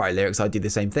 Whenever I write lyrics, I do the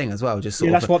same thing as well. Just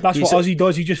that's what Ozzy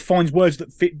does. He just finds words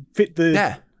that fit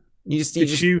the you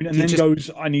tune, and then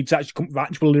goes, I need to actually come up with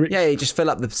actual lyrics. Yeah, you just fill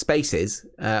up the spaces,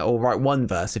 or write one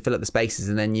verse, you fill up the spaces,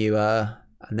 and then you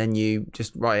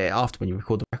just write it after when you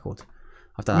record the record.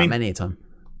 I've done that many a time.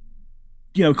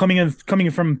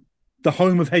 Coming from the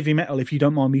home of heavy metal, if you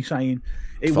don't mind me saying.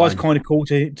 It was kind of cool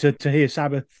to hear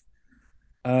Sabbath.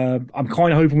 I'm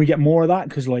kind of hoping we get more of that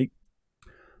because, like,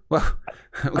 well,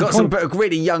 we've got some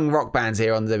really young rock bands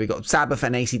here on there. We've got Sabbath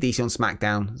and AC/DC on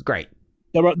SmackDown. It's great.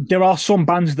 There are some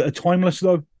bands that are timeless,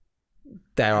 though.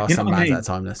 There are some bands that are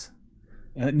timeless.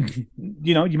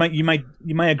 You know, you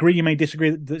may agree, you may disagree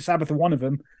that Sabbath are one of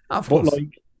them. Of course. But,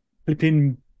 like,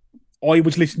 flipping, I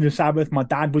was listening to Sabbath. My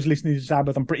dad was listening to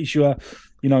Sabbath. I'm pretty sure,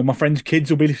 you know, my friends' kids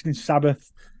will be listening to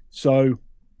Sabbath. So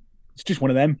it's just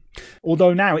one of them.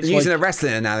 Although now it's using a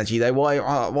wrestling analogy, though.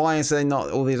 Why is there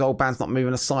not all these old bands not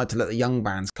moving aside to let the young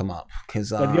bands come up?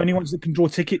 Because they're the only ones that can draw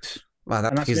tickets. Well,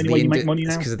 that's because the make money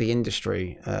now. Because of the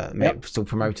industry still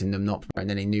promoting them, not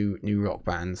promoting any new rock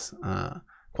bands.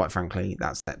 Quite frankly,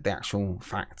 that's the actual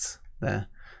facts there.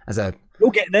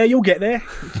 You'll get there.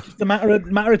 It's just a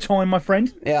matter of time, my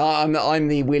friend. Yeah, I'm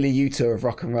the Willie Utah of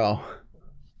rock and roll.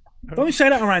 Don't say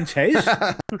that around Tez.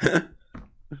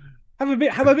 Have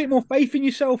a bit more faith in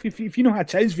yourself if you know how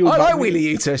Tez feels. I like Willie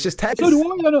Utah. It's just Tez. So do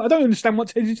I. I don't understand what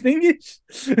Tez's thing is.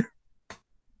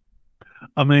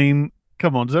 I mean,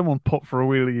 come on, does everyone pop for a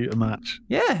Wheeler Utah match?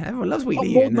 Yeah, everyone loves Wheeler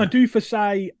Utah. More than I do for,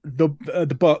 say, the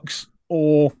Bucks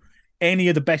or any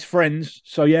of the best friends.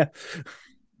 So yeah.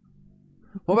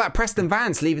 What about Preston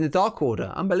Vance leaving the Dark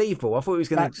Order? Unbelievable. I thought he was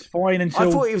going to. That's fine until.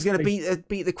 I thought he was going to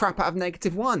beat the crap out of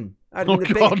 -1. That would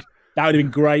have been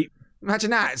great.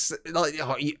 Imagine that. It's like,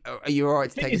 are you all right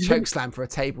to take a choke slam for a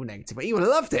table negative? But he would have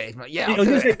loved it. Like, yeah,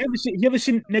 have you ever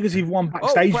seen -1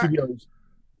 backstage videos?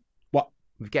 What?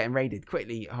 We're getting raided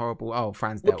quickly. Horrible. Oh,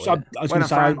 Fran's dealt with it. I was going to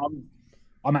say,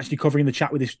 I'm actually covering the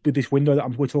chat with this window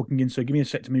that we're talking in. So give me a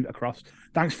sec to move it across.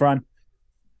 Thanks, Fran.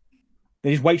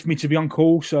 They just wait for me to be on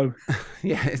call, so...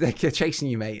 Yeah, they're chasing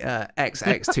you, mate.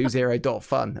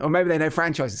 XX20.fun. Or maybe they know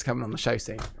franchises coming on the show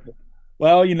soon.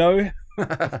 Well, you know,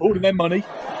 all of their money.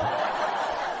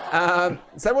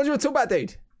 So what do you want to talk about,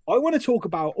 dude? I want to talk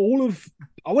about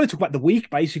the week,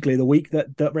 basically, the week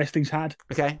that wrestling's had.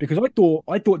 Okay. Because I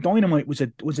thought Dynamite was a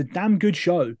damn good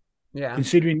show. Yeah.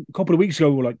 Considering a couple of weeks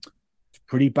ago, we were like, it's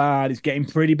pretty bad, it's getting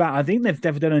pretty bad. I think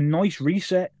they've done a nice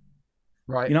reset.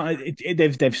 Right. You know,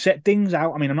 they've set things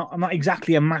out. I mean, I'm not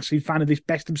exactly a massive fan of this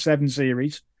best of 7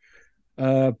 series,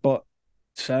 but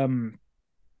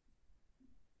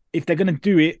if they're going to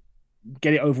do it,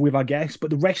 get it over with, I guess. But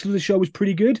the rest of the show was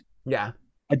pretty good. Yeah,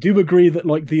 I do agree that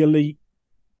like the Elite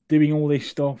doing all this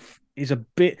stuff is a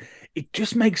bit. It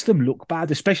just makes them look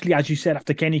bad, especially as you said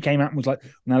after Kenny came out and was like,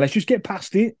 "Now let's just get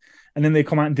past it," and then they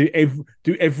come out and do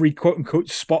every quote unquote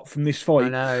spot from this fight. I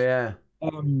know, yeah.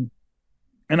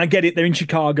 And I get it, they're in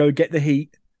Chicago, get the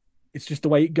heat. It's just the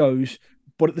way it goes.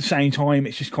 But at the same time,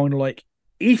 it's just kind of like,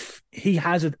 if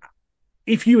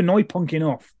you annoy Punk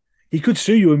enough, he could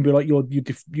sue you and be like,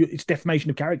 it's defamation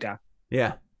of character.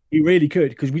 Yeah. He really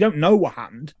could, because we don't know what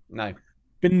happened. No.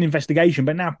 Been an investigation,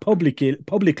 but now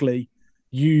publicly,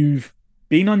 you've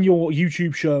been on your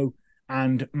YouTube show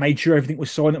and made sure everything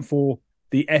was silent for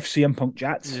the FCM Punk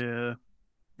chats. Yeah.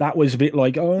 That was a bit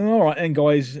like, oh, all right then,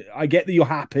 guys, I get that you're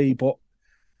happy, but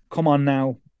come on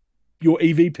now, your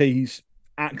EVPs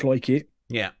act like it.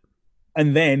 Yeah.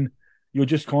 And then you're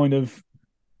just kind of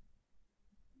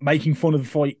making fun of the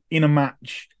fight in a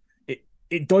match.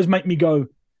 It does make me go,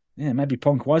 yeah, maybe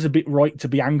Punk was a bit right to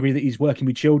be angry that he's working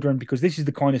with children, because this is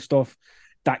the kind of stuff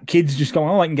that kids just go,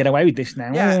 oh, I can get away with this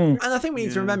now. Yeah, oh. And I think we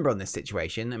need to remember on this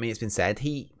situation, I mean, it's been said,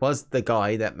 he was the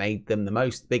guy that made them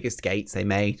the biggest gates they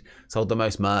made, sold the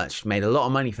most merch, made a lot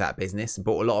of money for that business, and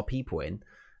brought a lot of people in.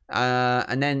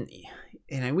 And then,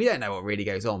 you know, we don't know what really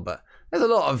goes on, but there's a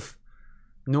lot of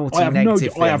naughty,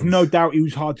 negative things. I have no doubt he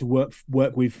was hard to work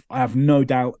with. I have no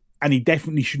doubt. And he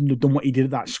definitely shouldn't have done what he did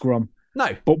at that scrum.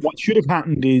 No. But what should have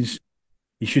happened is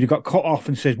he should have got cut off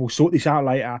and said, we'll sort this out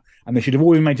later. And they should have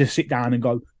always made to sit down and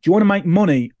go, do you want to make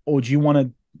money or do you want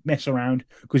to mess around?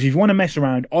 Because if you want to mess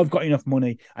around, I've got enough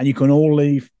money and you can all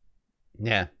leave.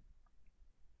 Yeah.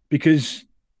 Because,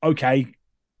 okay,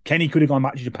 Kenny could have gone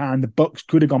back to Japan. The Bucks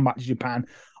could have gone back to Japan.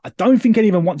 I don't think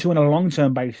anyone want to on a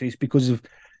long-term basis because of,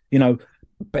 you know,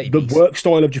 Babies. The work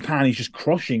style of Japan is just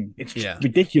crushing. It's just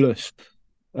ridiculous.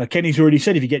 Kenny's already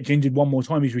said if he gets injured one more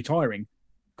time, he's retiring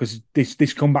because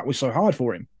this comeback was so hard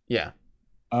for him. Yeah.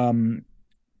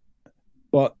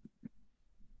 But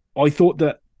I thought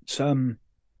that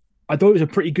I thought it was a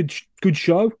pretty good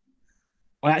show.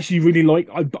 I actually really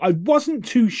I wasn't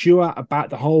too sure about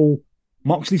the whole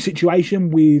Moxley situation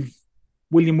with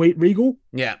William Regal.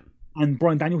 Yeah. And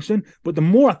Bryan Danielson. But the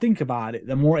more I think about it,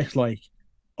 the more it's like,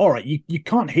 all right, you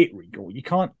can't hit Regal. You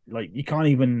can't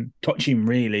even touch him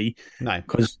really. No.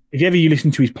 Because if you listen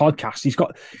to his podcast,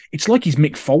 it's like he's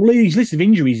Mick Foley. His list of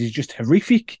injuries is just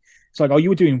horrific. It's like, oh, you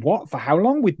were doing what for how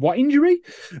long with what injury?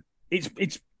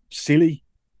 It's silly.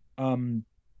 The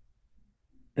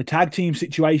tag team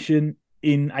situation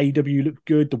in AEW looked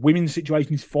good. The women's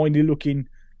situation is finally looking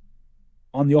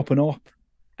on the up and up.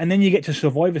 And then you get to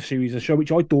Survivor Series, a show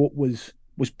which I thought was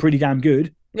pretty damn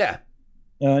good. Yeah.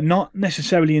 Not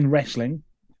necessarily in wrestling,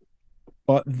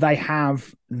 but they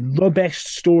have the best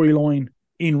storyline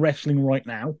in wrestling right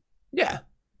now. Yeah.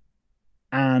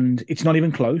 And it's not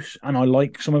even close. And I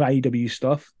like some of AEW's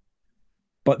stuff.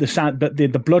 But the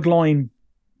bloodline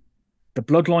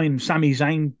Sami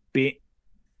Zayn bit,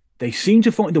 they seem to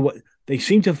have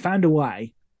found a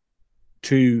way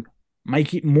to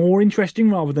make it more interesting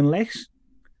rather than less.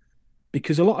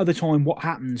 Because a lot of the time, what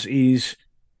happens is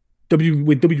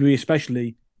with WWE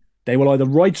especially, they will either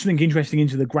ride something interesting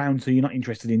into the ground so you're not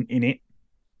interested in it,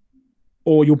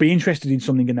 or you'll be interested in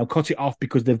something and they'll cut it off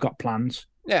because they've got plans.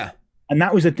 Yeah. And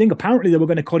that was the thing. Apparently, they were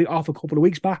going to cut it off a couple of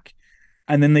weeks back,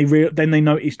 and then they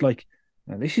noticed like,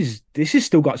 this is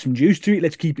still got some juice to it.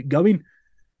 Let's keep it going.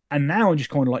 And now I'm just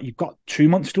kind of like, you've got 2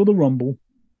 months till the Rumble.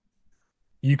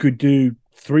 You could do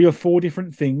 3 or 4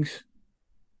 different things.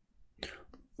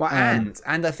 Well, and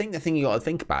I think the thing you got to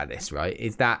think about this, right,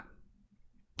 is that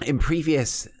in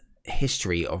previous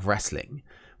history of wrestling,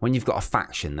 when you've got a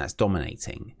faction that's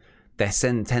dominating, they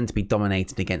tend to be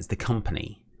dominated against the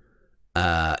company.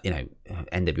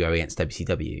 NWO against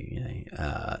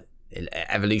WCW,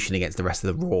 Evolution against the rest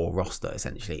of the Raw roster,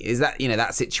 essentially. Is that,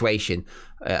 that situation,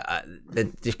 they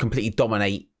just completely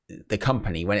dominate the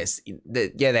company when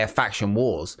they have faction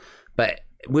wars. But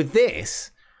with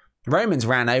this, Roman's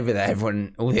ran over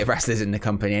all the wrestlers in the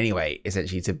company anyway,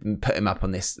 essentially, to put him up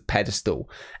on this pedestal.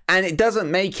 And it doesn't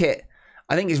make it,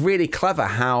 I think it's really clever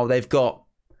how they've got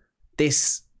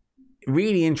this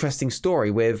really interesting story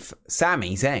with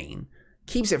Sami Zayn.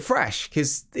 Keeps it fresh,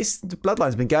 because the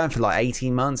bloodline's been going for like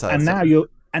 18 months. And now you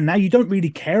don't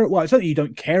really care. Well, it's not that you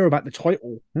don't care about the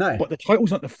title. No. But the title's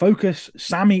not the focus.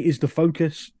 Sami is the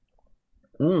focus.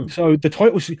 So the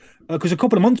title's, because a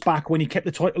couple of months back when he kept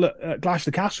the title at Clash of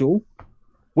the Castle,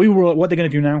 we were like, what are they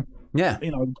going to do now? Yeah.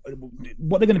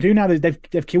 What they're going to do now,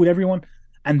 they've killed everyone.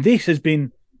 And this has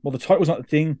been, well, the title's not the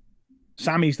thing.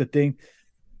 Sami's the thing.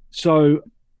 So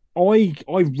I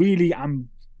really am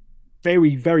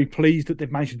very, very pleased that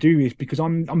they've managed to do this, because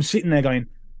I'm sitting there going,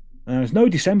 there's no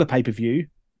December pay-per-view.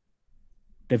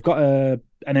 They've got an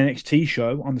NXT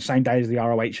show on the same day as the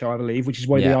ROH show, I believe, which is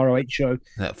why the ROH show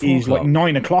is like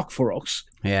 9 o'clock for us.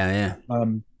 Yeah.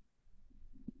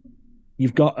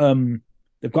 You've got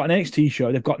they've got an NXT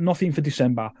show. They've got nothing for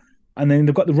December, and then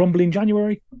they've got the Rumble in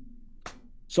January.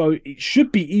 So it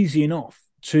should be easy enough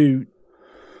to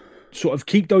sort of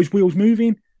keep those wheels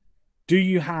moving. Do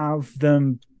you have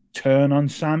them turn on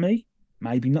Sami?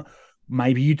 Maybe not.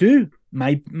 Maybe you do.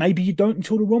 Maybe you don't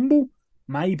until the Rumble.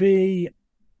 Maybe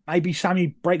Sami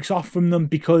breaks off from them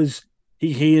because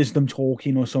he hears them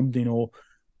talking or something, or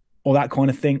that kind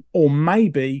of thing. Or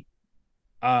maybe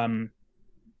Sami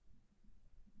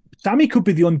could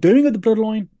be the undoing of the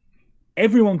bloodline.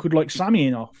 Everyone could like Sami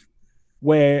enough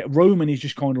where Roman is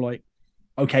just kind of like,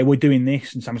 okay, we're doing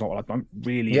this, and Sami's like, well, I don't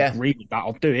really agree with that.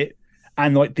 I'll do it.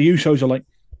 And like the Usos are like,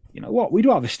 you know what? We'd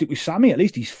rather stick with Sami. At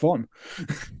least he's fun.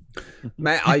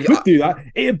 Mate, I could do that.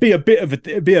 It'd be a bit of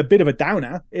a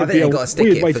downer. I think they've got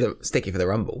to stick it for the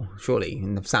Rumble, surely,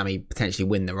 and Sami potentially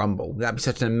win the Rumble. That'd be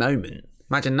such a moment.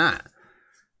 Imagine that.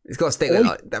 It's got to stick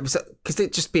there, because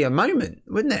it'd just be a moment,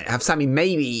 wouldn't it? Have Sami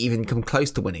maybe even come close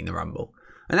to winning the Rumble,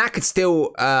 and that could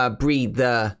still breed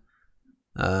the,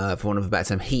 for want of a better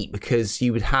term, heat, because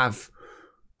you would have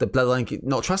the bloodline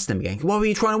not trusting him again. Why were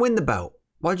you trying to win the belt?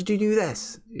 Why did you do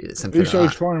this? Something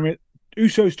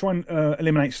Usos trying to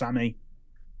eliminate Sami.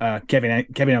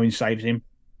 Kevin Owens saves him.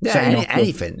 Yeah,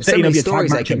 anything. So many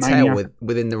stories they can tell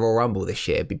within the Royal Rumble this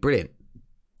year. It'd be brilliant.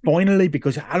 Finally,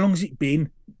 because how long has it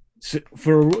been?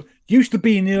 Used to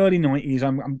be in the early 90s.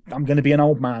 I'm going to be an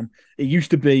old man. It used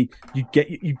to be you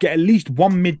get at least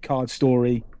one mid card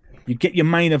story, you get your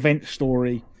main event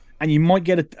story, and you might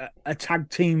get a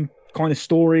tag team kind of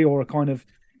story or a kind of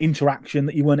interaction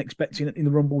that you weren't expecting in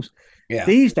the Rumbles. Yeah.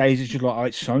 These days it's just like, oh,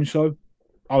 it's so and so,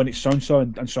 and it's so and so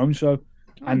and so and so,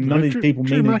 and none of these people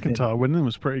mean anything. McIntyre winning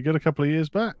was pretty good a couple of years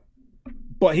back.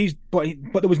 But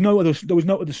there was no other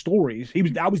stories.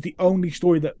 That was the only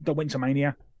story that went to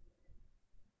Mania.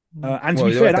 And to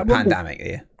be fair, that Rumble,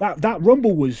 pandemic, that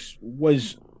Rumble was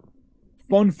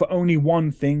fun for only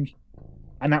one thing,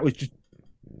 and that was just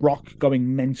Brock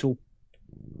going mental.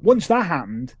 Once that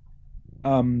happened,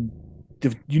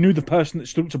 you knew the person that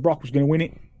stood up to Brock was going to win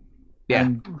it. Yeah.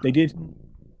 And they did.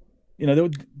 You know,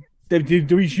 there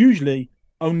is usually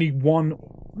only one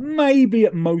maybe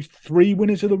at most 3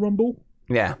 winners of the Rumble.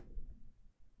 Yeah.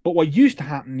 But what used to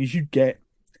happen is you'd get,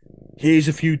 here's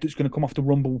a feud that's going to come off the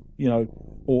Rumble,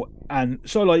 and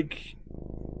so like,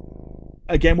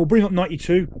 again, we'll bring up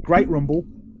 92, great Rumble.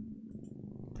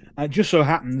 And it just so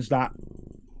happens that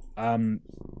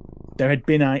there had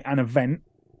been an event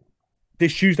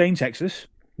this Tuesday in Texas.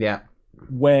 Yeah.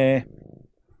 Where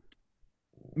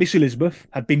Miss Elizabeth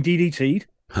had been DDT'd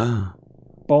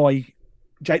by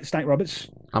Jake the Snake Roberts.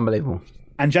 Unbelievable.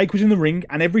 And Jake was in the ring,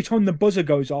 and every time the buzzer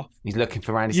goes off, he's looking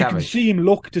for Randy you Savage. can see him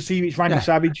look to see if it's Randy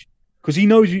Savage, because he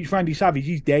knows it's Randy Savage.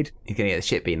 He's dead. He's going to get the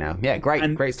shit beat now. Yeah,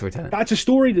 great storytelling. That's a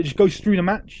story that just goes through the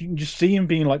match. You can just see him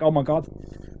being like, oh my God.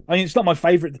 I mean, it's not my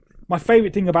favourite. My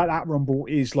favourite thing about that Rumble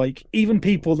is, like, even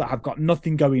people that have got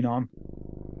nothing going on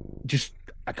just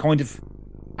a kind of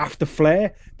after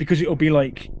Flair, because it'll be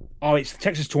like, oh, it's the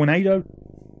Texas Tornado.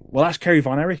 Well, that's Kerry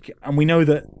Von Erich, and we know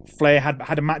that Flair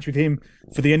had a match with him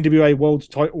for the NWA World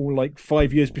Title like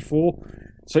 5 years before.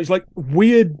 So it's like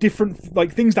weird, different,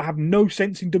 like things that have no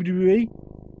sense in WWE.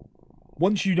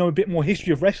 Once you know a bit more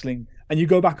history of wrestling and you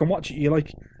go back and watch it, you're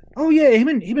like, oh yeah, him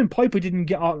and Piper didn't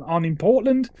get on in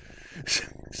Portland.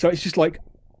 So it's just like,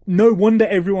 no wonder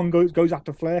everyone goes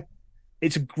after Flair.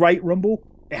 It's a great Rumble.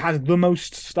 It has the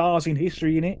most stars in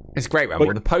history in it. It's a great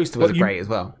Rumble. The poster was great as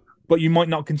well. But you might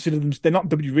not consider them, they're not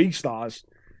WWE stars.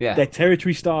 Yeah. They're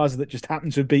territory stars that just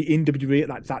happen to be in WWE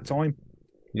at that time.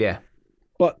 Yeah.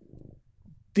 But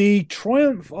the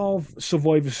triumph of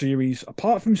Survivor Series,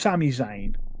 apart from Sami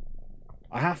Zayn,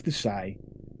 I have to say,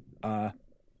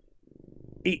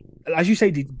 it, as you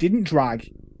said, it didn't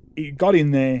drag. It got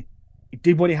in there, it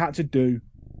did what it had to do,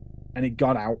 and it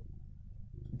got out.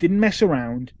 It didn't mess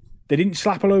around. They didn't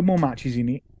slap a load more matches in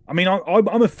it. I mean, I'm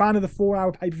a fan of the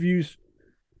 4-hour pay-per-views,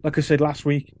 like I said last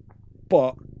week,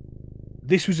 but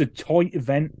this was a tight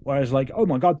event where I was like, oh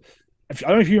my God. I don't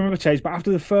know if you remember, Taze, but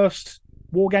after the first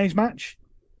War Games match,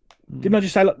 didn't I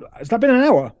just say, look, has that been an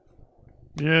hour?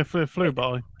 Yeah, it flew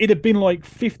by. It had been like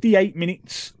 58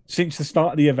 minutes since the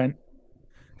start of the event.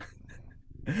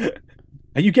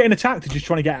 Are you getting attacked or just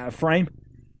trying to get out of frame?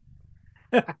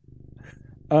 It's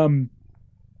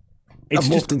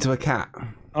morphed into a cat.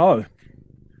 Oh.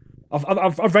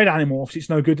 I've read Animorphs. It's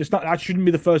no good. That shouldn't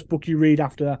be the first book you read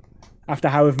after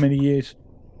however many years.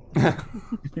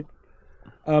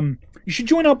 You should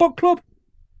join our book club.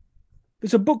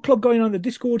 There's a book club going on in the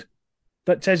Discord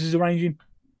that Tez is arranging.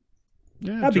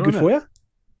 Yeah, that'd be good for you.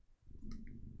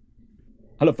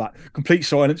 I love that. Complete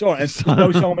silence. All right,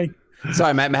 no tell me.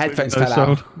 Sorry, mate, my headphones fell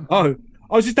out. Oh,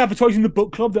 I was just advertising the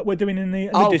book club that we're doing in the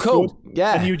Discord. Cool.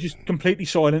 Yeah. And you were just completely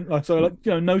silent. So,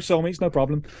 no soulmates, no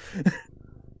problem.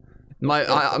 My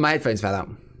headphones fell out.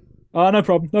 Oh, no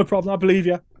problem. No problem. I believe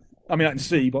you. I mean, I can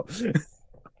see, but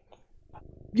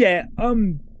yeah.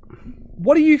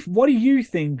 What do you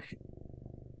think?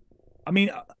 I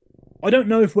mean, I don't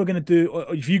know if we're going to do,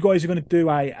 if you guys are going to do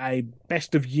a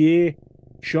best of year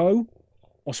show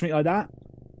or something like that.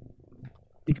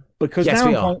 Because yes, now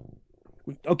we are.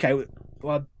 Okay,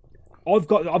 well, I've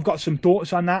got some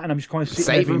thoughts on that, and I'm just kind of sitting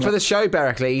save them there for the show,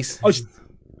 Bericles.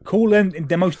 Cool, then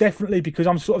most definitely, because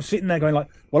I'm sort of sitting there going like,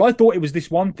 well, I thought it was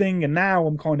this one thing, and now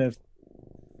I'm kind of,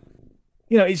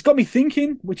 it's got me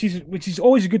thinking, which is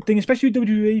always a good thing, especially with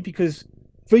WWE, because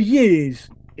for years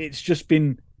it's just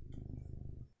been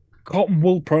cotton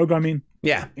wool programming.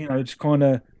 Yeah, it's kind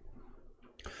of.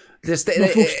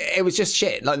 It was just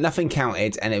shit. Like, nothing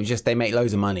counted, and it was just they make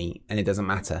loads of money, and it doesn't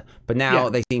matter. But now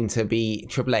they seem to be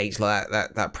Triple H, like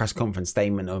that press conference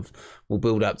statement of we'll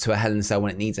build up to a Hell in a Cell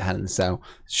when it needs a Hell in a Cell.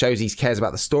 Shows he cares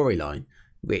about the storyline,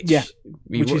 which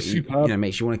is superb.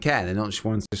 Makes you want to care. They're not just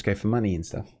wanting to just go for money and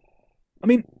stuff. I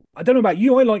mean, I don't know about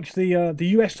you. I liked the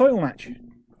US title match.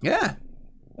 Yeah,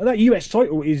 that US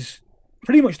title is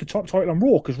pretty much the top title on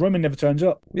Raw because Roman never turns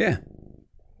up. Yeah.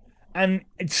 And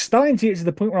it's starting to get to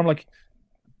the point where I'm like,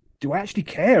 do I actually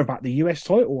care about the US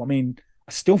title? I mean,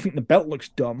 I still think the belt looks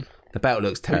dumb. The belt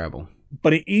looks terrible.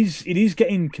 But it is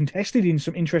getting contested in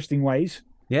some interesting ways.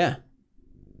 Yeah.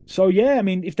 So yeah, I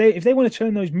mean, if they want to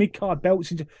turn those mid-card belts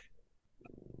into,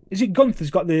 is it Gunther's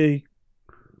got the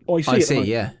IC?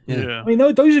 Yeah. I mean,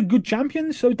 those are good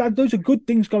champions. So those are good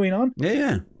things going on.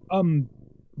 Yeah.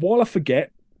 While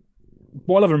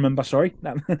I remember, sorry.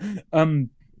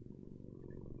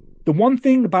 The one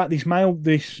thing about this main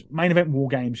event War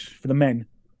Games for the men,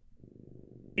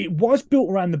 it was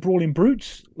built around the Brawling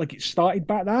Brutes. Like, it started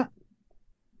back that.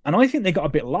 And I think they got a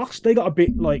bit lost. They got a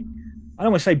bit, like, I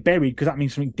don't want to say buried because that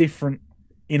means something different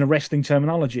in a wrestling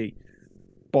terminology.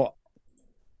 But,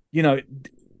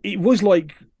 it was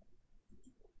like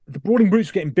the Brawling Brutes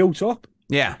were getting built up.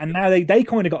 Yeah. And now they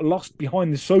kind of got lost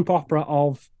behind the soap opera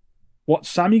of what's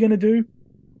Sammy going to do.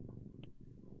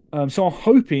 So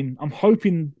I'm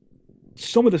hoping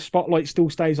some of the spotlight still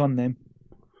stays on them.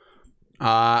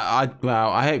 I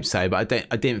hope so, but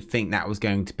I didn't think that was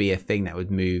going to be a thing that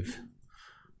would move.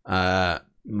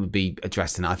 Would be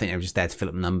addressed in it. I think they were just there to fill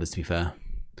up numbers. To be fair,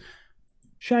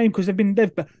 Shame, because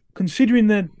they've considering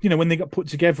when they got put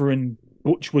together and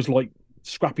Butch was like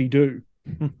Scrappy Doo.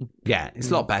 yeah, it's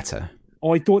a lot better.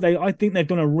 I think they've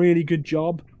done a really good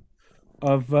job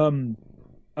of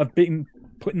putting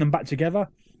them back together.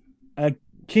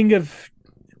 King of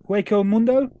Hueco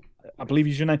Mundo, I believe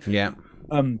is your name. Yeah.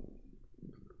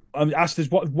 Asked us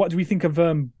what do we think of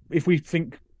if we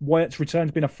think Wyatt's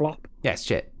return's been a flop? Yeah, it's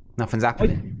shit. Nothing's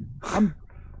happening. I'm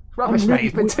Rubbish, mate.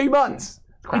 It's been 2 months.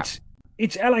 Crap.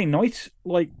 It's LA Knight.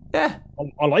 Like, yeah,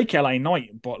 I like LA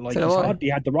Knight, but like So he's do I. hardly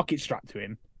had the rocket strapped to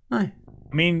him. No. I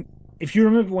mean, if you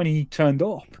remember when he turned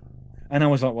up, and I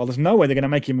was like, well, there's no way they're going to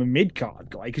make him a mid card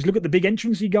guy because look at the big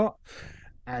entrance he got,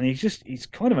 and he's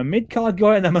kind of a mid card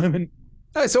guy at the moment.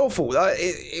 No, it's awful.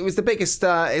 It was the biggest.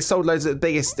 It sold loads of the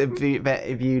biggest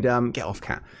viewed. Get off,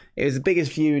 cat. It was the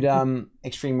biggest viewed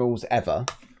Extreme Rules ever,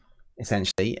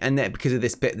 essentially, and then because of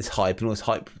this hype and all this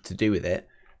hype to do with it,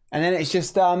 and then it's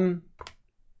just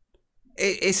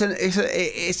it's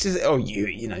just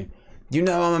you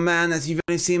know I'm a man that you've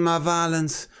only seen my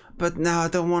violence, but now I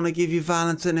don't want to give you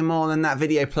violence anymore. And then that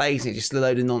video plays, and it's just a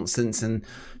load of nonsense and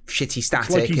shitty static.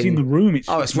 It's like he's in the room. It's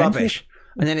mental. Rubbish.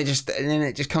 And then it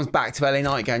just comes back to LA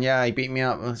Knight going, yeah, he beat me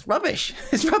up. It's rubbish.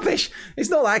 It's rubbish. It's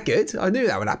not that good. I knew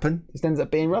that would happen. It ends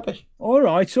up being rubbish. All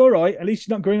right. At least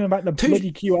you're not going about the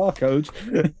bloody QR codes.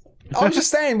 I was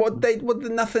just saying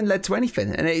nothing led to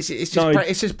anything, and it's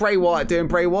just Bray Wyatt doing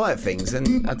Bray Wyatt things,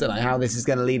 and I don't know how this is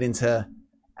going to lead into.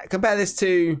 Compare this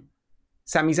to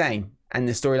Sami Zayn and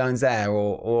the storylines there,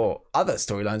 or other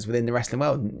storylines within the wrestling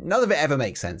world. None of it ever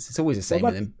makes sense. It's always the same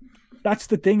with him. That's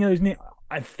the thing, isn't it?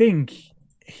 I think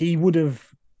he would have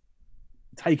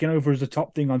taken over as a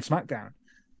top thing on SmackDown,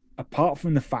 apart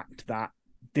from the fact that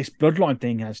this bloodline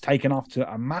thing has taken off to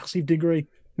a massive degree.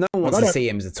 No one wants to see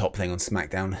him as a top thing on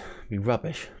SmackDown. It'd be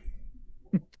rubbish.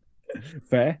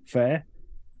 Fair. No,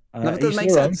 it doesn't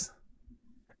make sense.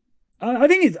 I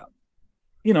think it's,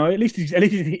 at least he's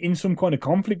in some kind of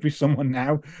conflict with someone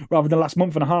now, rather than last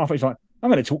month and a half. It's like, I'm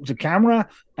going to talk to camera,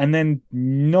 and then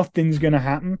nothing's going to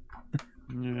happen.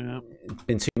 Yeah. It's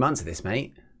been 2 months of this,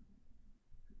 mate.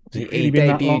 He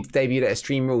debuted at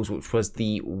Extreme Rules, which was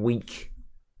the week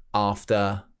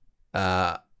after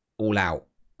All Out,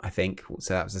 I think.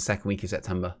 So that was the second week of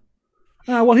September.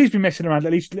 Well, he's been messing around.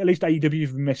 At least AEW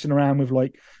have been messing around with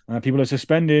people are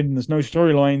suspended and there's no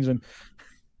storylines and.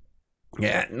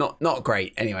 Yeah, not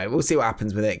great. Anyway, we'll see what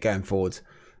happens with it going forward.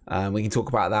 We can talk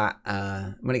about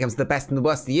that when it comes to the best and the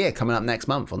worst of the year coming up next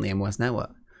month on the MOS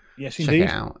Network. Yes, indeed.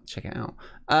 Check it out.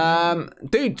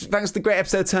 Dude, thanks for the great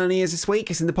episode Turning Years this week.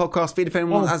 It's in the podcast feed if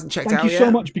anyone hasn't checked it out yet. Thank you so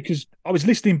much, because I was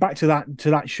listening back to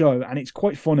that show, and it's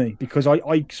quite funny because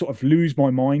I sort of lose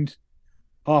my mind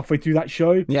halfway through that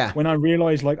show. Yeah. When I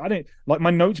realise I don't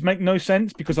my notes make no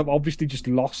sense because I've obviously just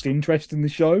lost interest in the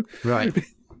show. Right.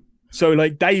 So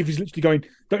Dave is literally going,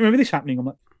 don't you remember this happening? I'm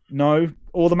like, no.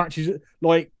 All the matches,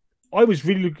 I was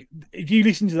really. If you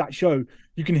listen to that show,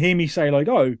 you can hear me say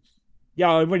oh, yeah,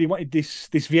 I really wanted this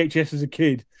VHS as a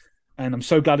kid, and I'm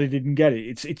so glad I didn't get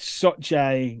it. It's such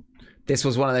a. This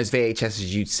was one of those VHSs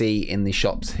you'd see in the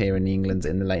shops here in England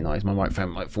in the late 90s. My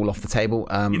microphone might fall off the table.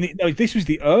 This was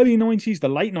the early 90s, the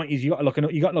late 90s.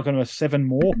 You got a 7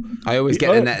 more. I always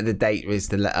get the date was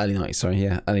the early 90s. Sorry,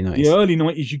 yeah, early 90s. The early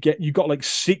 90s, you got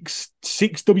six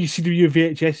WCW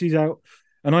VHSs out,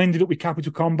 and I ended up with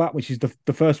Capital Combat, which is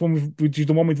the first one, which is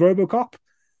the one with RoboCop.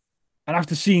 And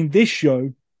after seeing this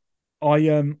show,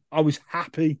 I was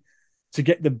happy to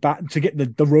get the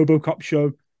RoboCop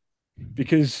show,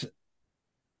 because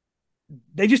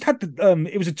they just had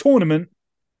it was a tournament,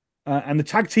 and the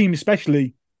tag team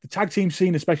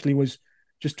scene especially was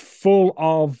just full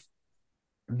of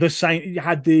the same. You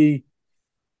had the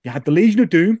Legion of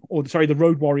Doom, the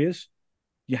Road Warriors.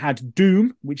 You had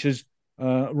Doom, which is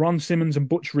Ron Simmons and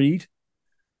Butch Reed.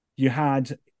 You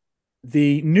had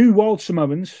the New World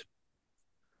Samoans,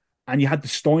 and you had the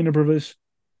Steiner brothers.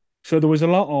 So there was a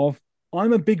lot of,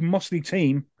 I'm a big muscly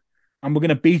team, and we're going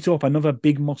to beat up another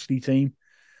big muscly team.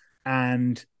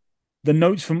 And the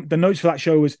notes for that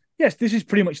show was, yes, this is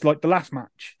pretty much like the last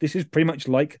match. This is pretty much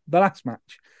like the last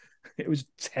match. It was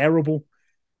terrible.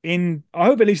 I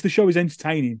hope at least the show is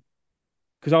entertaining,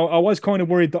 because I was kind of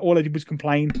worried that all I did was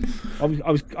complain.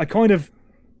 I kind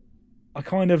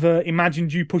of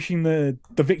imagined you pushing the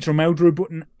Victor Meldrew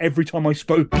button every time I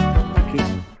spoke.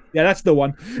 Yeah, that's the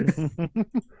one.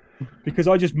 Because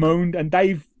I just moaned, and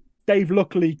Dave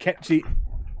luckily kept it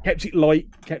light,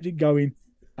 kept it going.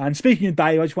 And speaking of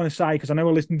Dave, I just want to say, because I know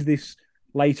we're listening to this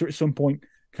later at some point,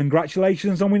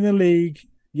 congratulations on winning the league.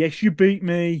 Yes, you beat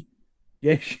me.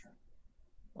 Yes,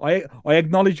 I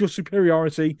acknowledge your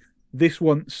superiority this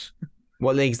once.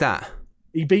 What league's that?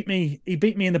 He beat me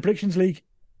in the predictions league.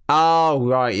 Oh,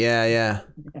 right, yeah.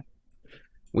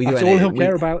 That's all he'll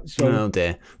care about. So. Oh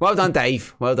dear. Well done,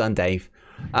 Dave. Well done, Dave.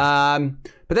 But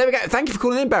there we go. Thank you for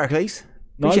calling in, Barracles.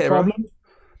 Appreciate No problem. It,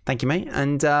 thank you, mate.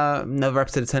 And another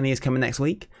episode of Tony is coming next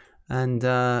week. And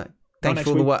thank you for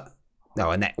all the work.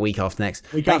 No, week after next.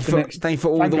 Thank you for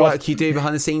all the work you do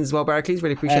behind the scenes as well, Barracles.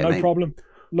 Really appreciate it, mate. No problem.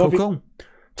 Love cool.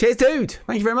 Cheers, dude.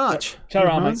 Thank you very much.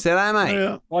 Ciao, mate. See you later, mate.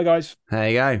 Yeah. Bye, guys. There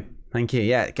you go. Thank you.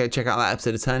 Yeah, go check out that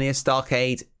episode of Turnier.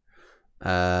 Starcade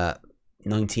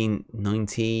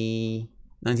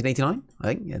 1989, I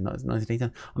think. Yeah, no, it's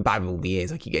 1989. I'm bad with all the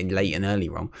years. I keep getting late and early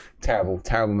wrong. Terrible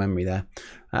memory there.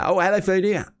 Hello,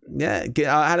 Voodoo. Yeah, good,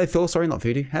 hello, Thor. Sorry, not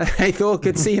Voodoo. Hey, Thor.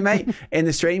 Good to see you, mate, in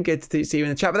the stream. Good to see you in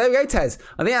the chat. But there we go, Tez.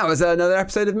 I think that was another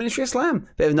episode of Ministry of Slam.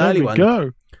 Bit of an early one. There we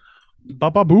go.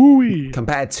 Baba Booey.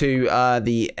 Compared to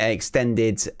the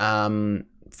extended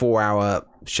 4-hour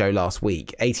show last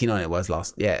week. 89 it was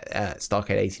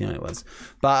Starcade 89 it was.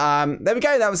 But there we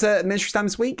go. That was Ministry Slam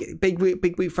this week. Big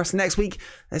week for us next week.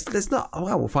 Let's not.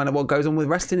 We'll find out what goes on with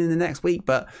wrestling in the next week.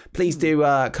 But please do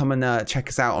come and check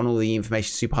us out on all the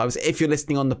information Super Hypers. If you're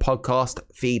listening on the podcast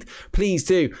feed, please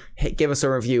do give us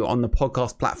a review on the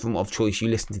podcast platform of choice. You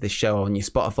listen to this show on your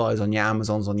Spotify's, on your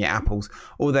Amazons, on your Apples,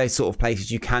 all those sort of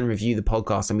places. You can review the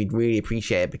podcast, and we'd really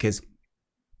appreciate it because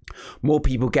more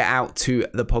people get out to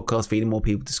the podcast feed and more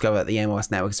people discover the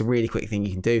MOS network. It's a really quick thing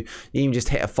you can do. You can just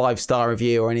hit a 5-star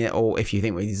review or if you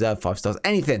think we deserve 5 stars,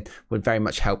 anything would very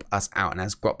much help us out. And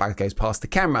as Grotbag goes past the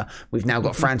camera, we've now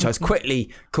got Franchise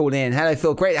quickly called in. Hello,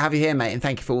 Phil. Great to have you here, mate. And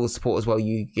thank you for all the support as well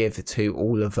you give to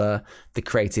all of the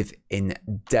creative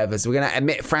endeavors. We're going to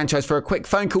admit Franchise for a quick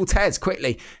phone call. Tez,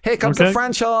 quickly. Here comes the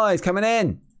Franchise coming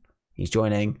in. He's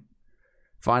joining.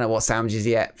 Find out what sandwiches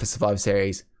he ate for Survivor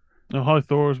Series. Oh, hi,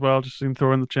 Thor, as well. Just seen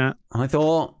Thor in the chat. Hi,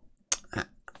 Thor.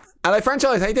 Hello,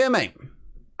 Franchise. How you doing, mate?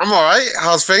 I'm all right.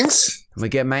 How's things? We're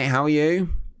good, mate. How are you?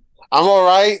 I'm all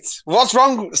right. What's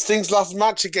wrong with Sting's last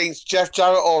match against Jeff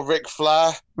Jarrett or Ric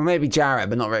Flair? Well, maybe Jarrett,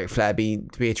 but not Ric Flair. Be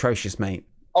atrocious, mate.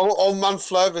 Old man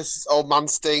Flair versus old man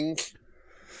Sting.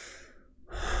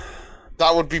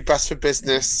 That would be best for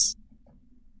business.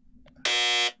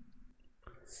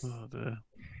 Oh, dear.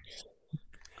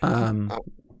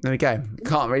 There we go.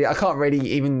 I can't really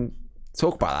even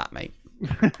talk about that, mate.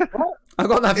 I've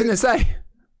got nothing to say.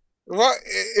 What?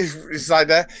 It's like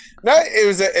that. No, it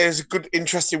was a good,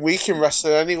 interesting week in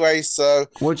wrestling anyway. So,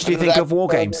 what did you think of War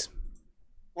Games?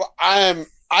 Well, I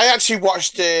actually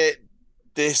watched it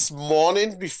this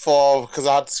morning before because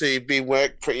I had to be in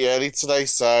work pretty early today.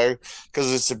 So,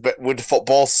 because it's a bit with the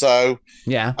football, so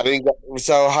yeah, I didn't.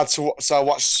 So I had to. So I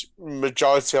watched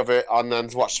majority of it and then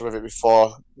watched some of it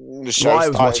before the show. Well, I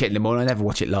always watch it in the morning. I never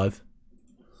watch it live.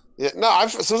 Yeah, no,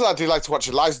 sometimes I do like to watch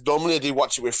it live. Normally, I do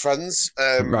watch it with friends.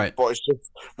 Right. But it's just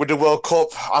with the World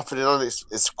Cup happening on,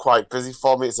 it's quite busy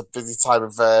for me. It's a busy time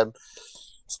of,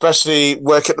 especially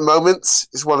work at the moment.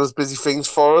 It's one of those busy things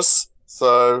for us.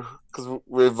 So, because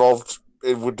we're involved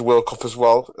with the World Cup as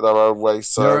well in our own way.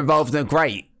 So you're involved in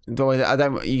great.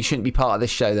 You shouldn't be part of this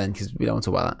show then because we don't want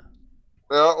to talk about that.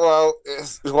 Yeah, well,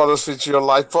 it's one of those things in your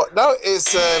life. But no,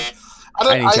 it's.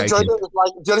 I enjoyed it.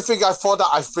 Like, the only thing I thought that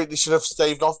I think they should have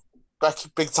staved off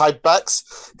big time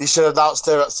Bex. They should have announced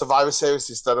her at Survivor Series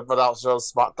instead of announced her on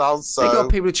SmackDown. So they got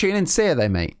people to tune in to see her, though,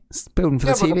 mate. It's building for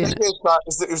the TV.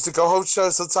 It was the go home show.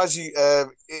 Sometimes you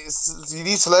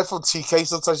need to learn from TK.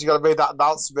 Sometimes you got to make that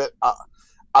announcement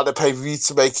at the pay per view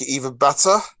to make it even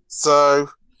better. So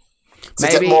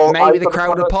maybe the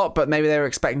crowd would pop, but maybe they were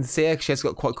expecting to see her because she has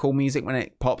got quite cool music when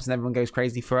it pops and everyone goes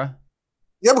crazy for her.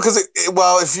 Yeah, because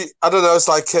I don't know, it's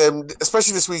like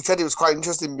especially this weekend, it was quite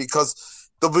interesting because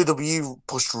WWE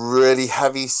pushed really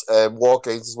heavy War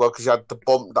Games as well because you had the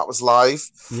bump that was live.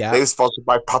 Yeah, they were sponsored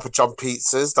by Papa John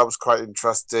Pizzas. That was quite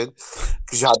interesting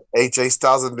because you had AJ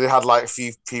Styles and they had like a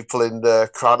few people in the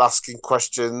crowd asking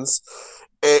questions.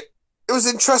 It was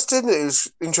interesting. It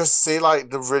was interesting to see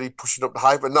like they're really pushing up the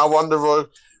hype. But now we're on the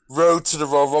road to the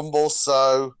Royal Rumble.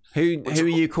 So who are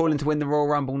you calling to win the Royal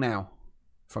Rumble now?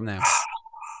 From now.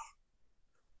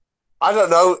 I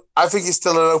don't know. I think it's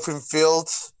still an open field,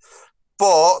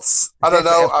 but I don't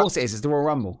know. Of course it is. It's the Royal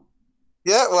Rumble.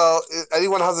 Yeah, well,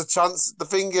 anyone has a chance. The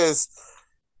thing is,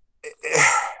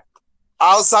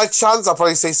 outside chance, I'll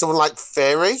probably say someone like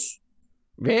Theory.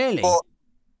 Really? But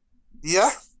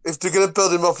Yeah, if they're going to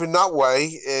build him up in that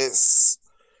way, it's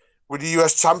with the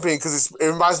US champion because it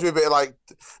reminds me a bit of like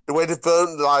the way they've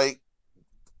built, like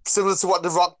similar to what The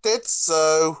Rock did.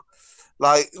 So,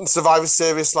 like in Survivor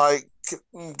Series, like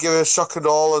give a shock and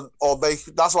all, or make.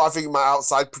 That's what I think my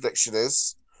outside prediction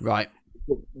is. Right.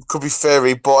 Could be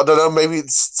fairy, but I don't know. Maybe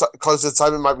it's close to the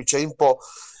time it might be changed. But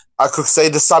I could say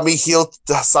the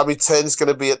Sammy turn is going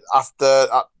to be after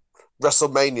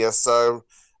WrestleMania. So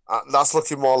that's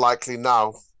looking more likely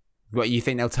now. What, you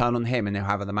think they'll turn on him and they'll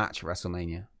have the match at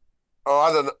WrestleMania?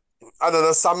 Oh, I don't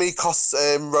know. Sammy cost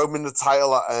Roman the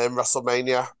title at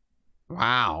WrestleMania.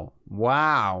 Wow,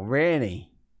 really?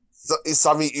 It's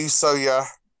Sammy Uso, yeah.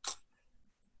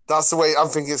 That's the way I'm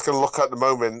thinking it's going to look at the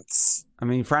moment. I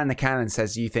mean, Fran the Cannon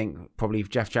says you think probably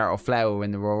Jeff Jarrett or Flair will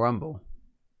win the Royal Rumble.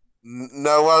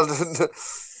 No,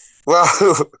 well,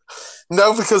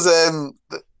 no, because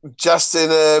Jeff's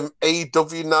in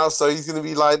AEW now, so he's going to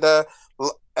be like there,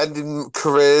 ending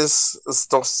careers and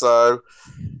stuff. So,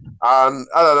 and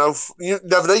I don't know. You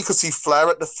never know. You could see Flair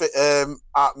at the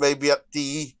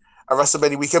at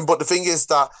WrestleMania weekend. But the thing is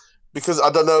that because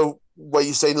I don't know what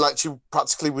you're saying, like you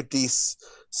practically with these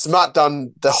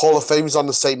SmackDown, the Hall of Fame is on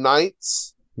the same night.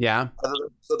 Yeah.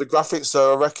 So the graphics,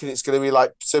 so I reckon it's going to be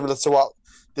like similar to what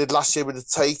did last year with the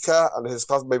Taker, and his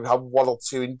class maybe have one or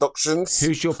two inductions.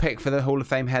 Who's your pick for the Hall of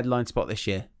Fame headline spot this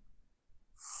year?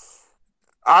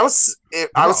 I would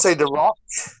say The Rock.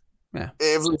 Yeah,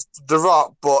 it was The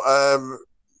Rock, but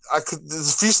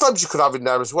there's a few celebs you could have in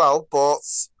there as well, but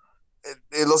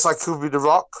it looks like it could be The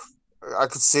Rock. I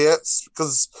could see it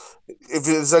because if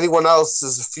there's anyone else,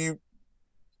 there's a few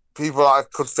people I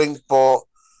could think, but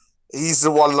he's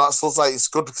the one that looks like it's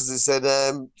good because it's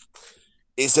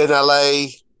in LA,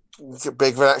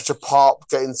 big of an extra pop,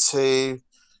 getting to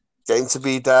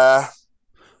be there.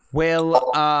 Will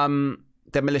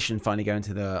Demolition finally go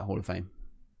into the Hall of Fame?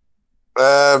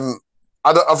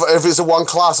 I don't. If it's a one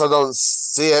class, I don't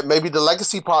see it. Maybe the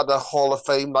legacy part of the Hall of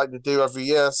Fame, like they do every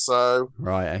year. So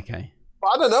right, okay.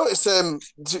 But I don't know. It's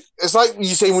like you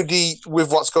saying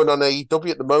with what's going on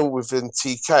AEW at the moment within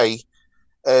TK,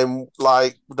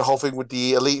 like the whole thing with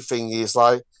the elite thing is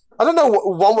like I don't know.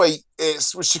 One way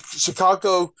it's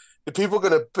Chicago. The people are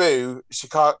gonna boo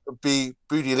Chicago, boo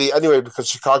the elite anyway because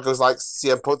Chicago's like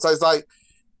CM Punk. So it's like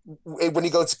when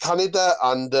you go to Canada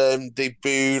and they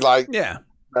boo like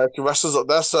American wrestlers up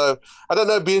there. So I don't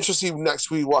know. It'd be interesting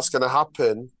next week what's going to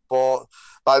happen. But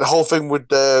like the whole thing with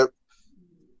MJF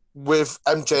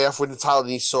winning the title,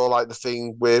 and you saw like the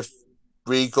thing with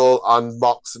Regal and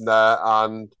Mox in there,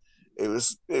 and it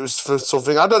was for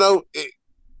something. I don't know.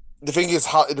 The thing is,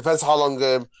 it depends how long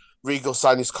Regal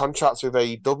signed his contract with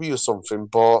AEW or something.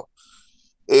 But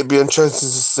it'd be interesting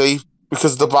to see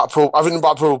because the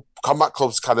Blackpool Combat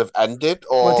Club's kind of ended.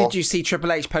 Well, did you see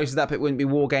Triple H posted up? It wouldn't be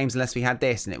War Games unless we had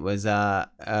this, and it was a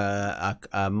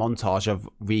montage of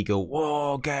Regal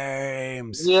War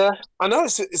Games. Yeah, I know.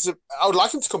 I would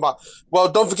like him to come back.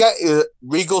 Well, don't forget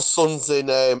Regal's son's in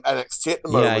NXT at the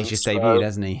moment. Yeah, he's just debuted,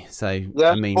 hasn't he? So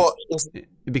yeah, I mean, it'd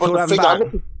be cool to have him back.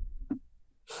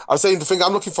 I was saying the thing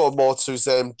I'm looking forward more to is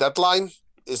Deadline.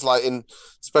 Is like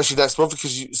especially next month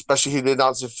because especially who they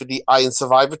announced it for the Iron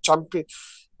Survivor champion.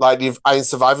 Like the Iron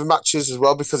Survivor matches as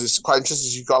well, because it's quite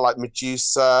interesting. You've got like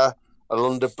Medusa,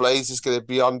 Alundra Blaze is going to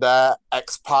be on there,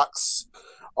 X-Pacs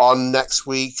on next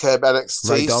week,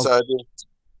 NXT. So,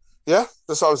 yeah,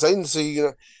 that's what I'm saying. So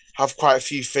you have quite a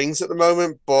few things at the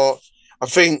moment, but I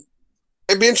think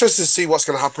it'd be interesting to see what's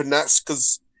going to happen next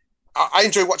because I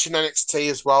enjoy watching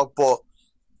NXT as well, but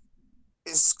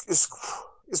it's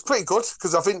pretty good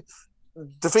because I think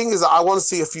the thing is that I want to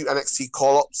see a few NXT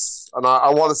call-ups, and I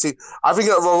want to see. I think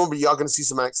at Royal Rumble you're going to see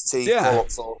some NXT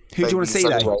call-ups. Who do you want to see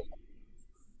anyway.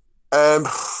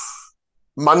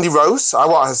 Mandy Rose. I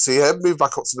want to see her move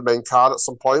back up to the main card at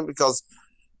some point because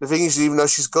the thing is, even though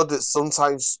she's good, that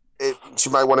sometimes she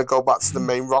might want to go back to the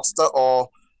main roster or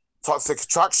Toxic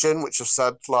Attraction, which I've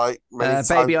said like many times.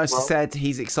 Baby Ice said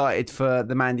he's excited for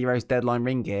the Mandy Rose Deadline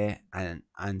ring gear, and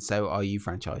so are you,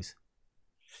 franchise.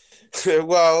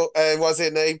 Well, what's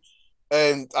her name?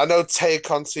 I know Taya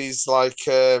Conti's like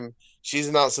she's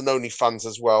announced an OnlyFans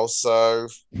as well. So,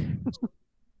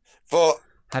 but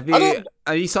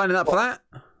are you signing up for that?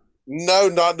 No,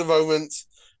 not at the moment.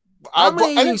 How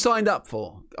many are you signed up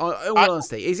for? In all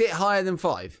honesty, is it higher than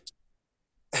 5?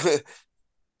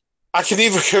 I can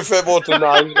either confirm or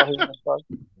deny.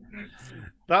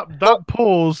 That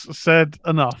pause said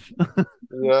enough.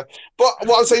 Yeah, but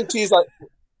what I'm saying to you is like.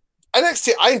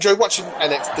 NXT, I enjoy watching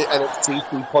NXT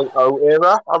 3.0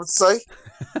 era, I would say.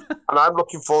 And I'm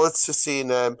looking forward to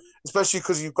seeing, especially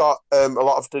because you've got a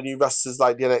lot of the new wrestlers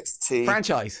like the NXT.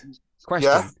 Franchise. Question.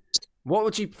 Yeah. What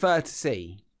would you prefer to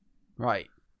see? Right.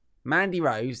 Mandy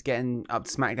Rose getting up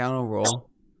to SmackDown or Raw.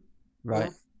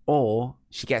 Right. Or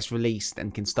she gets released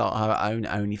and can start her own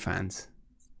OnlyFans.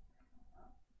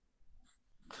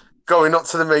 Going up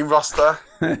to the main roster.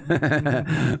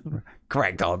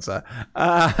 Correct answer.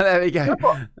 There we go.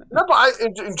 No, but I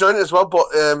enjoying it as well. But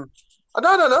I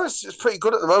don't know. It's pretty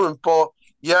good at the moment. But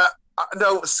yeah,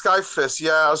 no, Skyfist.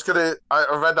 Yeah,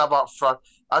 I read that about Frank.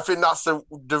 I think that's the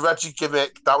Reggie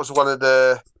gimmick. That was one of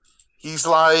the. He's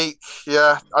like,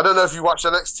 yeah. I don't know if you watched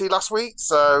NXT last week.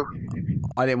 So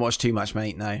I didn't watch too much,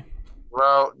 mate. No.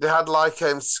 Well, they had like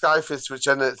Skyfist, which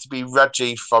ended up to be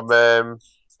Reggie from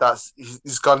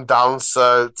he's gone down.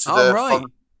 So right.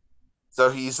 So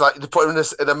he's like they put him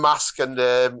in a mask and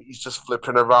he's just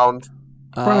flipping around.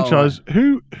 Franchise.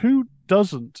 Who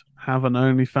doesn't have an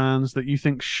OnlyFans that you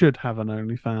think should have an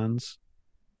OnlyFans?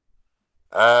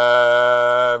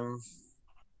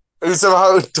 Who's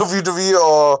about WWE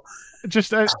or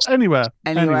just anywhere?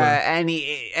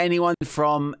 Anyone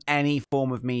from any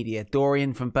form of media.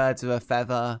 Dorian from Birds of a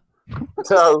Feather.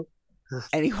 No.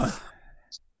 Anyone.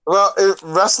 Well,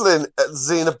 wrestling,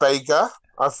 Xena Vega.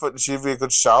 I thought she'd be a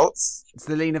good shout. It's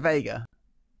the Lena Vega.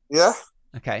 Yeah.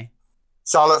 Okay.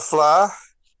 Charlotte Flair.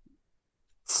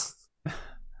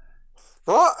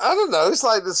 Well, I don't know. It's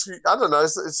like this. I don't know.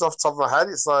 It's off the top of my head.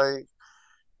 It's like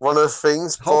one of the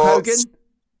things. Hulk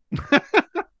Hogan.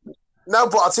 No,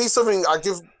 but I'll tell you something. I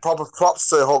give proper props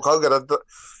to Hulk Hogan.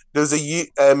 There's a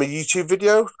YouTube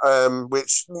video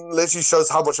which literally shows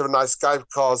how much of a nice guy,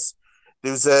 because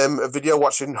there was a video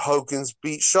watching Hogan's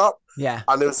Beat Shop. Yeah.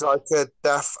 And it was like a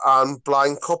deaf and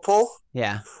blind couple.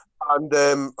 Yeah.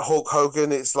 And Hulk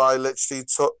Hogan, it's like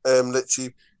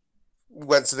literally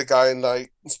went to the guy and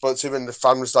like spoke to him, and the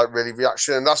fan was like really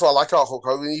reaction. And that's what I like about Hulk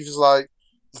Hogan. He was like,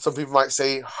 some people might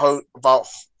say about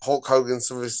Hulk Hogan,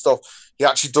 some of his stuff. He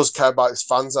actually does care about his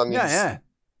fans, and he's a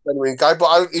genuine guy.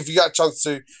 But if you get a chance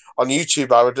to on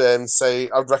YouTube, I would say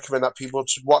I'd recommend that people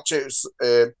should watch it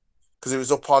because it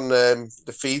was up on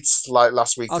the feeds like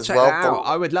last week as well. I'll check that out.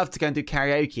 I would love to go and do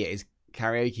karaoke at his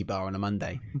karaoke bar on a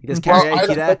Monday. He does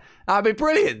karaoke there. That'd be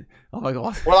brilliant. Oh my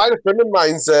god. Well, I had a friend of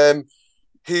mine's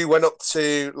who went up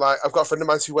to I've got a friend of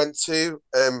mine who went to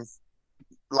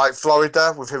like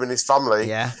Florida with him and his family.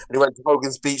 Yeah. And he went to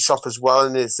Hogan's Beat Shop as well,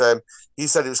 and he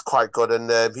said it was quite good, and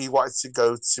he wanted to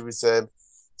go to his to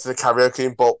the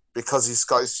karaoke, but because he's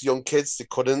got his young kids, they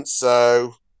couldn't.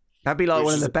 So that'd be like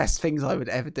one of the best things I would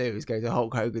ever do is go to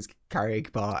Hulk Hogan's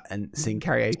karaoke bar and sing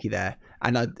karaoke there.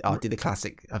 And I'll do the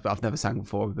classic. I've never sang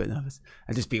before, I'm a bit nervous.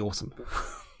 It'd just be awesome.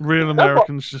 Real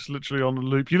Americans just literally on a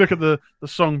loop. You look at the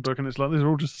songbook and it's like these are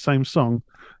all just the same song.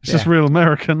 It's just Real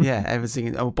American. Yeah, everyone's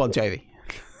singing. Oh, Bon Jovi.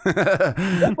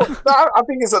 I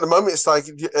think it's at the moment. It's like,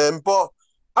 but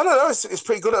I don't know. It's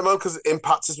pretty good at the moment because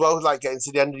Impact as well. Like getting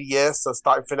to the end of the year, so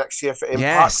starting for next year for Impact.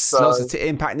 Yes, so. Lots of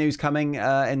Impact news coming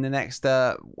in the next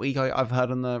week. I've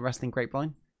heard on the Wrestling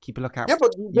Grapevine. Keep a lookout. Yeah,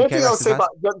 but the only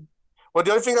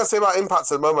thing I'll say about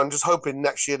Impact at the moment, I'm just hoping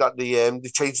next year that they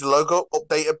change the logo,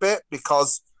 update a bit,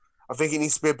 because I think it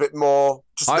needs to be a bit more.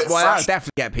 That'll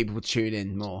definitely get people to tune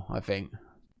in more, I think.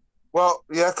 Well,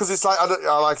 yeah, because it's like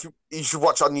you should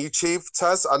watch on YouTube,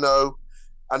 Tez. I know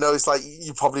it's like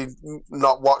you probably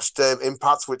not watched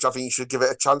Impact, which I think you should give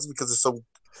it a chance because there's some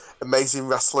amazing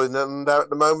wrestling in there at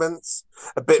the moment.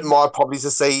 A bit more probably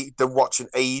to say than watching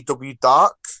AEW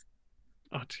Dark.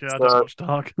 Oh yeah, I don't watch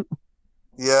Dark.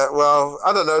 Yeah, well,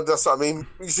 I don't know. That's what I mean.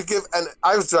 You should give, and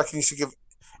I was reckon you should give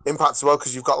Impact as well,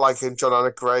 because you've got like John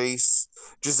Anna Grace,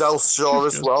 Giselle Shaw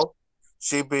as well.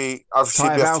 She'd be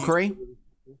Valkyrie.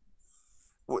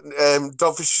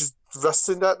 Don't think she's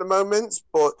wrestling there at the moment,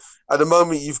 but at the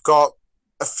moment you've got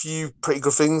a few pretty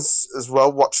good things as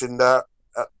well watching there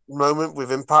at the moment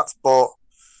with Impact. But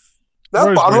no,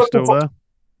 Rosemary's still there.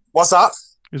 What's that?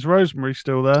 Is Rosemary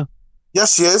still there?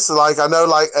 Yes, she is. Like I know,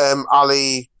 like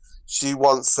Ali, she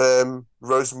wants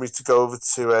Rosemary to go over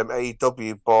to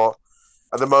AEW, but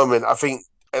at the moment, I think,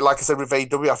 like I said with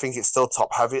AEW, I think it's still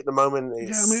top heavy at the moment.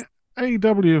 Yeah, I mean,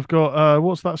 AEW have got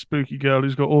what's that spooky girl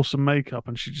who's got awesome makeup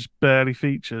and she just barely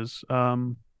features.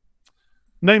 Name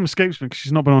escapes me because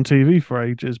she's not been on TV for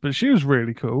ages, but she was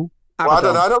really cool. Well, I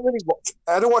don't know.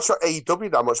 I don't watch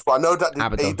AEW that much, but I know that the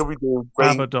AEW doing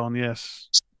great. Abaddon, yes.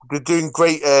 They're doing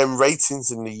great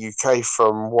ratings in the UK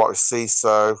from what I see.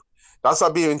 So that's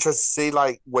what I'd be interested to see.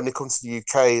 Like when it comes to the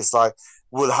UK, it's like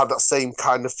we'll have that same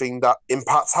kind of thing that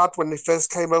Impact had when they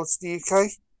first came over to the UK.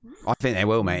 I think they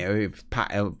will, mate.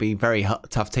 It'll be very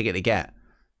tough ticket to get,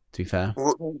 to be fair.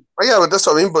 Well, yeah, well, that's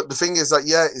what I mean. But the thing is that,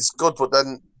 yeah, it's good. But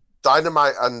then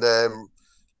Dynamite and,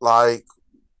 like,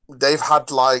 they've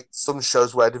had like some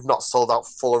shows where they've not sold out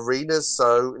full arenas,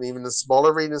 so and even the small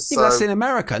arenas. Yeah, So but that's in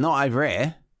America, not over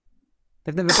here.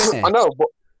 They've never been here. I know, but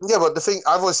but the thing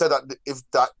I've always said that if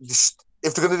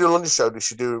they're going to do a London show, they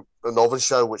should do a Northern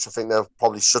show, which I think they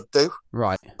probably should do.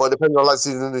 Right. But depending on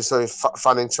some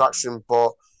fan interaction,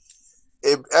 but.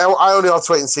 I only have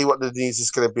to wait and see what the news is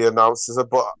going to be announced.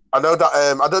 But I know that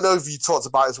I don't know if you talked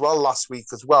about it as well last week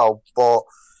as well, but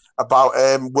about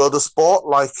World of Sport,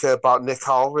 like about Nick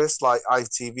Harris, like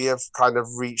ITV have kind of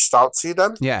reached out to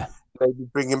them. Yeah, maybe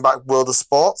bringing back World of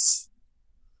Sports.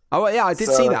 Oh yeah, I did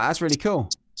see that. That's really cool.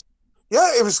 Yeah,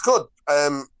 it was good.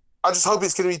 I just hope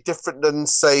it's going to be different than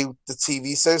say the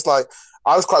TV series. Like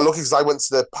I was quite lucky because I went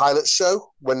to the pilot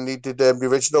show when they did the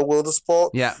original World of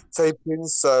Sport tapings.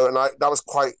 So, and it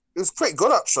was pretty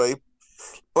good actually.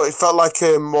 But it felt like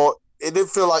more. It didn't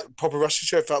feel like proper wrestling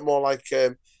show. It felt more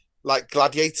like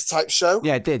gladiator type show.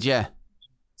 Yeah, it did. Yeah.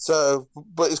 So,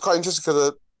 but it's quite interesting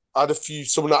because I had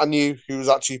someone that I knew who was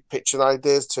actually pitching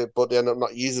ideas to it, but they ended up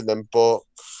not using them. But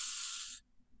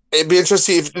it'd be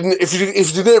interesting if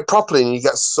you do it properly and you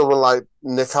get someone like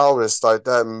Nick Harris like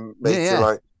them making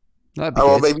like.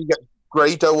 Maybe get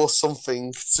Grado or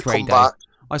something to come back.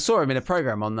 I saw him in a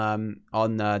program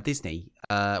on Disney,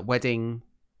 wedding.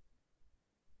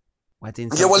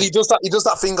 Yeah, well, he does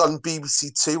that thing on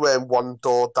BBC Two, One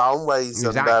Door Down, where he's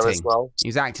there as well. He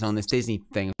was acting on this Disney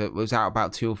thing that was out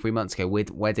about 2 or 3 months ago with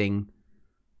wedding.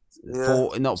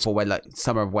 Like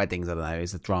Summer of Weddings. I don't know. It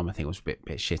was a drama thing. It was a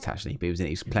bit shit actually. But he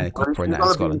was playing a copper in that in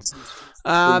Scotland.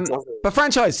 But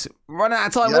franchise, run out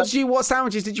of time. Yeah. What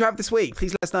sandwiches did you have this week?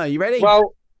 Please let us know. You ready?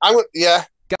 Well,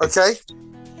 okay.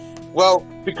 Well,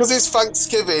 because it's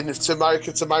Thanksgiving to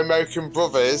my American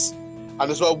brothers, and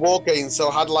as well War Games, so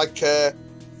I had like a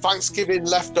Thanksgiving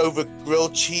leftover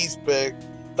grilled cheeseburger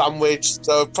sandwich.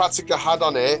 So practically I had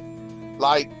on it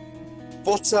like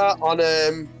butter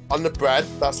on the bread,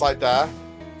 that's like there.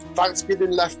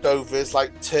 Thanksgiving leftovers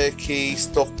like turkey,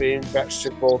 stuffing,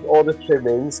 vegetables, all the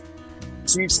trimmings.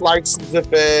 2 slices of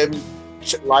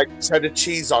like cheddar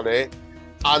cheese on it,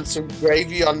 and some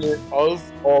gravy on it all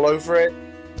over it.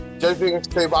 The only thing I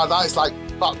can say about that is like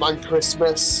Fat Man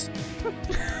Christmas.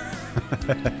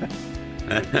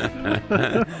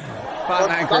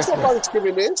 That's what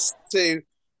Thanksgiving is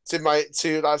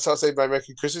that's how I say my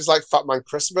American Christmas, like Fat Man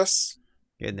Christmas.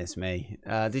 Goodness me!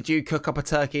 Did you cook up a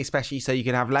turkey especially so you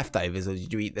could have leftovers, or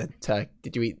did you eat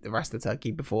Did you eat the rest of the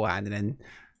turkey beforehand and then?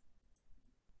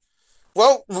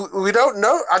 Well, we don't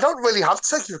know. I don't really have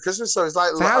turkey for Christmas, so it's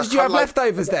like. So how did you have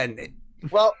leftovers then?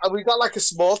 Well, we got like a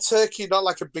small turkey, not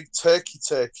like a big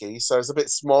turkey, so it's a bit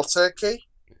small turkey.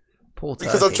 Poor turkey.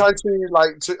 Because I'm trying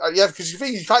to because you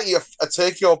think you can't eat a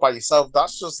turkey all by yourself.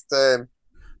 That's just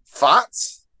fat.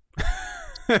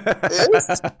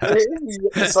 It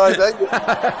is. So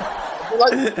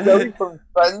like going from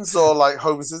friends or like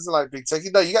homes isn't like big turkey.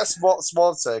 No, you get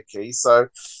small turkey, so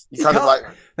you kind of like.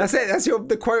 That's it. That's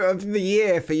the quote of the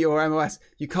year for your MOS.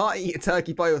 You can't eat a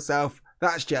turkey by yourself.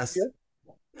 That's just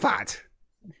fat.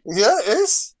 Yeah, it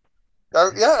is.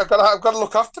 I've got to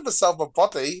look after myself.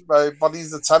 My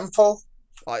body's a temple.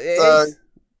 It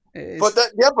is. But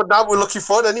now we're looking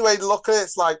forward anyway. Look at it,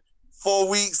 it's like 4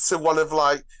 weeks to one of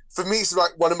like, for me, it's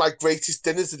like one of my greatest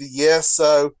dinners of the year.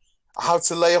 So I have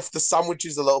to lay off the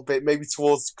sandwiches a little bit, maybe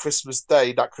towards Christmas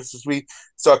Day, that Christmas week,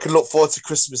 so I can look forward to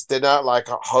Christmas dinner, like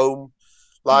at home.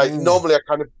 Like normally, I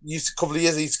kind of a couple of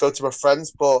years I used to go to my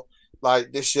friends, but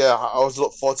like this year, I always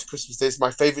look forward to Christmas Day. It's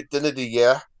my favorite dinner of the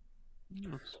year.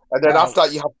 And then after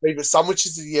that, you have favorite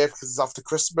sandwiches of the year because it's after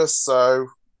Christmas. So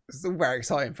it's a very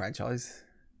exciting franchise.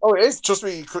 Oh, it is. Trust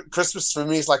me, Christmas for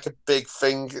me is like a big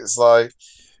thing. It's like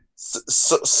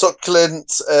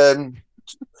succulent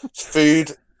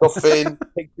food, stuffing,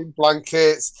 pigs in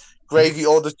blankets, gravy,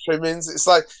 all the trimmings. It's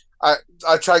like I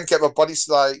try and get my body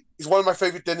to like. It's one of my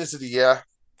favorite dinners of the year,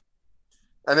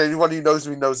 and anyone who knows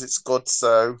me knows it's good.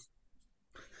 So,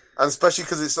 and especially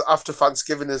because it's after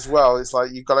Thanksgiving as well. It's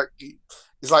like you've got to.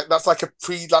 It's like that's like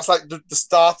the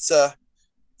starter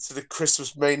to the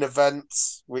Christmas main event,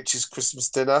 which is Christmas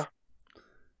dinner.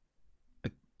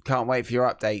 I can't wait for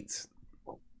your updates.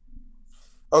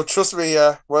 Oh, trust me,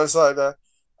 well, it's like the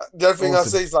other thing I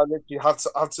say is like you have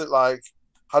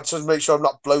to make sure I'm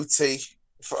not bloaty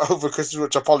for over Christmas,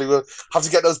 which I probably will. Have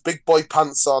to get those big boy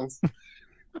pants on.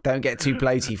 Don't get too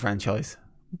bloaty, franchise.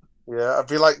 Yeah, I'd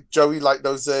be like Joey, like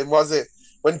those. What was it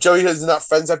when Joey was in that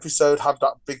Friends episode? Had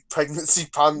that big pregnancy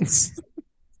pants,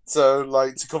 so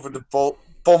like to cover the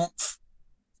bump.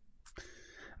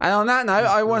 And on that note,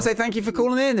 I want to say thank you for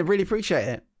calling in. I really appreciate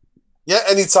it. Yeah,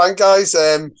 anytime, guys.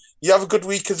 You have a good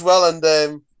week as well,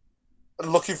 and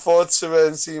looking forward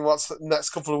to seeing what's the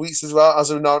next couple of weeks as well,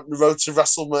 as we're now on the road to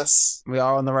WrestleMania. We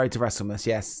are on the road to WrestleMania,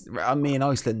 yes. Me and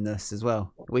Icelandness as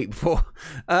well, the week before.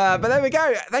 But there we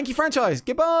go. Thank you, franchise.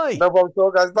 Goodbye. No problem at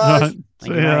all, guys. Bye. Right.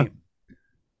 Thank you, mate.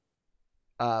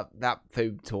 That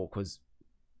food talk was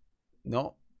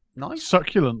not nice.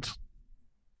 Succulent.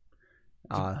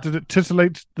 Did it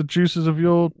titillate the juices of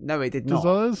your no, it did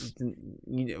desires?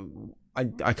 Not.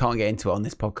 I can't get into it on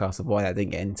this podcast of why I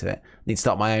didn't get into it. I need to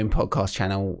start my own podcast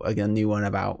channel, a new one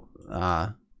about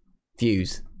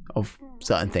views of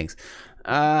certain things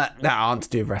that aren't to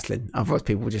do with wrestling. Otherwise,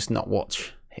 people will just not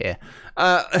watch here.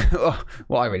 Well,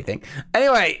 I really think.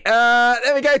 Anyway,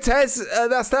 there we go, Tez.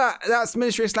 That's that. That's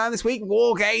Ministry of Slam this week.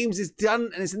 War Games is done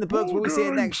and it's in the books. Will we see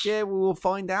it next year? We will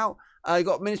find out. You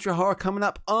got Ministry of Horror coming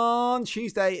up on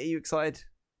Tuesday. Are you excited?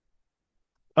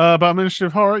 About Ministry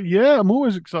of Horror? Yeah, I'm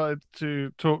always excited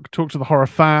to talk to the horror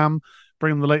fam,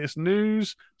 bring them the latest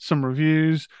news, some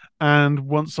reviews, and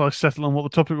once I settle on what the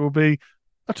topic will be,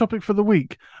 a topic for the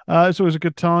week. It's always a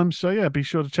good time, so yeah, be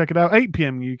sure to check it out. 8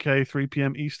 p.m. UK, 3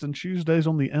 p.m. Eastern, Tuesdays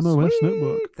on the MOS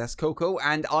Network. That's cool.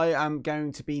 And I am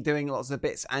going to be doing lots of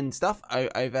bits and stuff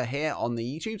over here on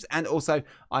the YouTubes, and also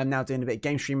I'm now doing a bit of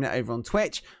game streaming over on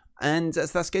Twitch, and so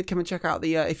that's good. Come and check out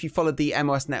the if you followed the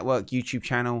MOS Network YouTube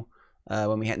channel.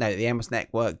 The MOS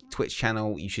Network Twitch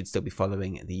channel, you should still be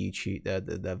following the YouTube,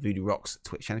 the Voodoo Rocks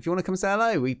Twitch channel. If you want to come and say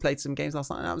hello, we played some games last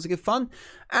night and that was a good fun.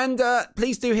 And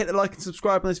please do hit the like and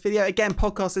subscribe on this video. Again,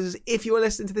 podcasters, if you are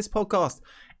listening to this podcast,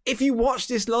 if you watch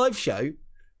this live show,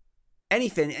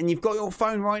 anything, and you've got your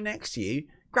phone right next to you,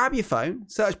 grab your phone,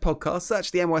 search podcast,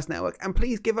 search the MOS Network, and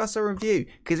please give us a review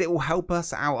because it will help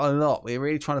us out a lot. We're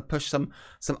really trying to push some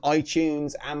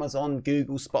iTunes, Amazon,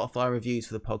 Google, Spotify reviews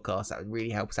for the podcast. That would really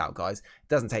help us out, guys. It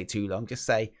doesn't take too long. Just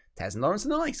say Tez and Lawrence are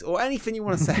nice, or anything you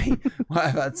want to say.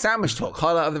 Whatever. Sandwich talk,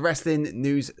 highlight of the wrestling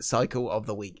news cycle of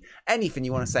the week. Anything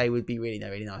you want to say would be really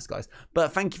nice, guys.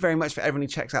 But thank you very much for everyone who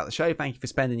checks out the show. Thank you for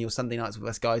spending your Sunday nights with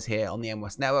us, guys, here on the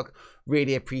MOS Network.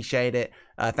 Really appreciate it.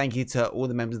 Thank you to all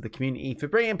the members of the community for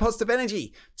bringing positive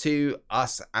energy to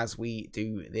us as we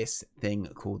do this thing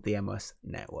called the MOS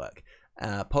Network.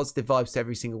 Positive vibes to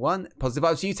every single one. Positive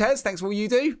vibes to you, Tez. Thanks for all you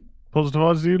do. Positive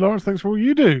vibes to you, Lawrence. Thanks for all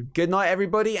you do. Good night,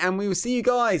 everybody, and we will see you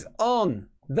guys on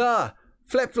the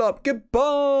Flip Flop.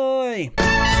 Goodbye.